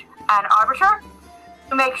judge and arbiter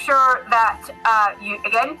to make sure that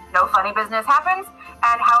no funny business happens.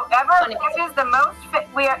 And however catches the most,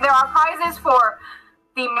 there are prizes for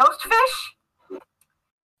the most fish,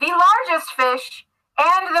 the largest fish,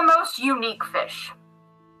 and the most unique fish.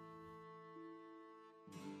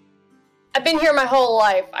 I've been here my whole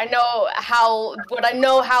life. I know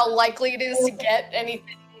how likely it is to get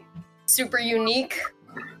anything super unique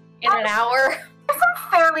in an hour. There's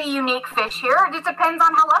some fairly unique fish here. It just depends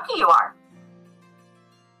on how lucky you are.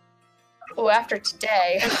 Oh, after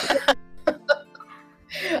today.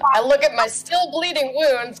 I look at my still bleeding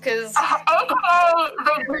wounds, because... AKA,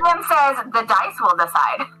 the DM says the dice will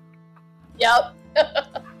decide. Yep.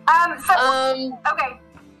 Okay.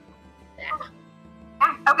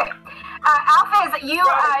 Okay. Alphys, you...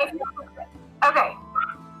 okay.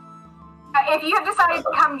 If you have decided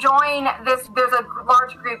to come join this, there's a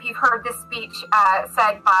large group. You've heard this speech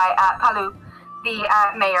said by Palu, the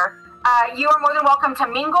mayor. You are more than welcome to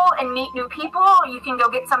mingle and meet new people. You can go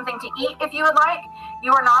get something to eat if you would like.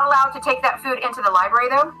 You are not allowed to take that food into the library,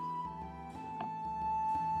 though.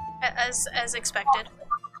 As expected.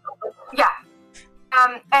 Yeah.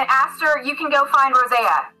 And Aster, you can go find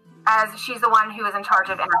Rosea, as she's the one who is in charge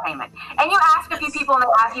of entertainment. And you ask a few people, and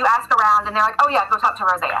you ask around, and they're like, oh yeah, go talk to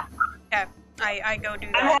Rosea. Okay, I go do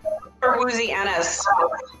that. For Woozy Ennis.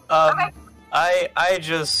 Okay. I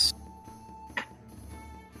just...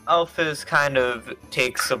 Alphys kind of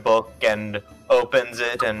takes a book and opens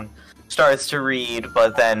it and starts to read,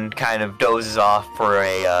 but then kind of dozes off for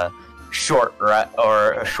a short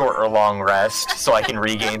or long rest, so I can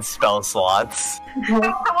regain spell slots. So we'll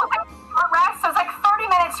take a short rest, so it's like 30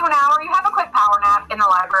 minutes to an hour. You have a quick power nap in the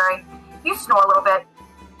library. You snore a little bit.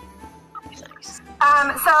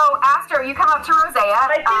 So Aster, you come up to Rosea.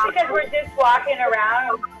 I think because we're just walking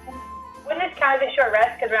around. Wouldn't this count as a short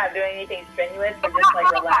rest because we're not doing anything strenuous? We're just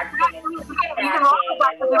like relaxing and you can roll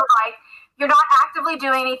if you like. You're not actively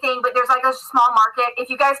doing anything, but there's like a small market.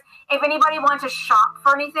 If anybody wants to shop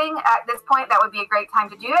for anything at this point, that would be a great time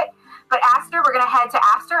to do it. But Aster, we're going to head to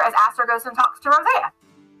Aster as Aster goes and talks to Rosea.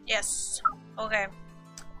 Yes. Okay.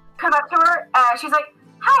 Come up to her. She's like,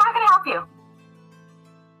 hi, how can I help you?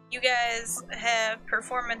 You guys have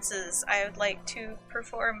performances. I would like to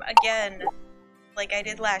perform again, like I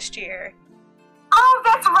did last year. Oh,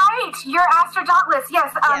 that's right! You're Aster Dauntless,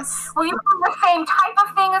 yes. Yes. Will you do the same type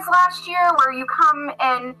of thing as last year, where you come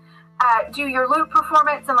and do your loot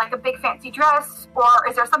performance in like a big fancy dress, or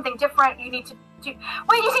is there something different you need to do?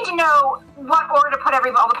 We just need to know what order to put all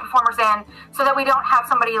the performers in, so that we don't have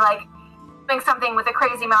somebody like doing something with a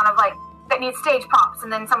crazy amount of like that needs stage props,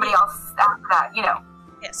 and then somebody else after that, you know.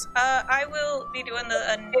 Yes. I will be doing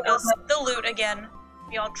the loot again.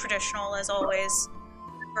 Be all traditional as always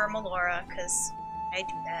for Melora, because I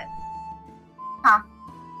do that. Huh.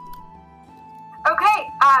 Okay,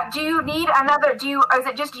 do you need another, is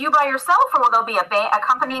it just you by yourself, or will there be a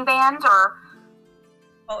accompanying band, or?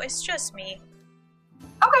 Oh, it's just me.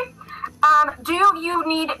 Okay. Do you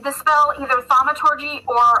need the spell either Thaumaturgy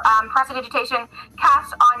or Prestidigitation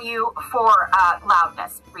cast on you for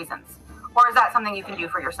loudness reasons? Or is that something you can do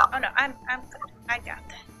for yourself? Oh no, I'm good. I got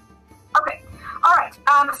that. Okay. Alright,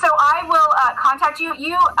 so I will contact you.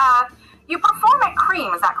 You perform at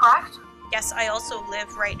Cream, is that correct? Yes, I also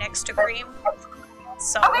live right next to Cream.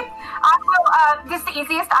 So. Okay, I will, this is the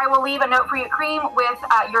easiest. I will leave a note for you at Cream with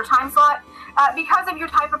your time slot. Because of your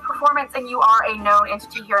type of performance and you are a known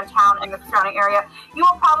entity here in town in the surrounding area, you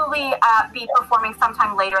will probably be performing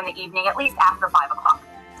sometime later in the evening, at least after 5 o'clock.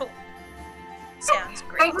 Cool. Sounds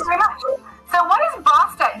great. Thank you very much. So what is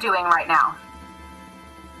Bostet doing right now?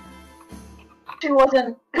 She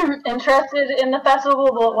wasn't interested in the festival,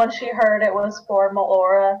 but when she heard it was for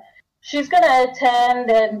Melora, she's going to attend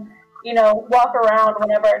and, walk around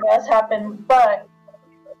whenever it does happen. But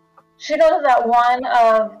she knows that one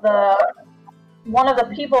of the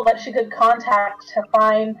people that she could contact to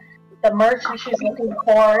find the merchant she's looking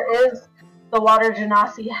for is the Water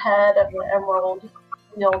Genasi head of the Emerald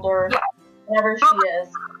Wielder, wherever she is.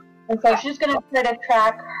 And so she's going to try to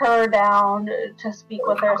track her down to speak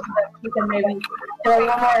with her so that she can maybe get a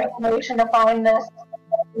little more information to find this,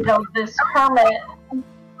 this hermit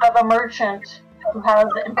of a merchant who has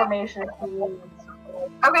the information he needs.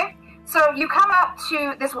 Okay, so you come up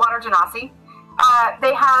to this water genasi.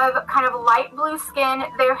 They have kind of light blue skin.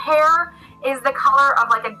 Their hair is the color of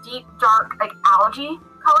like a deep, dark, like algae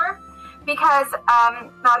color, because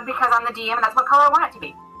because I'm the DM and that's what color I want it to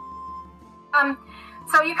be.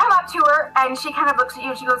 So you come up to her and she kind of looks at you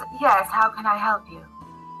and she goes, "Yes, how can I help you?"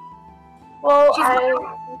 Well,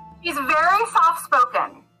 she's very soft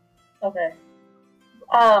spoken. Okay.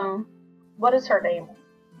 What is her name?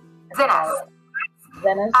 Zenas.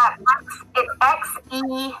 Zenas? It's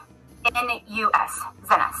Xenus.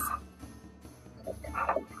 Zenas.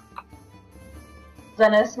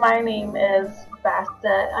 Zenas, my name is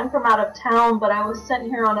Bastet. I'm from out of town, but I was sent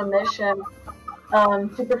here on a mission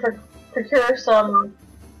to procure some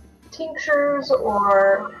tinctures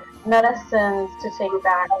or medicines to take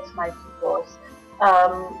back to my peoples.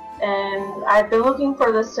 And I've been looking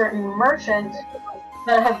for this certain merchant,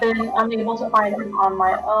 but have been unable to find him on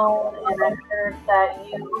my own, and I heard that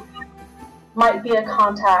you might be a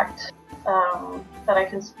contact that I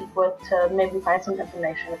can speak with to maybe find some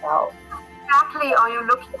information about. Exactly are you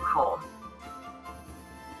looking for?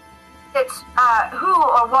 It's who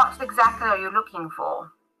or what exactly are you looking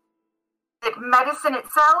for? Is it medicine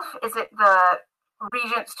itself? Is it the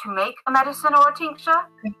reagents to make a medicine or a tincture?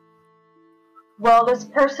 Well, this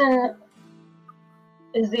person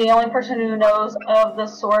is the only person who knows of the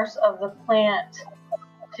source of the plant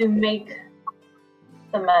to make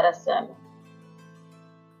the medicine.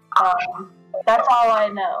 That's all I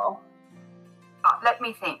know. Let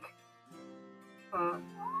me think.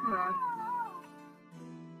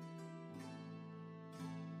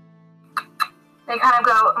 They kind of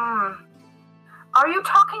go, Are you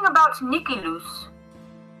talking about Nikilus?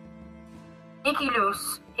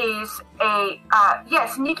 Nikilus is a,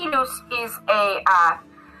 yes, Nikilus is a,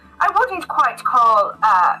 I wouldn't quite call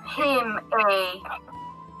him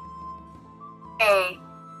a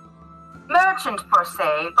merchant per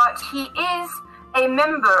se, but he is a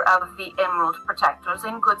member of the Emerald Protectors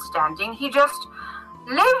in good standing. He just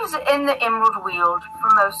lives in the Emerald Weald for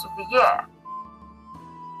most of the year.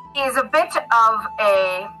 He is a bit of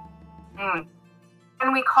a,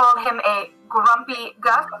 and we call him a grumpy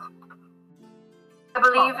Gus, I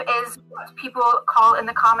believe is what people call in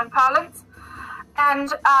the common parlance.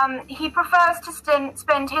 And he prefers to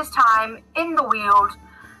spend his time in the Weald,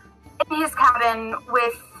 in his cabin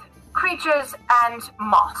with creatures and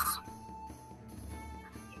moss.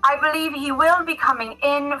 I believe he will be coming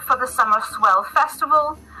in for the Summer Swell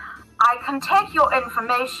Festival. I can take your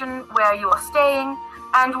information where you are staying,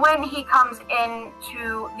 and when he comes in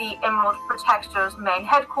to the Emerald Protectors main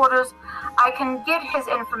headquarters, I can get his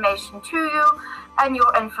information to you and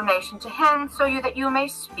your information to him so that you may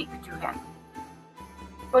speak to him.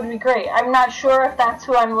 Would be great. I'm not sure if that's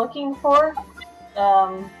who I'm looking for.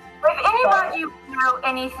 If anybody know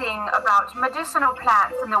anything about medicinal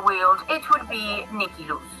plants in the Weald, it would be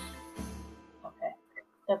Nikilus. Okay,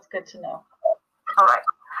 that's good to know. All right.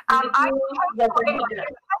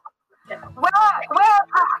 Where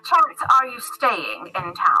perchance are you staying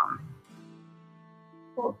in town?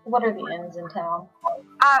 What are the inns in town?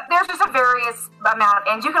 There's just a various amount of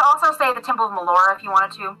inns. You can also stay at the Temple of Melora if you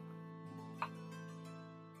wanted to.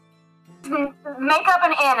 Make up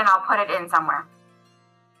an inn and I'll put it in somewhere.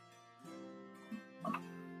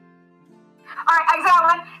 Alright, I got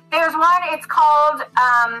one. There's one, it's called,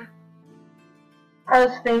 I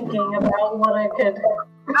was thinking about what I could...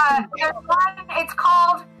 there's one, it's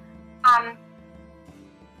called,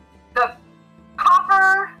 the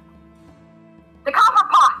Copper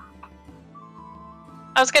Pot.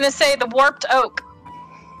 I was gonna say the Warped Oak.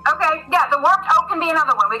 Okay, yeah, the Warped Oak can be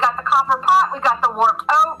another one. We got the Copper Pot, we got the Warped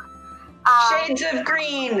Oak. Shades of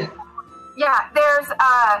green. Yeah, there's,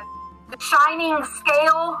 the Shining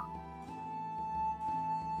Scale.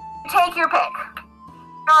 Take your pick.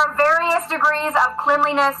 There are various degrees of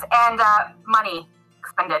cleanliness and money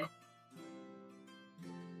expended.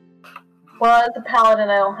 Well, as a paladin,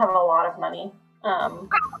 I don't have a lot of money.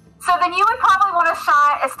 So then you would probably want to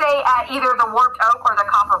stay at either the Warped Oak or the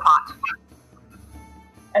Copper Pot.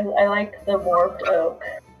 I like the Warped Oak.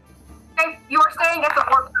 Okay, you are staying at the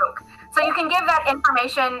Warped Oak. So you can give that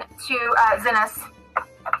information to Zenas.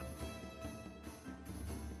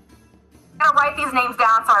 I'm going to write these names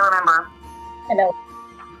down so I remember. I know.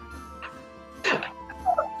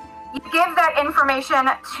 You give that information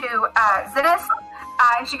to Zenas,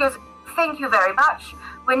 and she goes, "Thank you very much.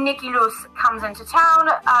 When Nikilus comes into town,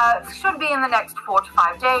 should be in the next 4 to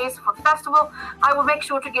 5 days for the festival, I will make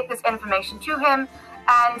sure to get this information to him,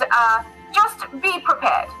 and just be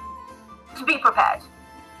prepared. Be prepared.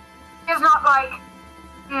 It's not like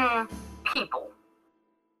People.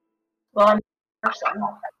 Well, I'm a person.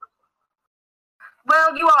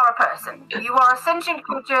 Well, you are a person. You are a sentient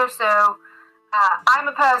creature, so I'm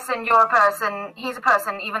a person, you're a person, he's a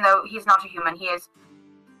person, even though he's not a human. He is,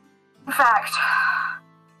 in fact...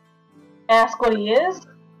 Ask what he is?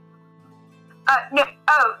 No,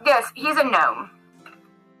 oh, yes, he's a gnome.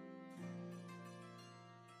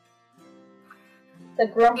 The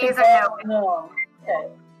grumpy He's a gnome. gnome. No. Okay.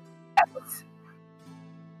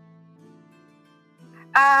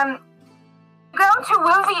 Go to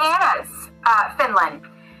Woozy Anna's, Finland.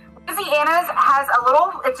 Woozy Anna's has a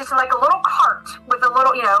little, it's just like a little cart with a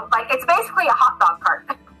little, like, it's basically a hot dog cart.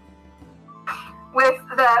 With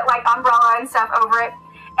the, like, umbrella and stuff over it.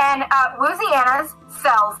 And Woozy Anna's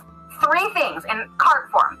sells 3 things in cart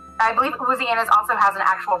form. I believe Woozy Anna's also has an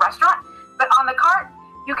actual restaurant. But on the cart,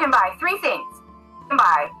 you can buy 3 things. You can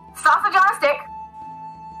buy sausage on a stick.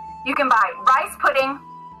 You can buy rice pudding.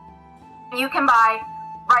 And you can buy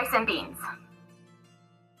rice and beans.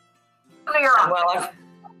 Those are your options.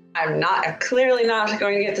 Well, I'm clearly not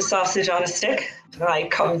going to get the sausage on a stick. I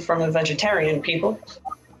come from a vegetarian people.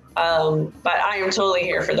 But I am totally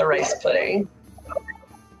here for the rice pudding.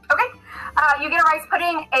 Okay. You get a rice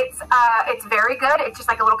pudding. It's very good. It's just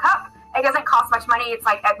like a little cup. It doesn't cost much money. It's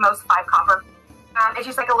like at most 5 copper. It's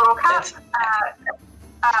just like a little cup,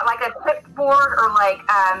 like a clipboard or like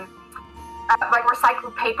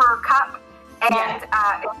recycled paper cup. And it's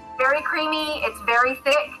very creamy. It's very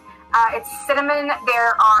thick. It's cinnamon.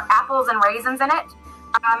 There are apples and raisins in it.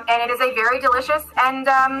 And it is a very delicious and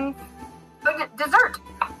good dessert.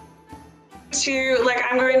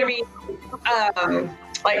 I'm going to be,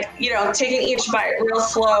 taking each bite real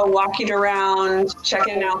slow, walking around,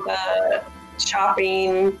 checking out the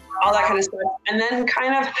shopping, all that kind of stuff. And then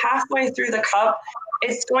kind of halfway through the cup,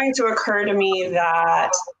 it's going to occur to me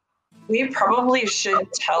that we probably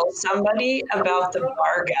should tell somebody about the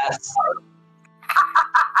bar guests.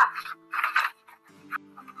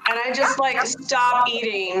 And I just stop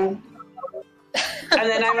eating. And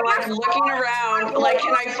then I'm looking around,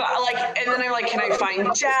 can I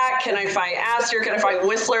find Jack? Can I find Aster? Can I find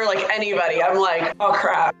Whistler? Anybody. I'm like, oh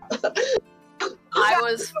crap. I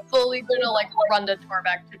was fully gonna run to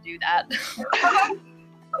Torbeck to do that.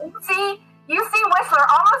 Okay. You see Whistler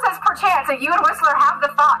almost as perchance, and you and Whistler have the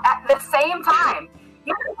thought at the same time.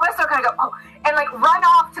 You and Whistler kind of go, oh, and run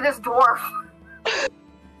off to this dwarf.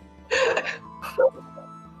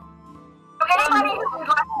 Anybody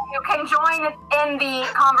who can join in the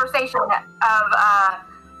conversation of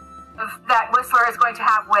that Whistler is going to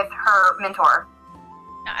have with her mentor.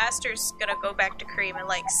 Now Aster's gonna go back to Cream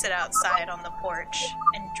and sit outside on the porch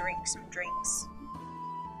and drink some drinks.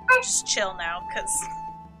 Just chill now, cause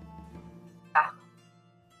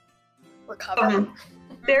recover.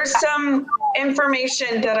 There's some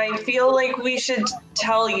information that I feel like we should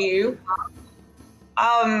tell you.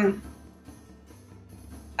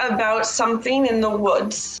 About something in the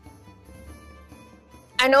woods.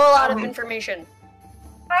 I know a lot of information.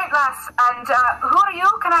 Right, lass. And who are you?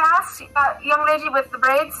 Can I ask, young lady with the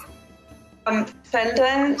braids?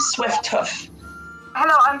 Fenton Swifthoof.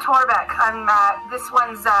 Hello, I'm Torbeck. I'm this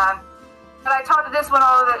one's. But I taught this one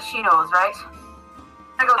all that she knows, right?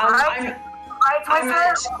 I goes right,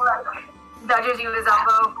 Whistler. Nudges you with his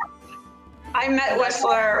elbow. I met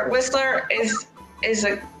Whistler. Whistler is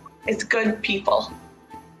good people.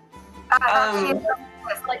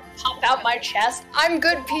 Pop out my chest. I'm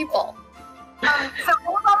good people. So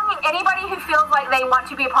anybody who feels like they want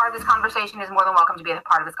to be a part of this conversation is more than welcome to be a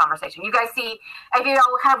part of this conversation. You guys see, if you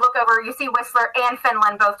all kind of look over, you see Whistler and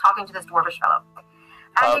Finland both talking to this dwarvish fellow.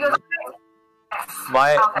 And he goes,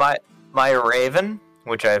 yes. My raven,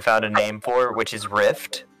 which I found a name for, which is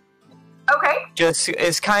Rift. Okay.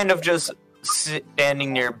 Is kind of just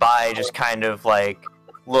standing nearby, just kind of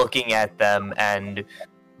looking at them and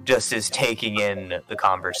just is taking in the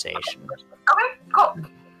conversation. Okay, cool.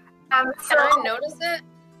 Can I notice it?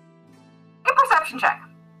 A perception check. I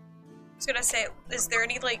was gonna say, is there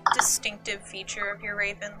any distinctive feature of your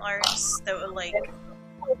raven, Lars, that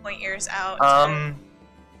would point yours out?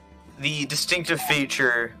 The distinctive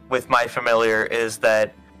feature with my familiar is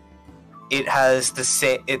that it has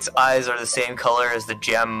its eyes are the same color as the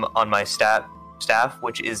gem on my staff,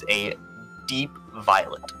 which is a deep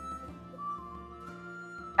violet.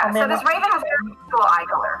 Yeah, so this raven has very cool eye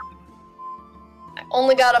color. I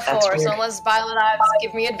only got a 4, so unless violet eyes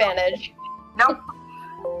give me advantage. Nope.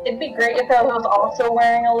 It'd be great if I was also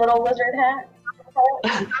wearing a little wizard hat.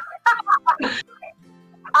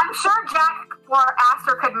 I'm sure Jack or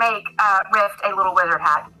Aster could make Rift a little wizard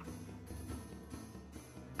hat.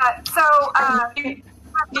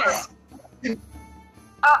 Yes.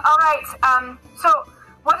 All right. So,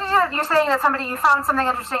 what did you're saying that you found something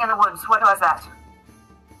interesting in the woods? What was that?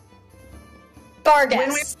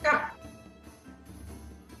 Bargas.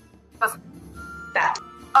 That.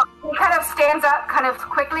 He kind of stands up, kind of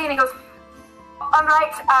quickly, and he goes, "All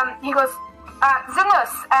right." He goes,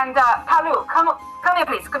 "Zinus and Palu, come here,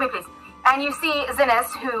 please. And you see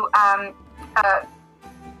Zinus, who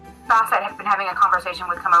Basset has been having a conversation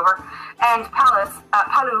with, come over, and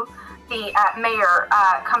Palu, the mayor,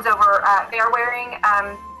 comes over. They are wearing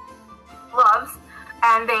gloves,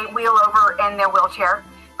 and they wheel over in their wheelchair.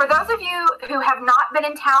 For those of you who have not been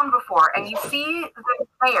in town before, and you see the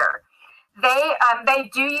mayor, they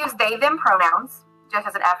do use they/them pronouns. Just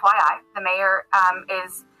as an FYI, the mayor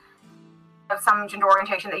is of some gender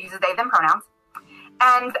orientation that uses they/them pronouns.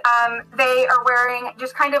 And they are wearing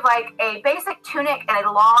just kind of like a basic tunic and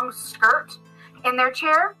a long skirt in their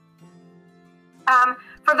chair.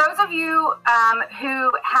 For those of you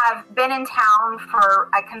who have been in town for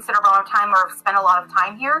a considerable amount of time or have spent a lot of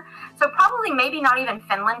time here, so probably maybe not even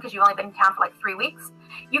Finland because you've only been in town for like 3 weeks,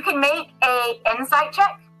 you can make a insight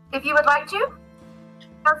check if you would like to.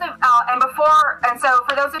 And so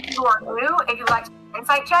for those of you who are new, if you'd like to do an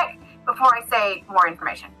insight check before I say more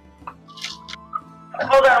information.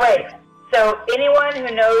 Hold on, wait. So anyone who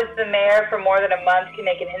knows the mayor for more than a month can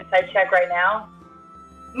make an insight check right now?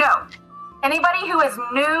 No. Anybody who is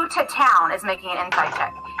new to town is making an insight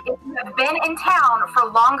check. If you have been in town for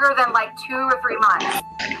longer than like 2 or 3 months,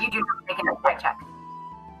 you do not make an insight check.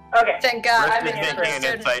 Okay. Thank God. Rift I've been is here for making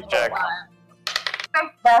an insight check.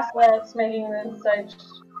 Basset's making an insight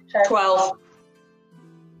check. 12.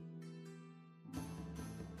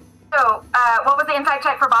 So, what was the insight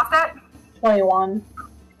check for Bastet? 21.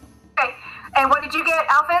 Okay. And what did you get,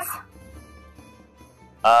 Alphys?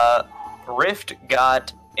 Rift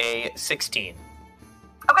got a 16.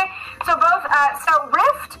 Okay, so both, so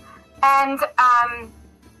Rift and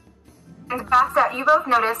Bastet, you both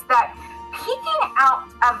noticed that peeking out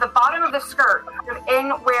of the bottom of the skirt,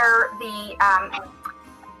 in where the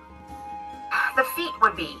feet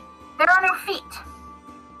would be, there are no feet.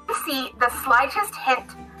 You see the slightest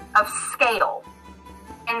hint of scale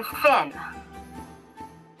and fin.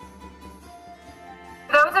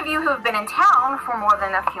 Those of you who have been in town for more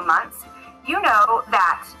than a few months, you know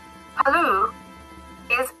that Palu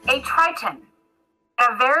is a Triton,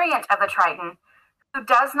 a variant of the Triton who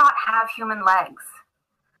does not have human legs.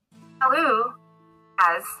 Palu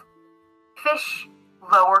has fish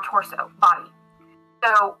lower torso body.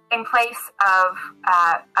 So in place of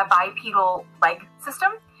a bipedal leg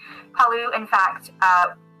system, Palu, in fact,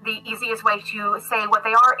 the easiest way to say what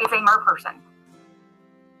they are is a merperson.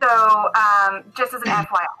 So just as an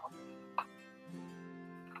FYI.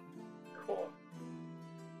 Cool.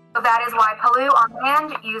 So that is why Palu on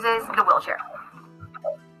land uses the wheelchair.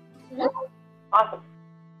 Awesome.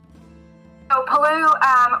 So Palu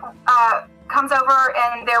comes over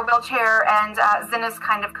in their wheelchair, and Zinus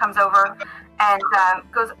kind of comes over and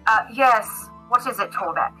goes, yes, what is it,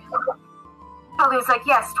 Torbeck? Palu's like,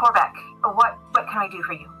 yes, Torbeck, what can I do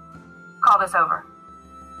for you? Call this over.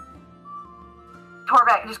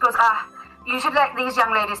 Torbeck just goes, you should let these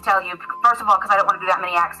young ladies tell you, first of all, because I don't want to do that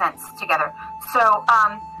many accents together. So,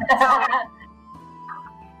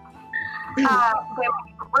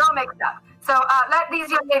 we're all mixed up. So, let these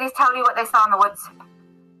young ladies tell you what they saw in the woods.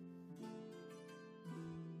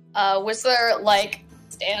 Whistler, like,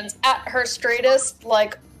 stands at her straightest,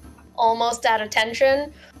 like, almost at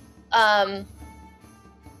attention.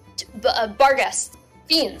 Barghest,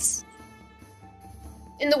 fiends.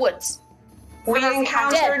 In the woods. We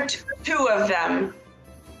encountered 2 of them.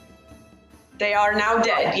 They are now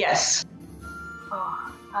dead, yes.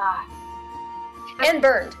 And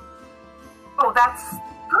burned. Oh, that's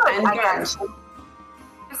good, And I guess.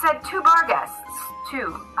 You said 2 Barghests,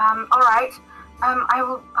 too. All right.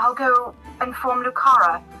 I'll go inform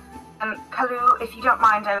Lucara. Palu, if you don't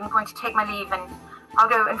mind, I'm going to take my leave and I'll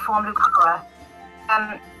go inform Lucara.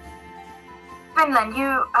 Finland,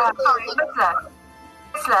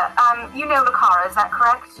 Whistler, you know Lucara, is that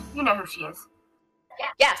correct? You know who she is?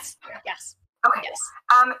 Yes. Okay. Yes.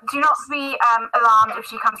 Do not be alarmed if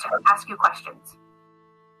she comes to ask you questions.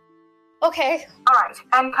 Okay. All right.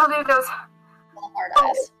 And Palu goes, Hard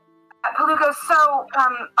eyes. Palu goes, so,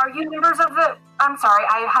 are you members of the... I'm sorry,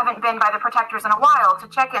 I haven't been by the Protectors in a while to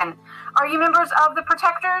check in. Are you members of the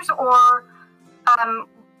Protectors, or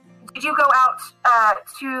did you go out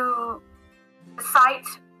to the site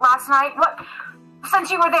last night? Since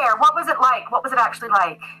you were there, what was it like? What was it actually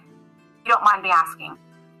like? You don't mind me asking.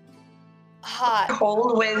 Hot.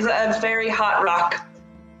 Cold with a very hot rock.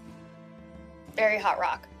 Very hot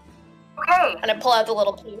rock. Okay. And I pull out the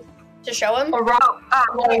little piece to show him. A rock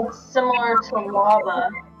similar to lava.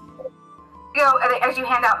 Go as you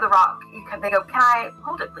hand out the rock. They go, "Can I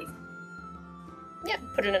hold it, please?" Yeah,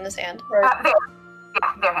 put it in his hand. Right. There.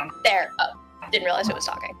 Yeah, their hand. There. Oh, didn't realize who was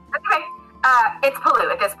talking. Okay. It's Palu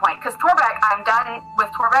at this point, because Torbeck, I'm done with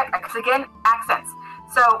Torbeck, because again, accents.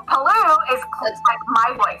 So Palu is like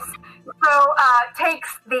my voice. So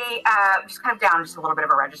takes the, just kind of down just a little bit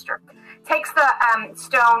of a register. Takes the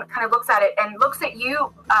stone, kind of looks at it, and looks at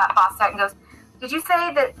you, Bosset, and goes, "Did you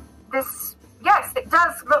say that this, yes, it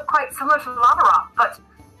does look quite similar to lava rock, but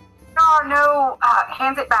there are no,"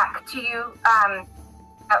 hands it back to you,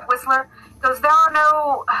 Whistler, goes, "there are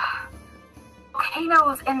no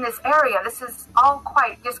volcanoes in this area. This is all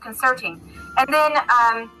quite disconcerting." And then,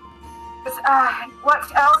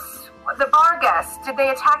 what else? The Barghest, did they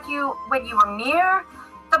attack you when you were near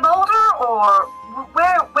the boulder, or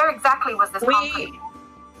where exactly was this conflict?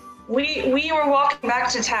 We were walking back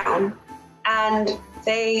to town, and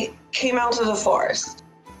they came out of the forest.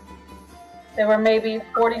 They were maybe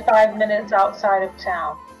 45 minutes outside of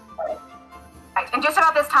town. Right. And just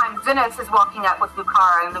about this time, Zinnis is walking up with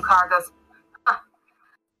Lucara, and Lucara goes, "Huh.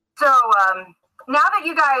 So, now that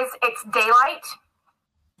you guys, it's daylight,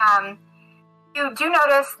 you do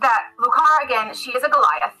notice that Lucara, again, she is a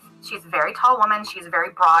Goliath. She's a very tall woman, she's very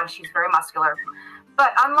broad, she's very muscular.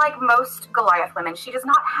 But unlike most Goliath women, she does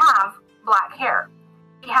not have black hair.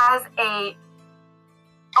 She has a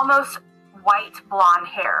almost white blonde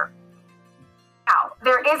hair. Now,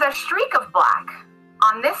 there is a streak of black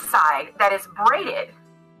on this side that is braided.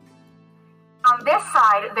 On this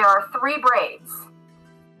side, there are 3 braids.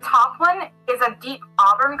 The top one is a deep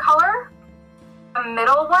auburn color. The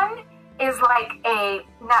middle one is like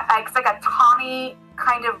it's like a tawny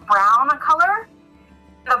kind of brown color.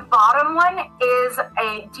 The bottom one is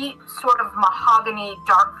a deep sort of mahogany,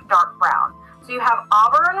 dark brown. So you have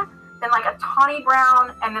auburn, then like a tawny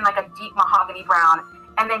brown, and then like a deep mahogany brown,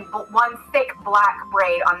 and then one thick black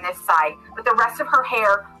braid on this side. But the rest of her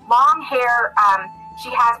hair, long hair,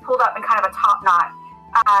 she has pulled up in kind of a top knot,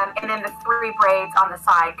 and then the 3 braids on the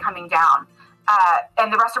side coming down.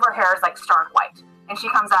 And the rest of her hair is like stark white. And she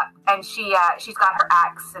comes up, and she's got her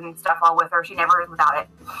axe and stuff all with her. She never is without it.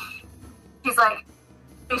 She's like,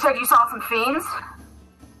 "You said you saw some fiends?"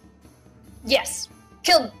 Yes.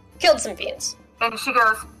 Killed some fiends. And she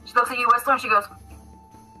looks at you, Whistler, and she goes,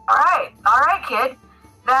 all right, kid.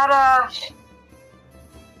 That,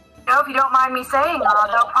 if you don't mind me saying,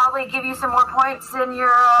 they'll probably give you some more points in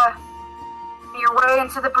your way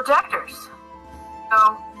into the Protectors.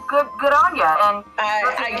 So, good on ya. And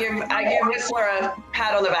I give Whistler a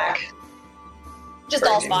pat on the back. Just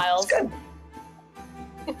all smiles. Good.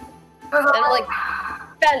 And I'm like,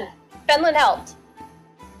 Fenlin helped.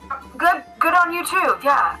 Good on you too.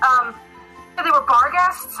 Yeah. They were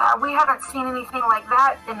Barghests. We haven't seen anything like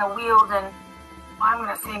that in the Weald in, I'm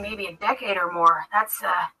gonna say maybe a decade or more. That's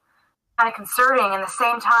kind of concerning. And the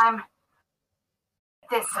same time,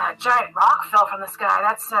 this giant rock fell from the sky.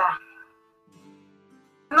 That's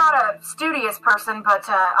I'm not a studious person, but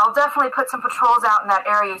I'll definitely put some patrols out in that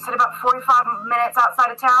area. You said about 45 minutes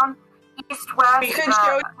outside of town, east, west. We could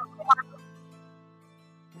show.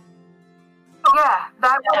 Yeah,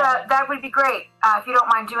 that would be great. If you don't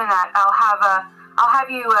mind doing that, I'll have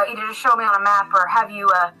you either just show me on a map or have you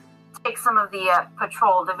take some of the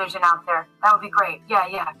patrol division out there. That would be great.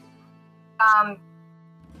 Yeah.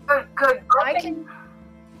 Good.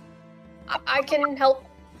 I can help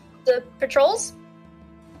the patrols.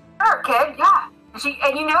 Sure, kid. Yeah. She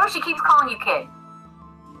keeps calling you kid.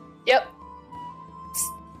 Yep.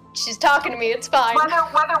 She's talking to me. It's fine. Whether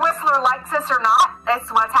Whistler likes this or not,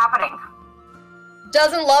 that's what's happening.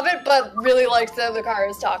 Doesn't love it, but really likes that the car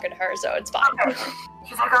is talking to her, so it's fine. Okay.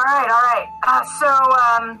 She's like, all right.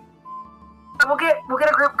 We'll get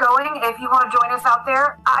a group going if you want to join us out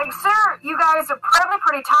there. I'm sure you guys are probably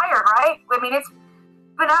pretty tired, right? I mean, it's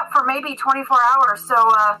been up for maybe 24 hours, so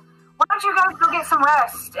why don't you guys go get some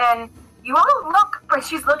rest? And you all look,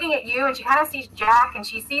 she's looking at you, and she kind of sees Jack, and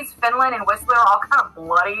she sees Finland and Whistler all kind of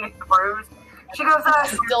bloody and bruised. She goes,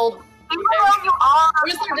 still. Even though you are...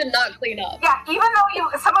 Whistler did not clean up. Yeah, even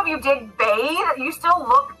though some of you did bathe, you still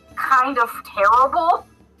look kind of terrible.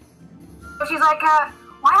 So she's like,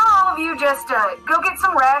 why don't all of you just go get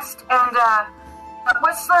some rest, and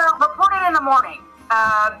Whistler, report it in the morning.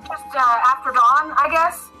 Just after dawn, I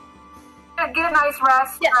guess. Get a nice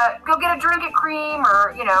rest. Yeah. Go get a drink at Cream,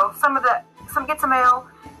 or, get some ale.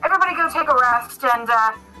 Everybody go take a rest, and...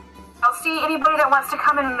 I'll see anybody that wants to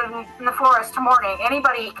come in the forest tomorrow.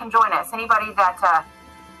 Anybody can join us. Anybody that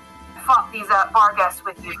fought these Barghests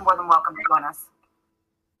with you is more than welcome to join us.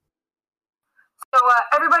 So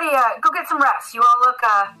everybody, go get some rest. You all look,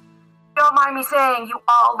 don't mind me saying, you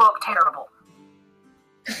all look terrible.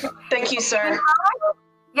 Thank you, sir.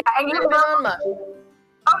 Yeah, and you know...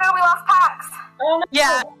 Oh no, we lost Pax. Oh, no.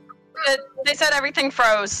 Yeah, they said everything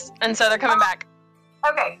froze, and so they're coming back.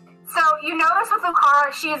 Okay, so you notice with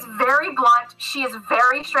Lucara, she is very blunt. She is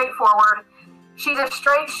very straightforward. She's a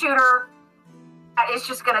straight shooter that is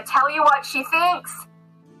just going to tell you what she thinks.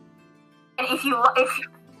 And if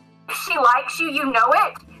she likes you, you know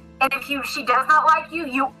it. And if she does not like you,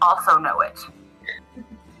 you also know it.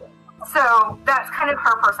 So that's kind of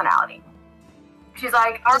her personality. She's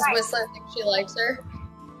like, all Does right. Whistler think she likes her?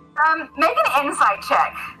 Make an insight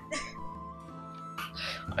check.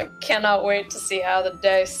 I cannot wait to see how the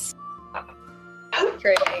dice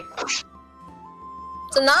trade me.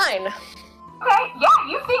 It's a 9. Okay, yeah,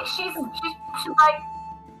 you think she's like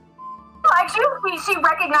you. She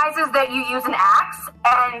recognizes that you use an axe,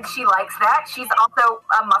 and she likes that. She's also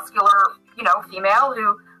a muscular, female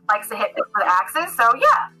who likes to hit things with axes. So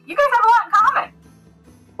yeah, you guys have a lot in common.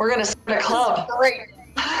 We're gonna start a club. Great.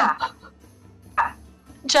 Yeah.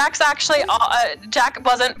 Jack's actually Jack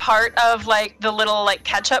wasn't part of the little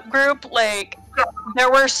catch-up group.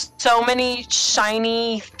 There were so many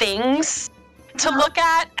shiny things to look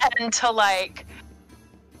at and to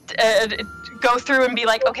go through and be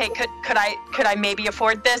like, okay, could I maybe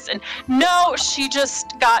afford this? And no, she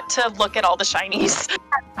just got to look at all the shinies. So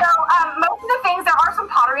most of the things, there are some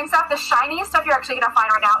pottery and stuff. The shiniest stuff you're actually gonna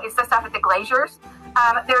find right now is the stuff at the glaziers.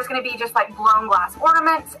 There's going to be just blown glass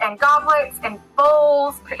ornaments and goblets and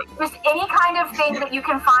bowls. Just any kind of thing that you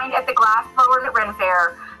can find at the glass blowers at Ren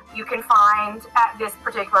Fair, you can find at this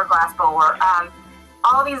particular glass blower.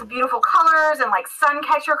 All these beautiful colors and sun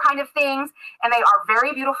catcher kind of things, and they are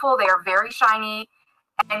very beautiful. They are very shiny,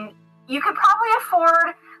 and you could probably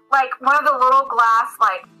afford one of the little glass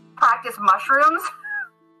practice mushrooms.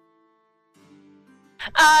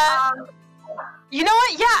 You know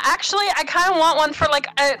what? Yeah, actually, I kind of want one for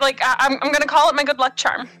I'm gonna call it my good luck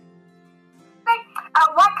charm. Okay.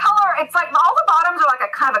 What color? It's all the bottoms are a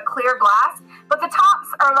kind of a clear glass, but the tops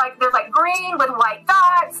are there's green with white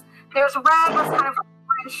dots. There's red with kind of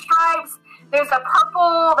orange stripes. There's a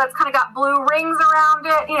purple that's kind of got blue rings around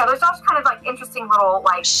it. There's also kind of interesting little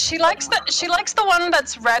She likes the one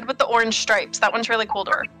that's red with the orange stripes. That one's really cool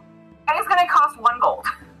to her. And it's going to cost 1 gold.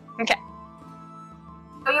 Okay.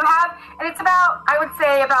 So you have, and it's about, I would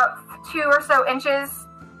say, about 2 or so inches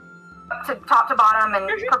up to top to bottom and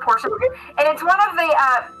proportion. And it's one of the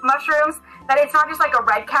mushrooms that it's not just a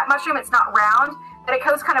red cat mushroom. It's not round. That it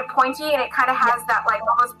goes kind of pointy and it kind of has that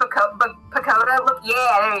almost pagoda look.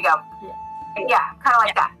 Yeah, there you go. Yeah, kind of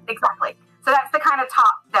like that. Exactly. So that's the kind of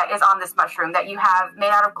top that is on this mushroom that you have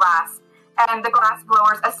made out of glass. And the glass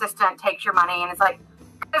blower's assistant takes your money and it's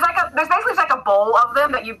there's basically just a bowl of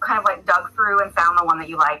them that you kind of dug through and found the one that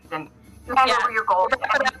you liked, and you hand over your gold.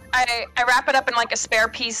 I wrap it up in a spare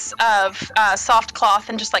piece of soft cloth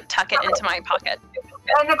and just tuck it into my pocket.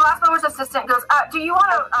 And the glassblower's assistant goes, do you want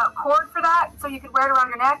a cord for that so you could wear it around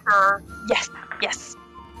your neck, or? Yes.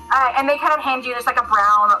 And they kind of hand you just a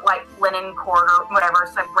brown linen cord or whatever,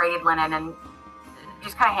 it's braided linen, and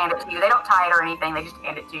just kind of hand it to you. They don't tie it or anything. They just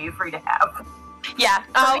hand it to you, free to have. Yeah,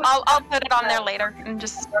 I'll put it on there later and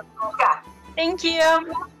just. Yeah. Thank you.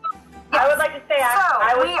 I would like to say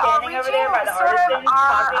I was standing over there by the artisan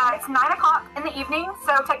talking. It's 9 o'clock in the evening,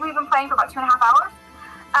 so technically we've been playing for about 2.5 hours.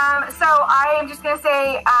 So I am just going to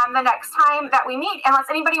say the next time that we meet, unless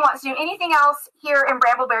anybody wants to do anything else here in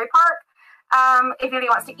Brambleberry Park, if anybody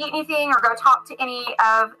wants to eat anything or go talk to any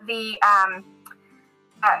of the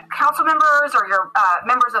council members or your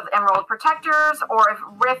members of the Emerald Protectors, or if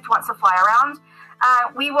Rift wants to fly around,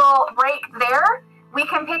 we will break there. We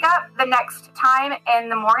can pick up the next time in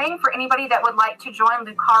the morning for anybody that would like to join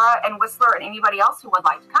Lucara and Whistler and anybody else who would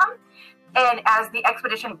like to come. And as the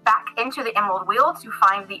expedition back into the Emerald Wheel to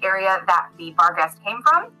find the area that the Barghest came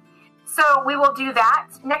from. So we will do that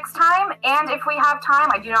next time. And if we have time,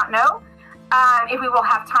 I do not know, if we will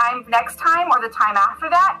have time next time or the time after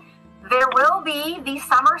that, there will be the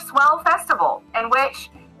Summer Swell Festival, in which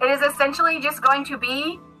it is essentially just going to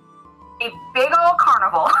be a big old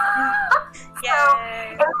carnival. So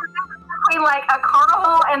it's between a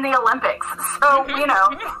carnival and the Olympics. So,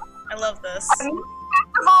 I love this.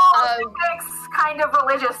 Olympics kind of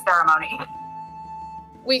religious ceremony.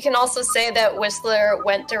 We can also say that Whistler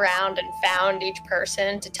went around and found each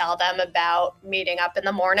person to tell them about meeting up in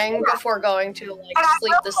the morning before going to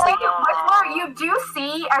sleep the sleep. Whistler, you do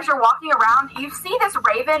see, as you're walking around, you see this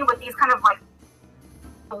raven with these kind of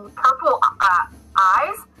purple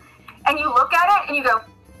eyes, and you look at it and you go,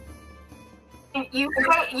 You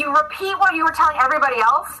repeat what you were telling everybody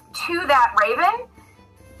else to that raven.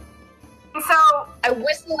 And so I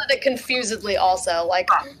whistle at it confusedly also, like...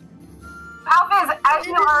 Alphys, as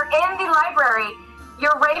you are in the library,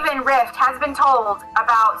 your raven Rift has been told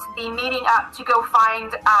about the meeting up to go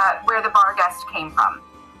find where the bar guest came from.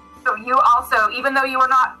 So you also, even though you are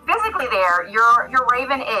not physically there, your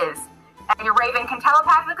raven is. And your raven can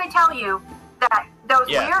telepathically tell you that those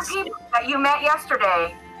weird people that you met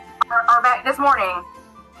yesterday or met this morning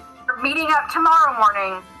are meeting up tomorrow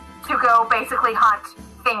morning to go basically hunt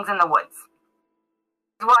things in the woods.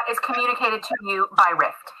 What is communicated to you by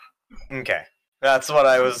Rift. Okay. That's what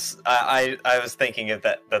I was thinking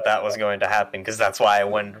that was going to happen, because that's why I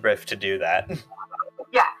wanted Rift to do that.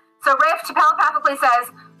 Yeah. So Rift telepathically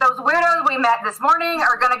says, those weirdos we met this morning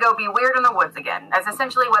are going to go be weird in the woods again. That's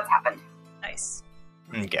essentially what's happened. Nice.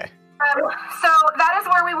 Okay. So that is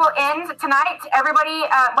where we will end tonight. Everybody,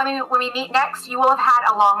 when we meet next, you will have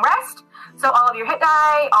had a long rest. So all of your hit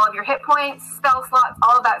die, all of your hit points, spell slots,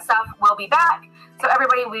 all of that stuff will be back. So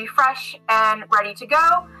everybody will be fresh and ready to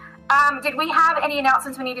go. Did we have any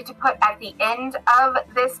announcements we needed to put at the end of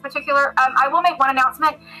this particular? I will make one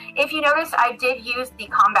announcement. If you notice, I did use the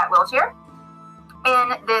combat wheelchair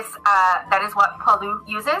in this. That is what Palu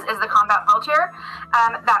uses, is the combat wheelchair.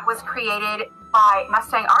 That was created by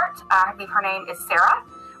Mustang Art. I believe her name is Sarah,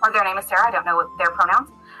 or their name is Sarah. I don't know what their pronouns.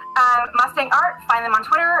 Mustang Art, find them on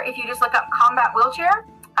Twitter. If you just look up combat wheelchair,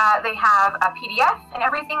 they have a PDF and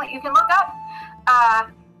everything that you can look up.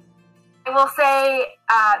 I will say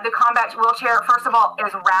the combat wheelchair, first of all,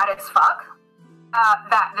 is rad as fuck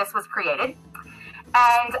that this was created.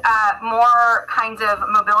 And more kinds of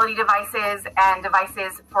mobility devices and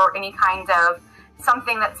devices for any kind of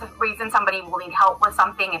something that's a reason somebody will need help with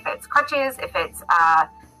something, if it's crutches, if it's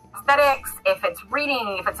aesthetics, if it's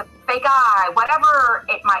reading, if it's a fake eye, whatever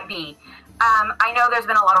it might be. I know there's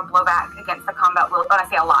been a lot of blowback against the combat wheelchair, when I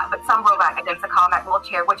say a lot, but some blowback against the combat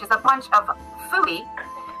wheelchair, which is a bunch of phooey,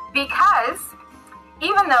 because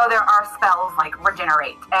even though there are spells like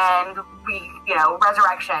regenerate and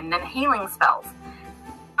resurrection and healing spells,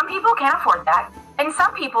 some people can't afford that, and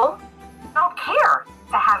some people don't care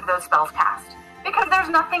to have those spells cast because there's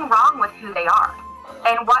nothing wrong with who they are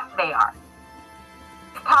and what they are.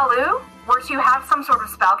 If Palu were to have some sort of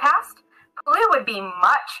spell cast, Palu would be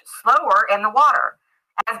much slower in the water.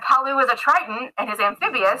 As Palu is a Triton and is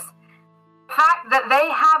amphibious, the fact that they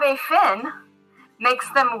have a fin makes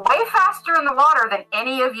them way faster in the water than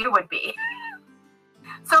any of you would be.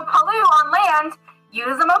 So Palu on land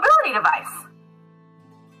uses a mobility device.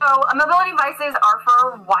 So mobility devices are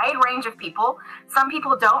for a wide range of people. Some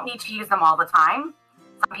people don't need to use them all the time.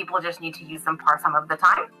 Some people just need to use them for some of the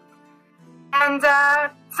time. And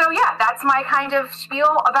so yeah, that's my kind of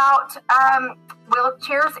spiel about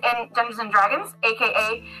wheelchairs in Dungeons & Dragons,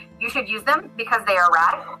 aka you should use them because they are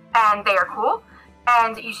rad and they are cool.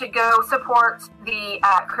 And you should go support the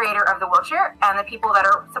creator of the wheelchair and the people that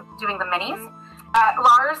are doing the minis.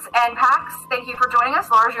 Lars and Pax, thank you for joining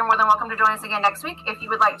us. Lars, you're more than welcome to join us again next week if you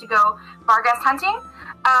would like to go bar guest hunting.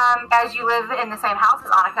 As you live in the same house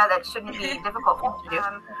as Annika, that shouldn't be difficult for you to do.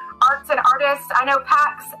 Arts and artists, I know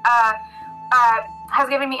Pax has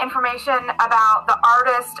given me information about the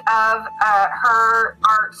artist of her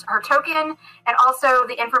art, her token, and also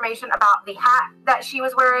the information about the hat that she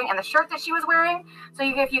was wearing and the shirt that she was wearing. So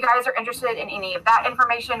if you guys are interested in any of that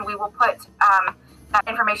information, we will put that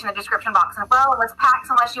information in the description box as well.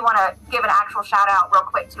 Unless you want to give an actual shout out real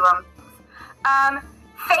quick to them.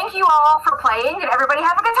 Thank you all for playing. Did everybody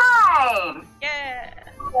have a good time? Yeah.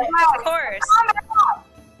 Yes. Of course.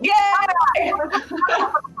 Yay!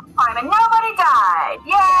 And nobody died.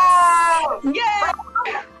 Yay! Yay!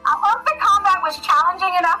 I hope the combat was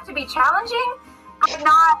challenging enough to be challenging, but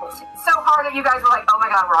not so hard that you guys were like, "Oh my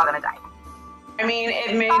god, we're all gonna die." I mean,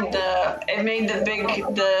 it made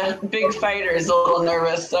the big fighters a little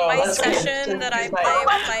nervous. So my that's session that I play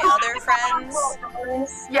with my other friends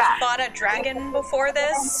fought a dragon before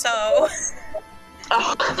this, so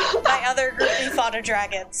my other groupie fought a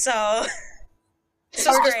dragon, so this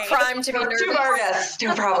was great. Primed to be nervous. 2 bar guests,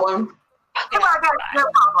 no problem. No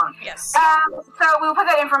problem. Yes. So we'll put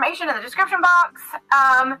that information in the description box.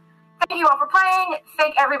 Thank you all for playing.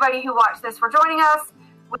 Thank everybody who watched this for joining us.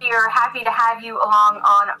 We are happy to have you along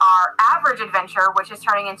on our average adventure, which is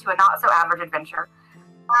turning into a not-so-average adventure.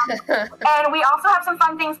 And we also have some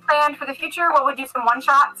fun things planned for the future. We'll do some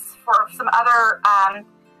one-shots for some other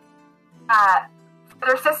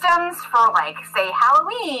systems for, like, say,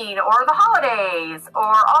 Halloween or the holidays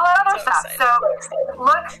or all that other stuff. So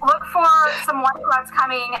look for some one-shots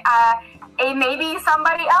coming maybe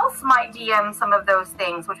somebody else might DM some of those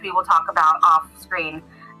things, which we will talk about off screen,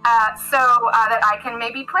 so that I can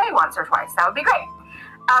maybe play once or twice. That would be great.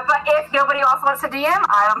 But if nobody else wants to DM,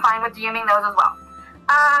 I'm fine with DMing those as well.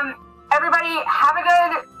 Everybody, have a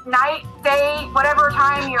good night, day, whatever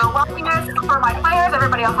time you're watching this. For my players,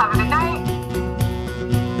 everybody else have a good night.